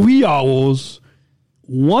 3 hours,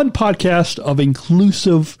 one podcast of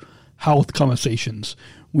inclusive health conversations.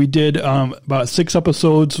 We did about 6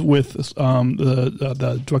 episodes with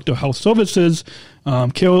the Director of Health Services,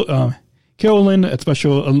 Carolyn at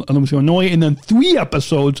Special Olympics Illinois, and then 3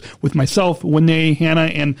 episodes with myself, Renee, Hannah,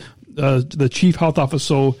 and the Chief Health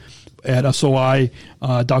Officer at SOI,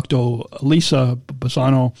 Dr. Lisa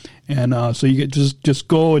Bassano. And so you get just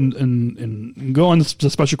go and go on to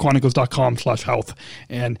specialchronicles.com/health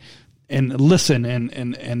and listen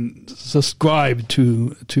and subscribe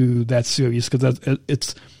to that series, because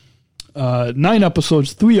it's 9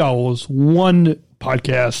 eposodes, 3 hours, one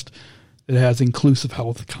podcast that has inclusive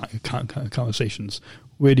health conversations.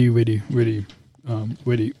 Really, really, really,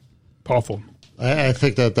 really powerful. I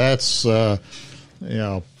think that's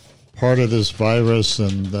part of this virus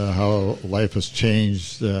and how life has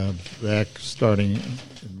changed back starting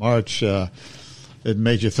in March. It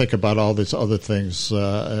made you think about all these other things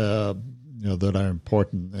that are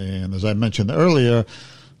important. And as I mentioned earlier,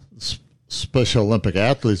 Special Olympic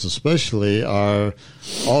athletes especially are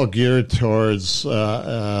all geared towards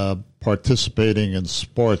participating in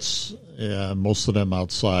sports, most of them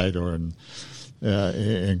outside or in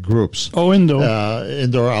groups. Oh, indoor.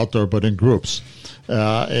 Indoor, outdoor, but in groups.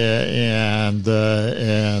 And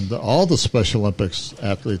all the Special Olympics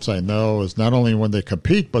athletes I know is not only when they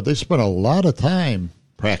compete, but they spend a lot of time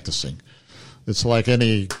practicing. It's like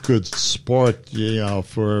any good sport,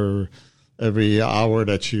 for every hour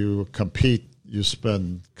that you compete, you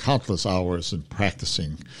spend countless hours in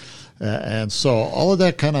practicing. And so all of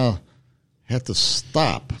that kind of had to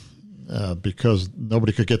stop because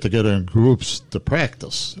nobody could get together in groups to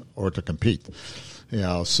practice or to compete.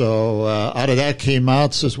 So out of that came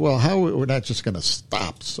out, says, well, we're not just going to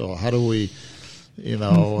stop. So how do we,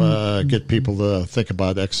 get people to think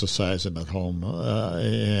about exercising at home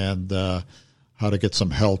and how to get some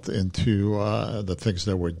health into the things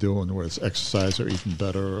that we're doing, whether it's exercise or eating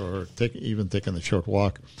better or even taking a short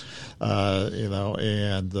walk,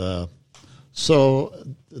 so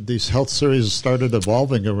these health series started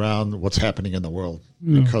evolving around what's happening in the world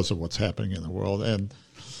because of what's happening in the world. And,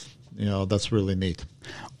 that's really neat.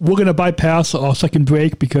 We're going to bypass our second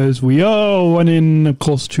break because we are running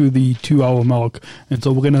close to the 2-hour mark. And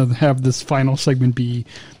so we're going to have this final segment be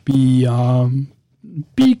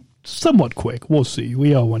somewhat quick. We'll see.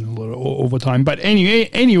 We are running a little over time. But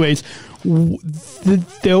anyways,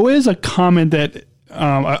 there is a comment that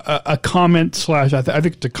a comment slash I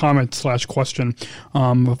think it's a comment slash question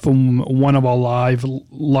from one of our live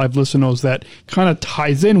listeners that kind of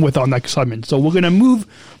ties in with our next segment. So we're going to move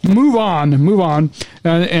on,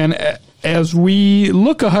 and as we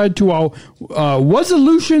look ahead to our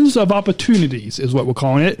resolutions of opportunities is what we're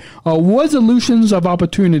calling it. Resolutions of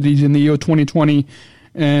opportunities in the year 2020.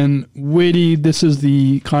 And Witty, this is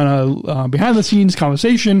the kind of behind the scenes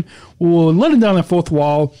conversation. We'll let it down the fourth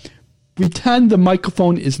wall. Pretend the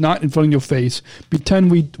microphone is not in front of your face.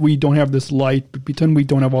 Pretend we don't have this light. Pretend we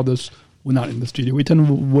don't have all this. We're not in the studio.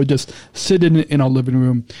 Pretend we're just sitting in our living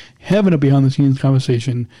room, having a behind-the-scenes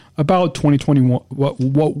conversation about 2021.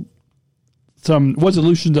 What some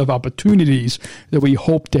resolutions of opportunities that we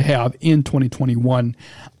hope to have in 2021.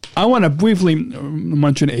 I want to briefly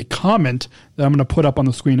mention a comment that I'm going to put up on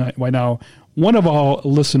the screen right now. One of our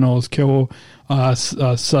listeners, Carol,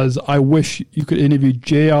 says, I wish you could interview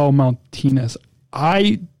J.L. Martinez.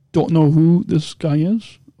 I don't know who this guy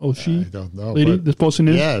is. Oh, she? I don't know. Lady, this person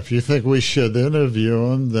is? Yeah, if you think we should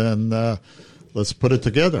interview him, then let's put it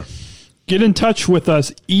together. Get in touch with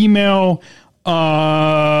us. Email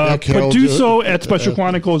Produso at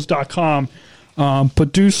specialchronicles.com.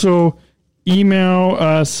 Produso, email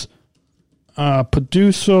us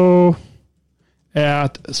Produso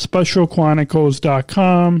at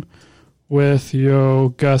specialchronicles.com with your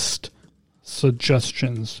guest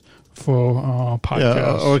suggestions for our podcast.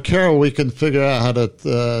 Yeah, or Carol, we can figure out how to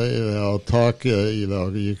talk.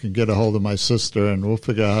 You can get a hold of my sister, and we'll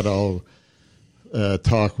figure out how to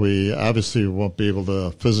talk. We obviously won't be able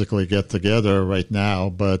to physically get together right now,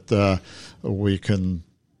 but we can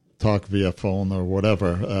talk via phone or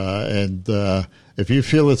whatever. And if you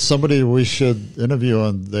feel it's somebody we should interview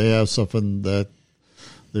and they have something that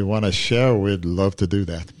they want to share, we'd love to do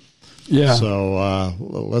that. Yeah. So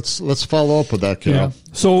let's follow up with that, Carol. Yeah.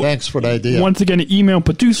 So thanks for the idea. Once again, email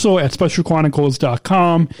Produso at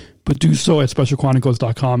specialchronicles.com, Produso at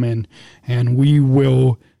specialchronicles.com, and we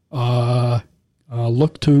will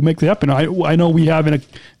look to make that happen. I know we have in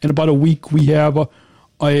about a week we have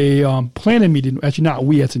a planning meeting. Actually, not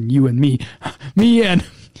we, as in you and me. Me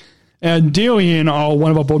and Darian are one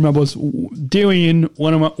of our board members. Darian,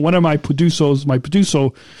 one of my producers, will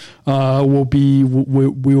be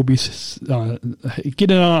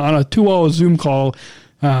getting on a 2-hour Zoom call,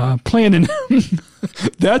 planning.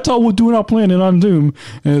 That's how we're doing our planning on Zoom.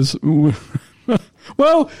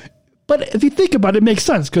 Well, but if you think about it, it makes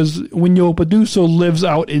sense because when your producer lives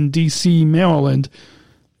out in D.C., Maryland,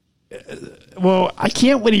 well, I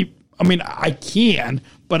can't really. I mean, I can,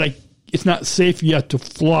 but it's not safe yet to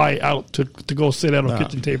fly out to go sit at a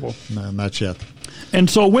kitchen table. No, not yet. And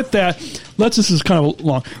so with that, this is kind of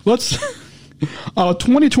long.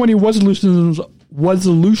 2020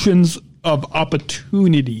 resolutions of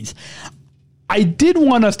opportunities. I did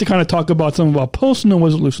want us to kind of talk about some of our personal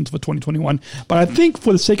resolutions for 2021, but I think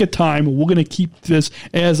for the sake of time, we're going to keep this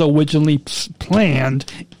as originally planned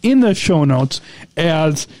in the show notes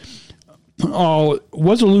as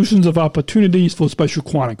resolutions of opportunities for Special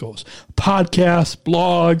Chronicles. Podcasts,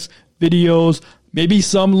 blogs, videos, maybe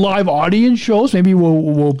some live audience shows. Maybe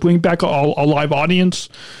we'll bring back our live audience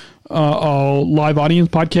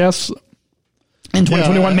podcasts in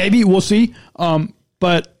 2021. Yeah. Maybe we'll see.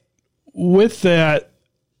 But with that,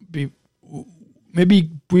 maybe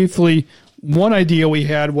briefly, one idea we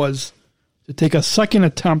had was to take a second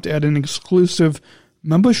attempt at an exclusive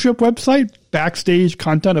membership website, backstage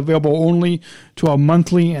content available only to our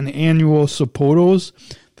monthly and annual supporters.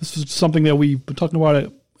 This is something that we've been talking about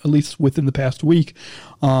at least within the past week.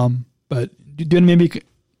 But then maybe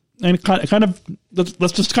and kind of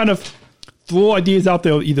let's just kind of throw ideas out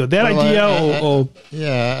there, either that idea or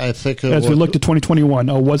I think as we look to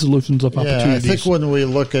 2021, resolutions of opportunities. I think when we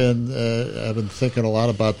look and I've been thinking a lot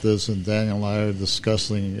about this, and Daniel and I are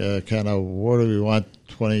discussing kind of what do we want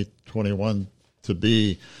 2021 to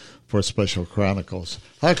be for Special Chronicles.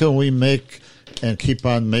 How can we make and keep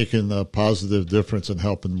on making a positive difference in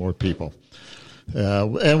helping more people?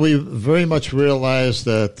 And we very much realize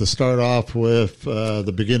that to start off with,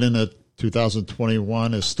 the beginning of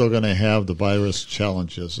 2021 is still going to have the virus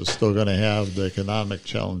challenges. It's still going to have the economic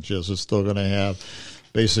challenges. It's still going to have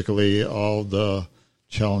basically all the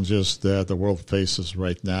challenges that the world faces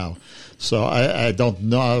right now. So I don't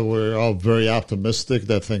know. We're all very optimistic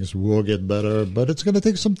that things will get better, but it's going to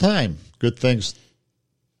take some time. Good things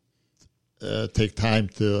take time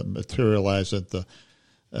to materialize and to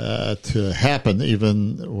happen,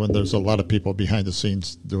 even when there's a lot of people behind the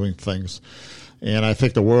scenes doing things. And I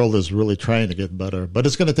think the world is really trying to get better, but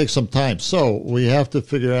it's going to take some time. So we have to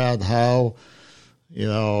figure out how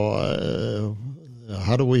do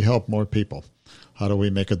we help more people? How do we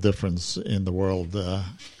make a difference in the world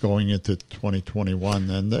going into 2021?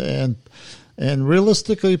 And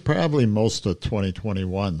realistically, probably most of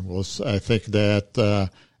 2021. I think that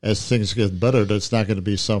as things get better, that's not going to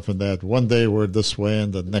be something that one day we're this way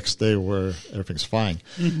and the next day everything's fine.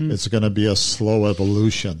 Mm-hmm. It's going to be a slow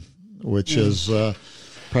evolution, which is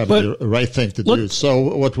probably the right thing to do.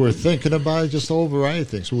 So what we're thinking about is just a whole variety of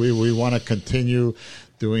things. We want to continue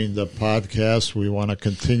doing the podcast. We want to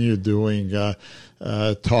continue doing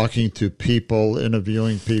talking to people,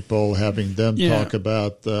 interviewing people, having them talk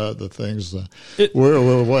about the things.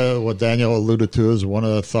 What Daniel alluded to is one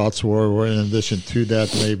of the thoughts were in addition to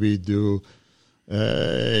that, maybe do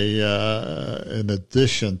in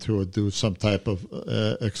addition to do some type of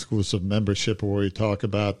exclusive membership where we talk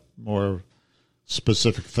about more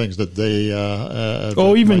specific things that they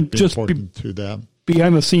even might be just important to them.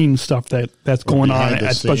 Behind the scenes stuff that's going on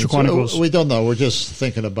at Special Chronicles. We don't know. We're just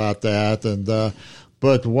thinking about that. And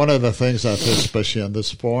but one of the things I think, especially on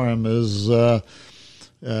this forum, is in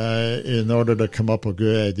order to come up with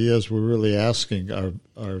good ideas, we're really asking our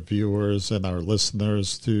viewers and our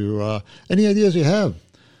listeners to any ideas you have,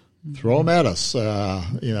 throw them at us.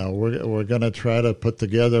 We're going to try to put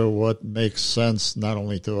together what makes sense not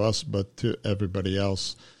only to us but to everybody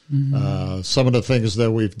else. Mm-hmm. Some of the things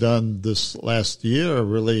that we've done this last year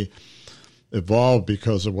really evolved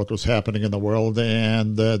because of what was happening in the world,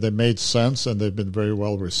 and they made sense, and they've been very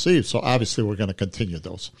well received. So obviously we're going to continue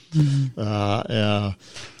those. Mm-hmm.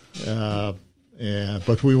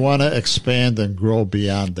 But we want to expand and grow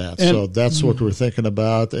beyond that. So that's what we're thinking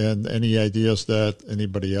about, and any ideas that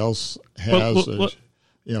anybody else has,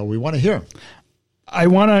 we want to hear them. I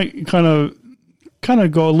want to kind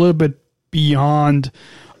of go a little bit beyond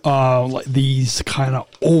like these kind of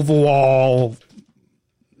overall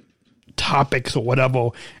topics or whatever,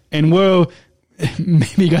 and we'll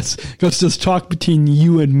maybe let's just talk between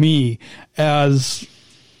you and me as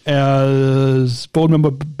board member,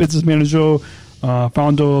 business manager,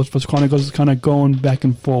 founder of Special Chronicles, kind of going back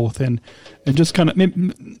and forth, and just kind of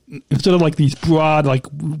instead of like these broad, like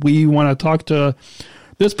we want to talk to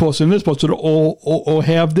this person, or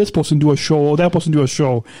have this person do a show, or that person do a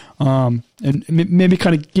show, and maybe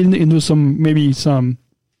kind of get into some really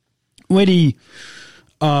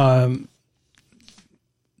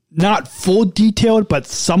not full detailed, but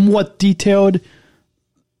somewhat detailed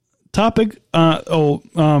topic, not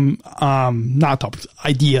topics,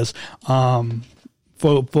 ideas.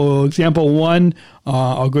 For example, one,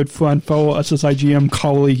 our good friend, fellow SSIGM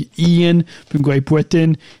colleague Ian from Great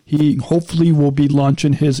Britain, he hopefully will be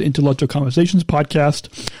launching his Intellectual Conversations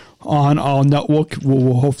podcast on our network.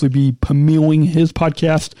 We'll hopefully be premiering his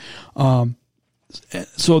podcast.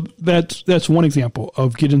 So that's one example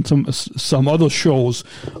of getting some other shows,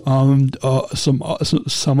 some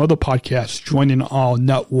other podcasts joining our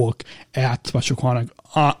network at Special Chronicles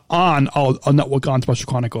on our network on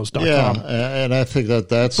SpecialChronicles.com. Yeah, and I think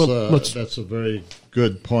that's a very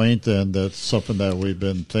good point, and that's something that we've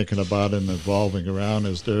been thinking about and evolving around.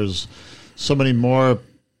 Is there's so many more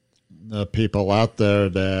people out there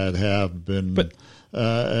that have been.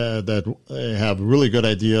 That have really good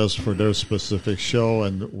ideas for their specific show,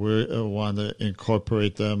 and we want to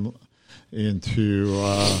incorporate them into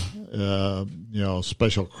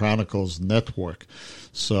Special Chronicles Network,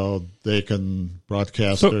 so they can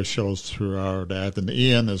broadcast their shows throughout that. And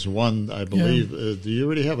Ian is one, I believe. Do you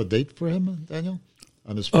already have a date for him, Daniel,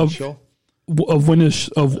 on his first show? Of when his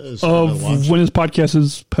podcast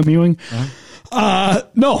is premiering? Uh-huh.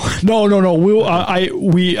 No.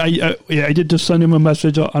 I did just send him a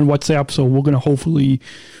message on WhatsApp, so we're gonna hopefully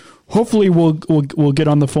hopefully we'll get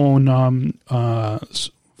on the phone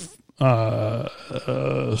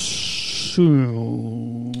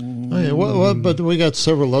soon. Oh, yeah, but we got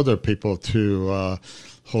several other people too.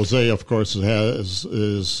 Jose, of course,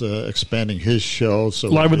 is expanding his show. So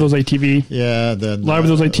Live with Jose TV. Yeah, then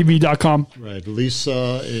livewithjosetv.com. Right.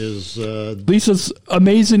 Lisa is Lisa's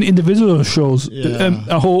amazing individual shows. Yeah.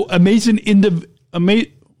 A whole amazing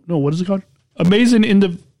what is it called? Amazing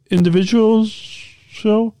individuals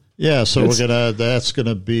show. Yeah, so that's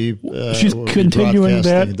gonna be she's continuing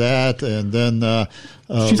that, and then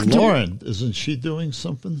Lauren, isn't she doing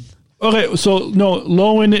something? Okay, so no,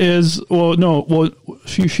 Lauren is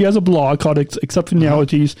she has a blog called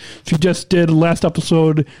Exceptionalities. She just did last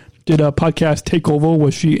episode. Did a podcast takeover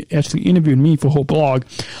where she actually interviewed me for a whole blog.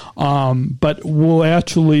 But we'll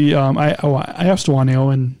actually, I asked her on air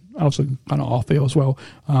and also kind of off air as well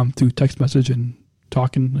through text message and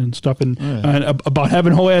talking and stuff and about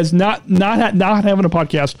having her as not having a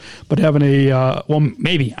podcast, but having a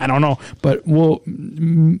maybe I don't know, but we'll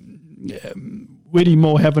Whitty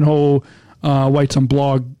Mo having her write some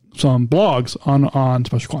blogs on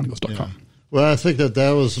specialchronicles.com. Yeah. Well, I think that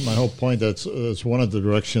was my whole point. That's one of the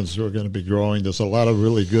directions we're going to be growing. There's a lot of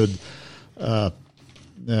really good talent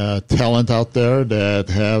out there that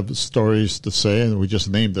have stories to say, and we just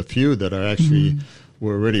named a few that are actually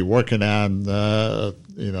we're already working on.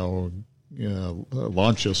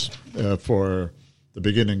 Launches for the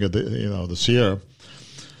beginning of this year,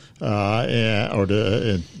 or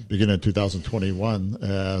the beginning of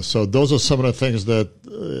 2021. So those are some of the things that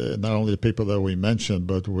not only the people that we mentioned,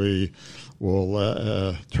 but we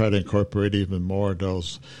will try to incorporate even more of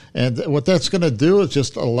those. And what that's going to do is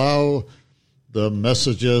just allow the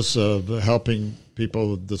messages of helping people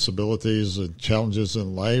with disabilities and challenges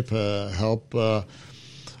in life help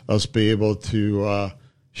us be able to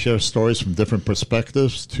share stories from different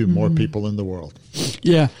perspectives to more people in the world.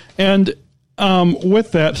 Yeah, and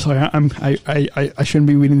with that, sorry, I shouldn't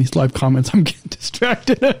be reading these live comments. I'm getting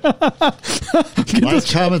distracted. Live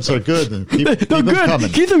comments are good, and keep them coming.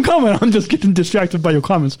 Keep them coming. I'm just getting distracted by your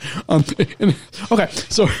comments. Okay,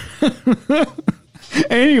 so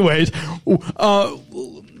anyways,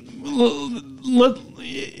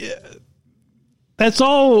 that's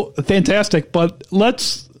all fantastic, but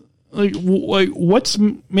let's what's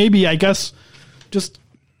maybe, I guess, just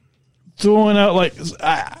throwing out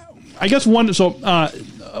I guess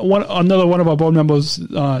another one of our board members,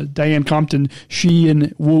 Diane Compton, she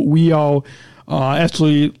and we all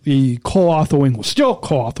actually still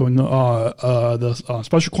co-authoring the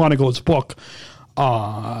Special Chronicles book,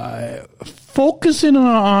 focusing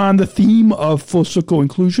on the theme of full circle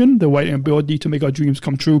inclusion, the right ability to make our dreams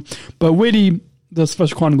come true. But really, the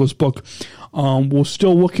Special Chronicles book, we'll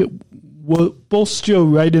both still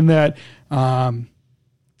write in that,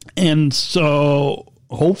 and so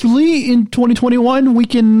hopefully in 2021 we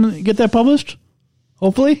can get that published.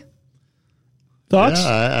 Hopefully, thoughts?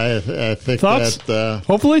 Yeah, I think thoughts? that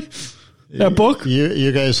hopefully. That book?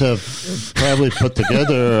 You guys have probably put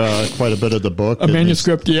together quite a bit of the book. A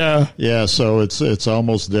manuscript, yeah. Yeah, so it's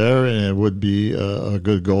almost there, and it would be a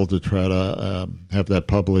good goal to try to have that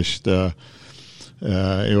published. It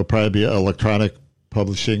will probably be electronic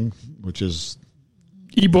publishing, which is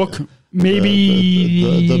ebook,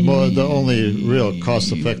 maybe the only real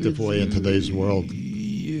cost-effective way in today's world.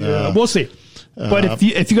 We'll see. But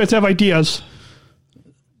if you guys have ideas,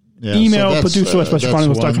 email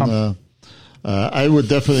producer@specialchronicles.com. I would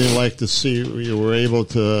definitely like to see you were able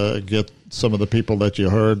to get some of the people that you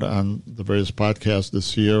heard on the various podcasts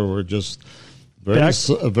this year were just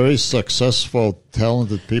very successful,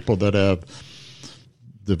 talented people that have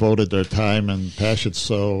devoted their time and passion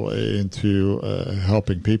into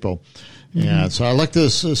helping people. And so I'd like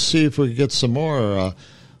to see if we could get some more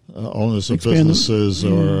owners of businesses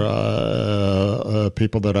or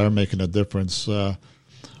people that are making a difference.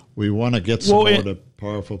 We want to get some more of the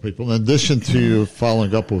powerful people, in addition to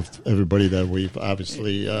following up with everybody that we've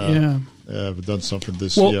obviously have done something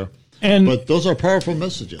this year. But those are powerful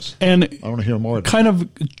messages, and I want to hear more. Kind of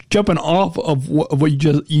jumping off of what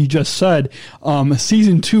you just said,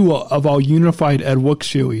 season 2 of our Unified at Work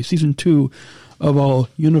series, season 2 of our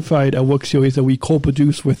Unified at Work series that we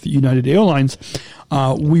co-produce with United Airlines,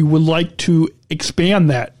 we would like to expand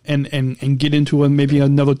that and get into maybe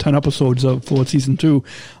another 10 episodes for season 2,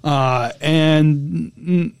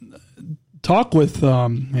 and talk with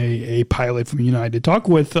a pilot from United, talk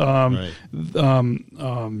with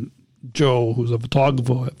Joe, who's a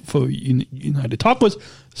photographer for United, talk with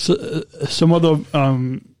some other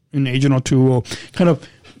an agent or two, or kind of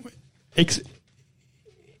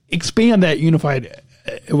expand that Unified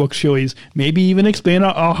work series. Maybe even expand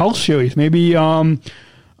our house series. Maybe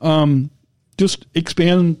just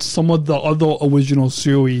expand some of the other original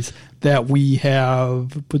series that we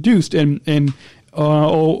have produced, and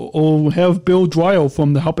or have Bill Dryle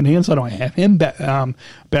from the Helping Hand Center. Have him back on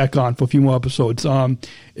for a few more episodes.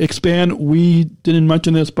 Expand. We didn't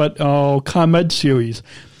mention this, but our ComEd series.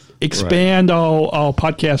 Expand our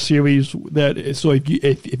podcast series. So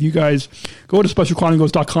if you guys go to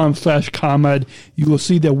specialchronicles.com/ComEd, you will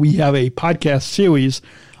see that we have a podcast series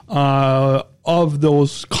of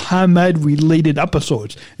those ComEd related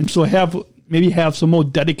episodes, and so maybe have some more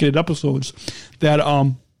dedicated episodes that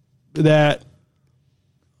are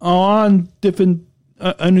on different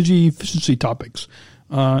energy efficiency topics.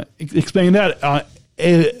 Explaining that,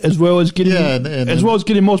 as well as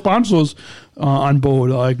getting more sponsors on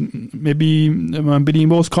board, like maybe bidding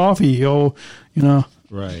most coffee, or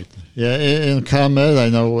Right. Yeah. In ComEd, I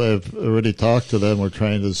know I've already talked to them. We're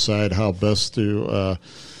trying to decide how best to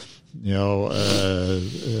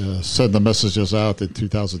send the messages out in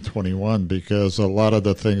 2021, because a lot of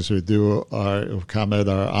the things we do ComEd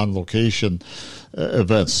are on location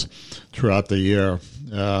events throughout the year,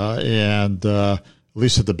 and at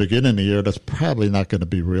least at the beginning of the year, that's probably not going to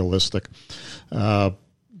be realistic,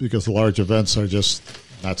 because large events are just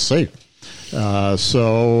not safe.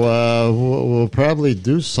 So we'll probably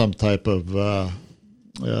do some type of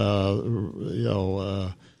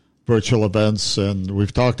virtual events, and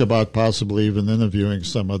we've talked about possibly even interviewing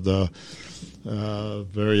some of the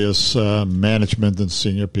various management and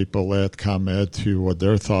senior people at ComEd to what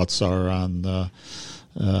their thoughts are on a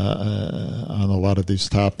lot of these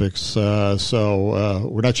topics. So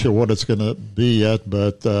we're not sure what it's going to be yet,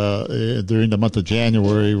 but during the month of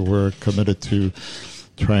January, we're committed to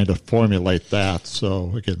trying to formulate that.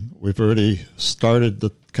 So again, we've already started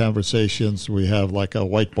the conversations. We have like a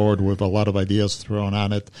whiteboard with a lot of ideas thrown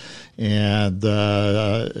on it, and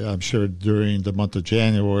I'm sure during the month of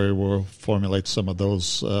January we'll formulate some of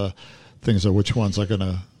those things of which ones are going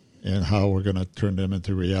to and how we're going to turn them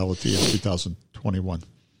into reality in 2021.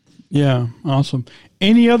 Yeah, awesome.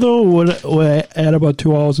 Any other? We're at about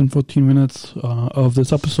 2 hours and 14 minutes of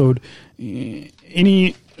this episode.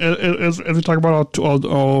 Any? As we talk about our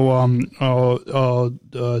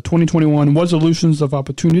 2021 resolutions of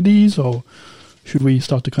opportunities, or should we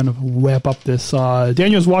start to kind of wrap up this?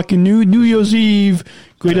 Daniel's Rockin New Year's Eve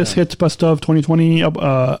Greatest Hits Best of 2020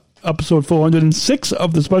 episode 406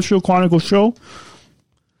 of the Special Chronicles show.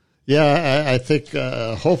 Yeah, I think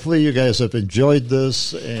hopefully you guys have enjoyed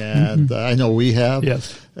this, and I know we have.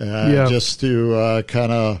 Yes. Just to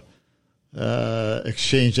kind of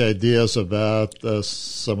exchange ideas about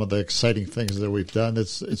some of the exciting things that we've done.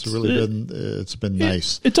 It's been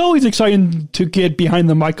nice. It's always exciting to get behind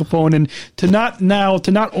the microphone and to not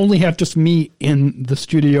only have just me in the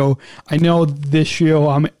studio. I know this year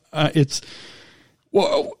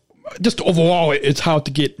just overall it's hard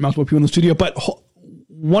to get multiple people in the studio, but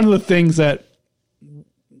one of the things that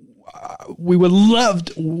we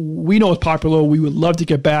know is popular, we would love to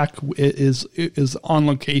get back is on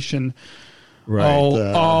location. Right.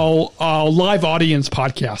 Our live audience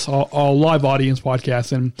podcast, our live audience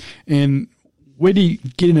podcast, and really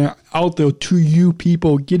getting out there to you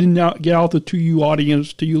people, get out there to you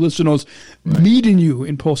audience, to you listeners, meeting you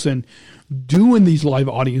in person, doing these live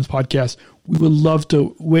audience podcasts. We would love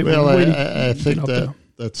to. I think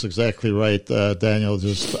that's exactly right, Daniel.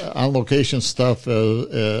 Just on location stuff,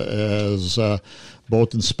 as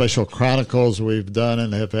both in Special Chronicles we've done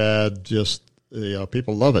and have had just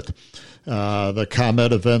people love it. The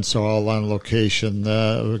ComEd events are all on location.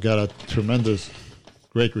 We've got a tremendous,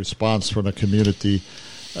 great response from the community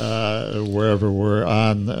wherever we're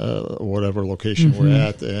on, whatever location we're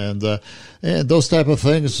at, and those type of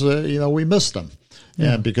things. We miss them,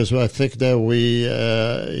 and because I think that we,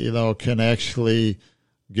 can actually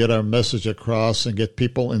get our message across and get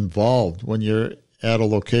people involved. When you're at a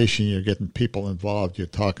location, you're getting people involved. You're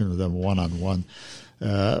talking to them one-on-one.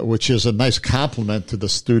 Which is a nice compliment to the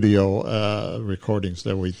studio recordings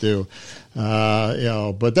that we do.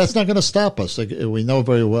 But that's not going to stop us. We know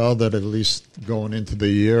very well that at least going into the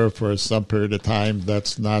year for some period of time,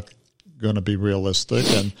 that's not going to be realistic.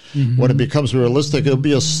 And when it becomes realistic, it'll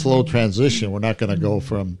be a slow transition. We're not going to go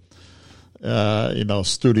from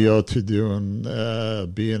studio to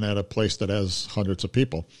being at a place that has hundreds of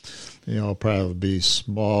people. Probably be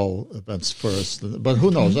small events first, but who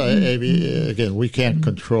knows? Again, we can't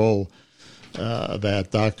control that.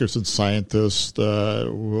 Doctors and scientists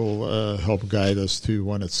will help guide us to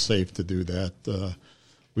when it's safe to do that.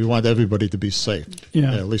 We want everybody to be safe.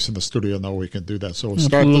 Yeah. At least in the studio, know we can do that. So we'll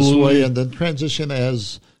start this way and then transition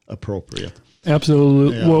as appropriate.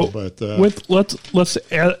 Absolutely. You know, Well, let's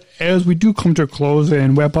as we do come to a close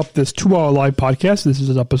and wrap up this 2-hour live podcast. This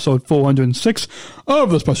is episode 406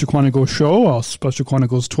 of the Special Chronicles show, our Special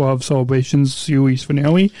Chronicles 12 Celebrations series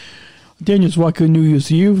finale. Daniel's Rockin New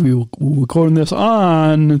Year's Eve. We're recording this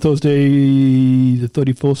on Thursday, the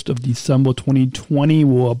 31st of December, 2020.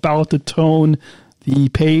 We're about to turn the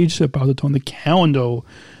page, about to turn the calendar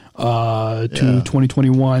to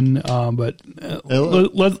 2021. But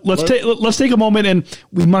let's take a moment and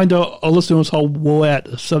remind our listeners how we're at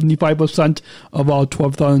 75% of our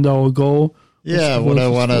 $12,000 goal. Yeah, what I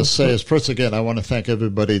want to say is, first again, I want to thank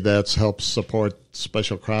everybody that's helped support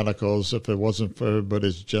Special Chronicles. If it wasn't for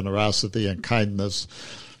everybody's generosity and kindness,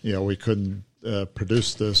 we couldn't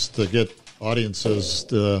produce this. To get audiences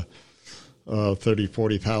to 30,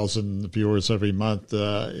 40,000 viewers every month,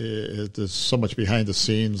 there's so much behind the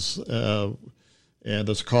scenes, and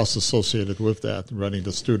there's costs associated with that, running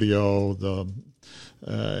the studio,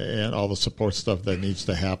 and all the support stuff that needs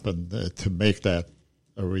to happen to make that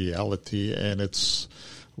a reality. And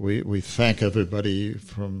we thank everybody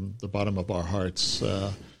from the bottom of our hearts.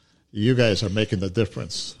 You guys are making the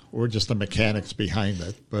difference. We're just the mechanics behind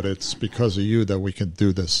it, but it's because of you that we can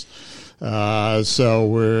do this. So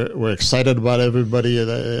we're excited about everybody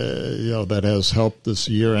that has helped this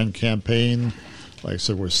year-end campaign. Like I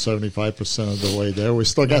said, we're 75% of the way there. We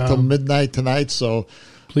still got till midnight tonight, so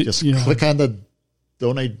please click on the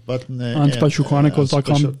donate button on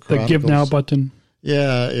SpecialChronicles.com, the Give Now button.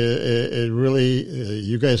 Yeah, it really,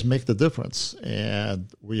 you guys make the difference, and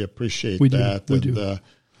we appreciate that. We do.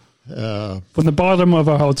 From the bottom of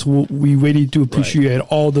our hearts, we really do appreciate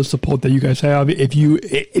all the support that you guys have. If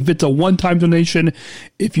it's a one-time donation,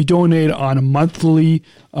 if you donate on a monthly,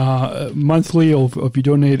 or if you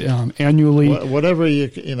donate annually, whatever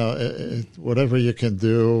whatever you can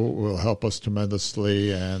do will help us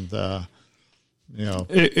tremendously. And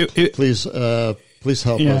please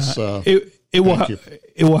help us. It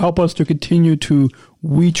will help us to continue to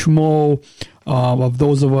reach more of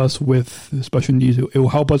those of us with special needs. It will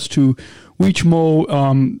help us to reach more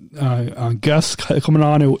guests coming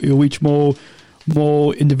on. It will reach more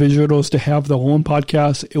individuals to have their own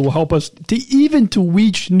podcasts. It will help us to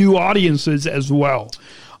reach new audiences as well.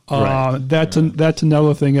 That's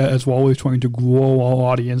another thing as we're always trying to grow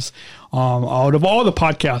our audience. Out of all the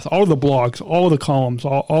podcasts, all the blogs, all the columns,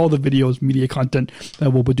 all the videos, media content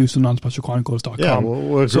that we're producing on SpecialChronicles.com. Yeah,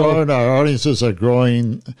 we're growing. Our audiences are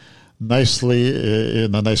growing nicely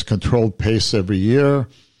in a nice controlled pace every year,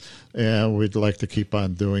 and we'd like to keep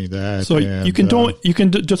on doing that. So you can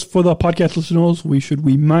just for the podcast listeners, we should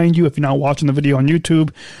remind you, if you're not watching the video on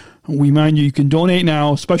YouTube, remind you can donate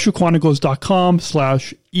now,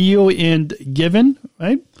 SpecialChronicles.com/EOandGiven,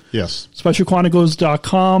 right? Yes.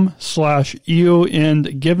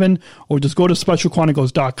 SpecialChronicles.com/EOandGiven, or just go to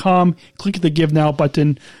SpecialChronicles.com, click the Give Now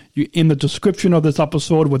button. In the description of this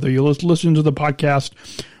episode, whether you're listening to the podcast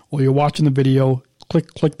or you're watching the video,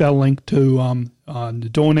 click that link to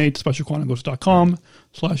donate,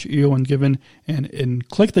 SpecialChronicles.com/EOandGiven, and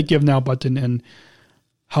click the Give Now button and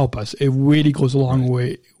help us. It really goes a long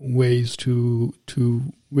ways to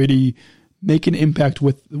really make an impact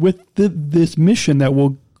with this mission that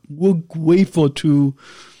we're grateful to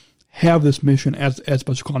have this mission as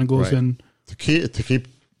Special Chronicles, and to keep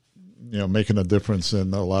making a difference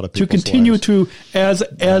in a lot of people's to continue lives. To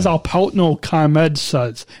as our partner ComEd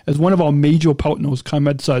says, as one of our major partners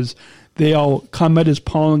ComEd says, ComEd is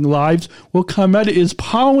powering lives. Well, ComEd is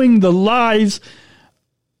powering the lives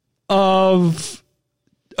of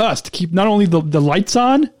us to keep not only the lights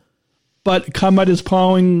on, but ComEd is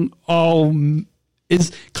powering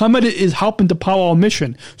ComEd is helping to power our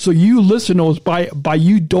mission. So you listeners, by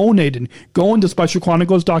you donating, going to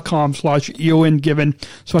SpecialChronicles.com/EOandGiven,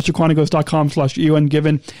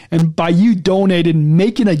 SpecialChronicles.com/EOandGiven, and by you donating,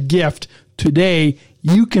 making a gift today,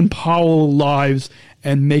 you can power lives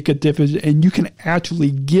and make a difference, and you can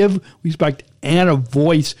actually give respect and a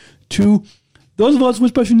voice to those of us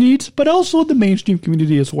with special needs, but also the mainstream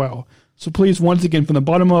community as well. So please, once again, from the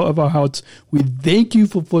bottom of our hearts, we thank you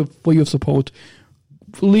for your support.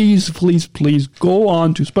 Please go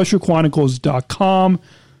on to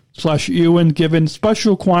SpecialChronicles.com/EOandGiven,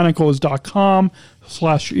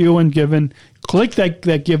 SpecialChronicles.com/EOandGiven. Click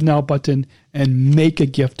that Give Now button and make a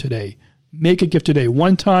gift today. Make a gift today.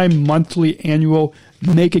 One time, monthly, annual.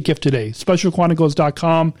 Make a gift today.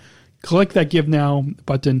 SpecialChronicles.com. Click that Give Now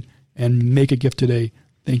button and make a gift today.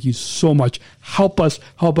 Thank you so much. Help us.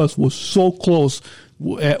 We're so close.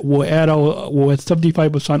 We're at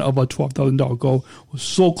 75% of our $12,000 goal. We're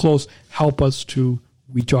so close. Help us to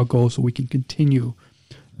reach our goal so we can continue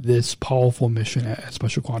this powerful mission at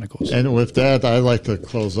Special Chronicles. And with that, I'd like to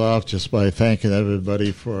close off just by thanking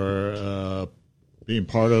everybody for being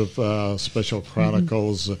part of Special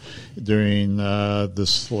Chronicles during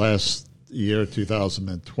this last year,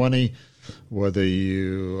 2020. Whether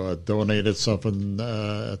you donated something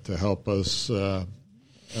to help us, or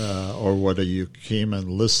whether you came and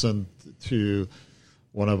listened to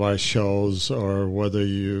one of our shows, or whether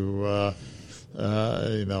you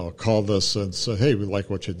called us and said, hey, we like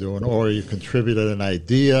what you're doing, or you contributed an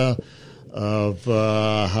idea of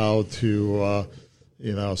how to,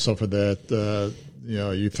 something that,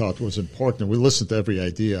 you thought was important. We listen to every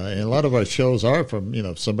idea. And a lot of our shows are from,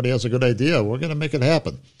 if somebody has a good idea, we're going to make it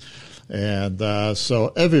happen. And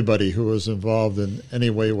so everybody who is involved in any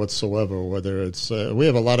way whatsoever, whether it's, we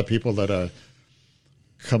have a lot of people that are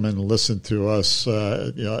come and listen to us,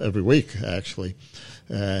 every week, actually.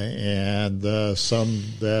 And some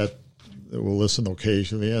that will listen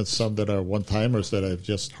occasionally, and some that are one-timers that have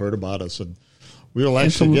just heard about us. And we will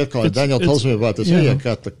actually get calls. Daniel tells me about this. Yeah. Hey, I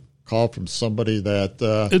got the call from somebody that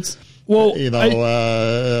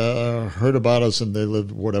heard about us, and they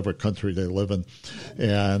live whatever country they live in,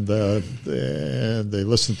 and they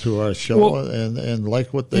listen to our show and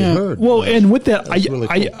like what they heard. Well, and with that, really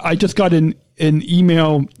cool. I just got an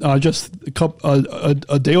email just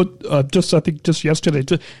a day, I think just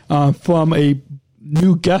yesterday, from a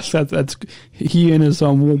new guest that's he and his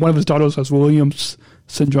one of his daughters has Williams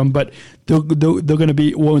syndrome, but they're going to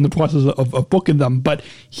be in the process of booking them. But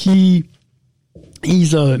he's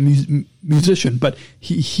a musician, but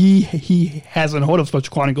he hasn't heard of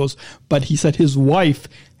Special Chronicles, but he said his wife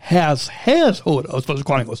has heard of Special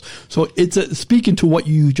Chronicles. So it's speaking to what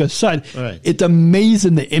you just said. Right. It's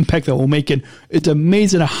amazing the impact that we're making. It's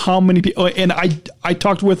amazing how many people. And I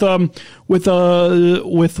talked with one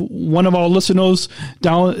of our listeners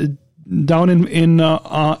down in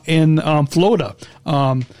Florida.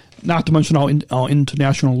 Not to mention our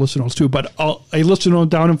international listeners too, but a listener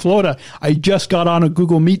down in Florida. I just got on a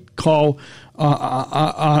Google Meet call,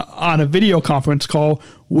 on a video conference call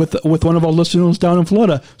with one of our listeners down in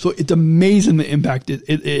Florida. So it's amazing the impact.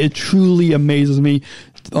 It truly amazes me,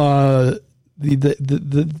 the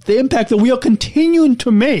impact that we are continuing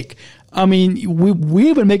to make. I mean,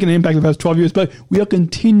 we've been making an impact the past 12 years, but we are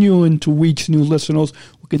continuing to reach new listeners.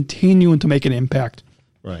 We're continuing to make an impact.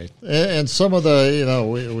 Right. And some of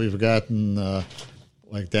the, we've gotten,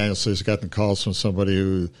 like Daniel says, gotten calls from somebody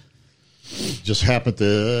who just happened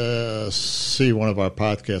to see one of our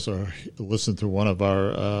podcasts or listen to one of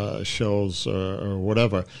our shows or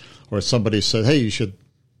whatever, or somebody said, hey, you should,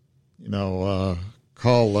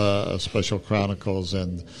 call Special Chronicles,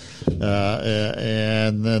 and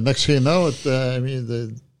the next thing you know,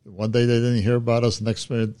 one day they didn't hear about us, next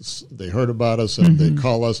minute they heard about us, and they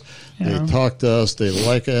call us, they talk to us, they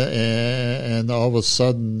like it, and all of a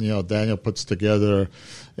sudden, Daniel puts together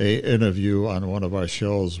a interview on one of our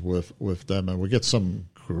shows with them, and we get some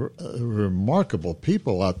remarkable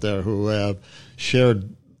people out there who have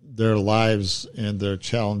shared their lives and their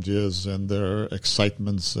challenges and their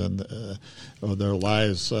excitements and of their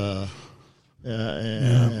lives. And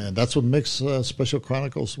that's what makes Special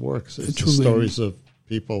Chronicles work. It's the stories of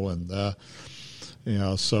people, and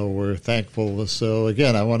so we're thankful. So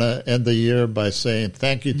again, I want to end the year by saying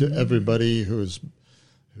thank you to everybody whose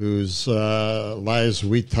lives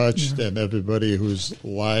we touched, and everybody whose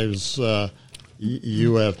lives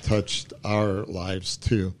you have touched our lives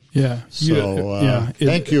too. Yeah. So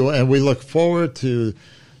thank you, and we look forward to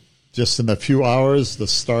just in a few hours the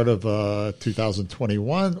start of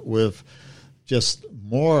 2021 with just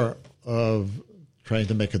more of trying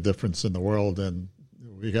to make a difference in the world. And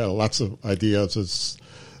we got lots of ideas.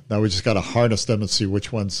 Now we just got to harness them and see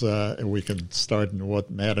which ones we can start and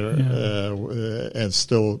what matter, and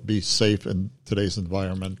still be safe in today's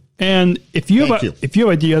environment. And if you have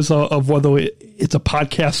ideas of whether it's a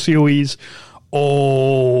podcast series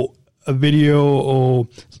or a video or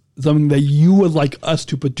something that you would like us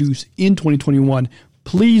to produce in 2021,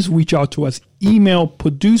 please reach out to us. Email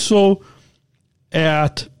producer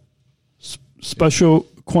at Special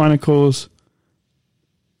Chronicles.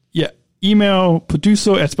 Email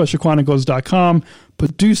producer at specialchronicles.com,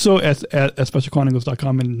 producer at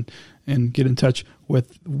specialchronicles.com, and get in touch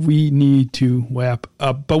with. We need to wrap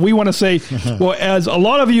up. But we want to say, well, as a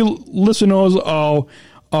lot of you listeners are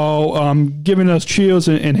giving us cheers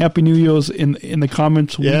and Happy New Year's in the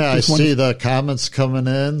comments. Yeah, I see the comments coming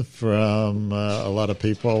in from a lot of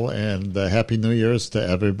people, and Happy New Year's to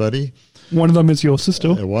everybody. One of them is your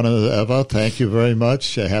sister. One of Eva. Thank you very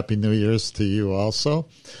much. Happy New Year's to you also.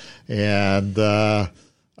 And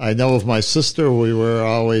I know of my sister, we were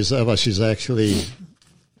always, Eva, she's actually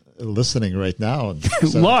listening right now. And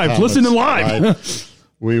live, listening live.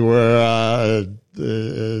 We were,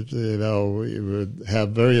 we would have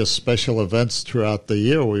various special events throughout the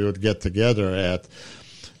year. We would get together at,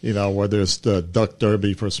 whether it's the Duck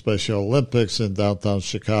Derby for Special Olympics in downtown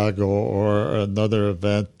Chicago or another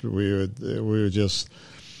event. We would just,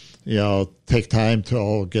 take time to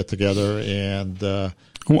all get together and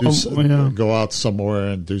go out somewhere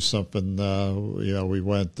and do something. We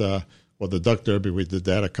went, the Duck Derby, we did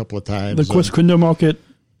that a couple of times. The Chris Kindle Market.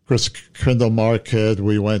 Kindle Market.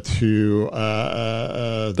 We went to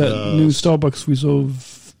that new Starbucks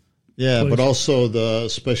Reserve. Yeah, place. But also the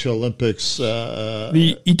Special Olympics.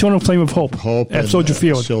 The Eternal Flame of Hope at Soldier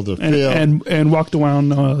Field. And walked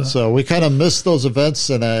around. So we kind of missed those events,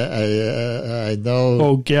 and I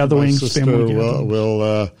know gatherings, my sister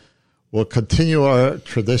will continue our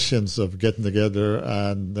traditions of getting together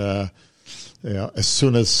and. As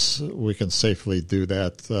soon as we can safely do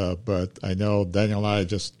that. But I know Daniel and I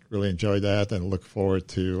just really enjoy that and look forward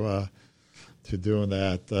to doing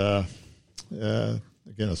that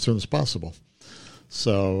again as soon as possible.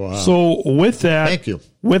 So with that, thank you.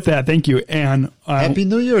 With that, thank you, and Happy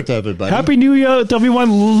New Year to everybody. Happy New Year to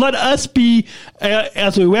everyone. Let us be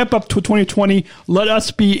as we wrap up to 2020. Let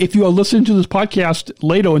us be, if you are listening to this podcast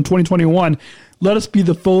later in 2021. Let us be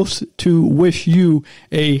the first to wish you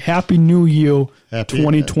a Happy New Year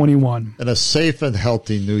 2021. And a safe and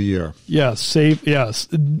healthy New Year. Yes, safe, yes.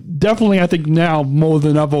 Definitely, I think now more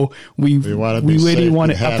than ever, we really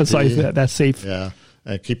want to emphasize that safe. Yeah,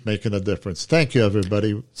 and keep making a difference. Thank you,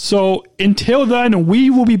 everybody. So until then, we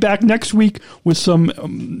will be back next week with some,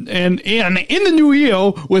 and in the new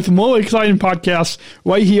year with more exciting podcasts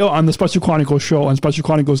right here on the Special Chronicles show on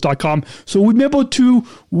specialchronicles.com. So remember to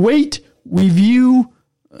wait and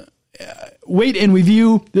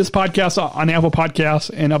review this podcast on Apple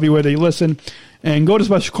Podcasts and everywhere they listen. And go to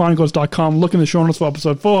specialchronicles.com. Look in the show notes for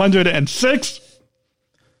episode 406.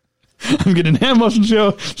 I'm getting hand motion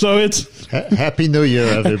show. So it's Happy New Year,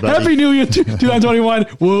 everybody. Happy New Year 2021.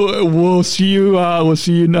 We'll see you. We'll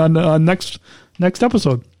see you on next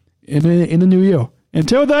episode in the new year.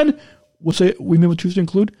 Until then, we'll say remember choose to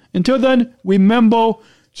include. Until then, remember.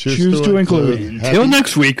 Choose to include. Until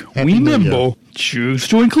next week, remember, choose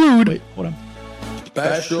to include. Wait, hold on.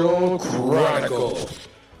 Special Chronicles.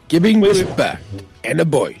 Giving respect and a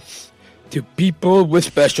voice to people with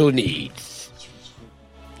special needs.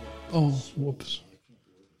 Oh, whoops.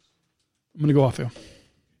 I'm going to go off here.